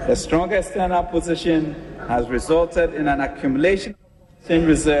 The stronger external position has resulted in an accumulation of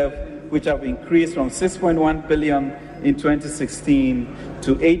reserve, which have increased from 6.1 billion in 2016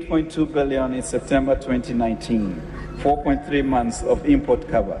 to 8.2 billion in September 2019, 4.3 months of import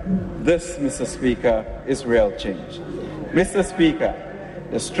cover. This, Mr. Speaker, is real change. Mr. Speaker,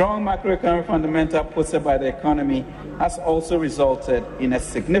 the strong macroeconomic fundamental posted by the economy has also resulted in a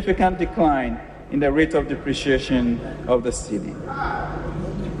significant decline in the rate of depreciation of the cedi.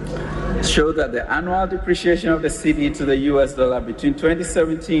 It showed that the annual depreciation of the cedi to the US dollar between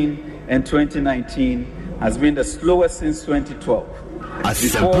 2017 and 2019 has been the slowest since 2012.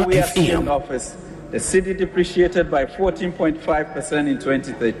 Before we assumed office, the cedi depreciated by 14.5% in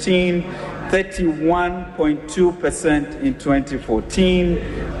 2013, 31.2% in 2014,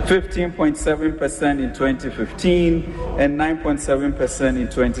 15.7% in 2015, and 9.7% in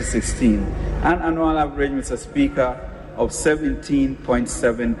 2016. An annual average, Mr. Speaker, of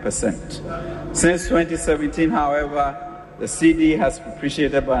 17.7%. Since 2017, however, the CD has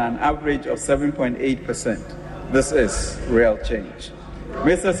appreciated by an average of 7.8%. This is real change.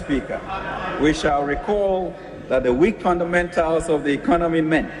 Mr. Speaker, we shall recall that the weak fundamentals of the economy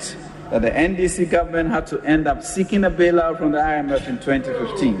meant that the NDC government had to end up seeking a bailout from the IMF in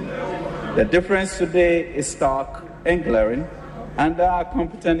 2015. The difference today is stark and glaring. Under our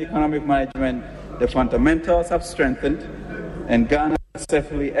competent economic management, the fundamentals have strengthened and Ghana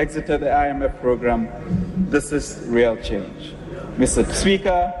successfully exited the IMF program. This is real change. Mr.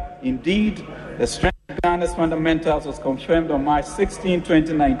 Speaker, indeed, the strength of Ghana's fundamentals was confirmed on March 16,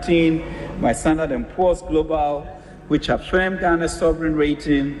 2019 by Standard & Poor's Global, which affirmed Ghana's sovereign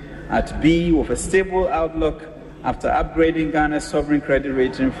rating at B with a stable outlook after upgrading Ghana's sovereign credit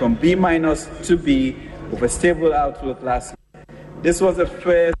rating from B- to B with a stable outlook last year. This was the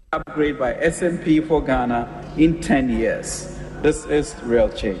first upgrade by S&P for Ghana in 10 years. This is real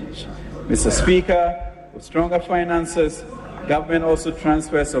change. Mr. Speaker, with stronger finances, government also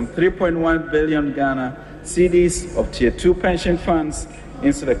transferred some 3.1 billion Ghana CDs of Tier 2 pension funds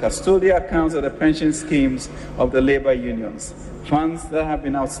into the custodial accounts of the pension schemes of the labor unions, funds that have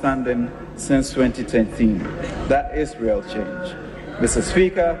been outstanding since 2013. That is real change. Mr.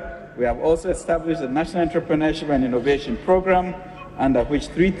 Speaker, we have also established the National Entrepreneurship and Innovation Program, under which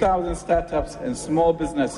 3,000 startups and small businesses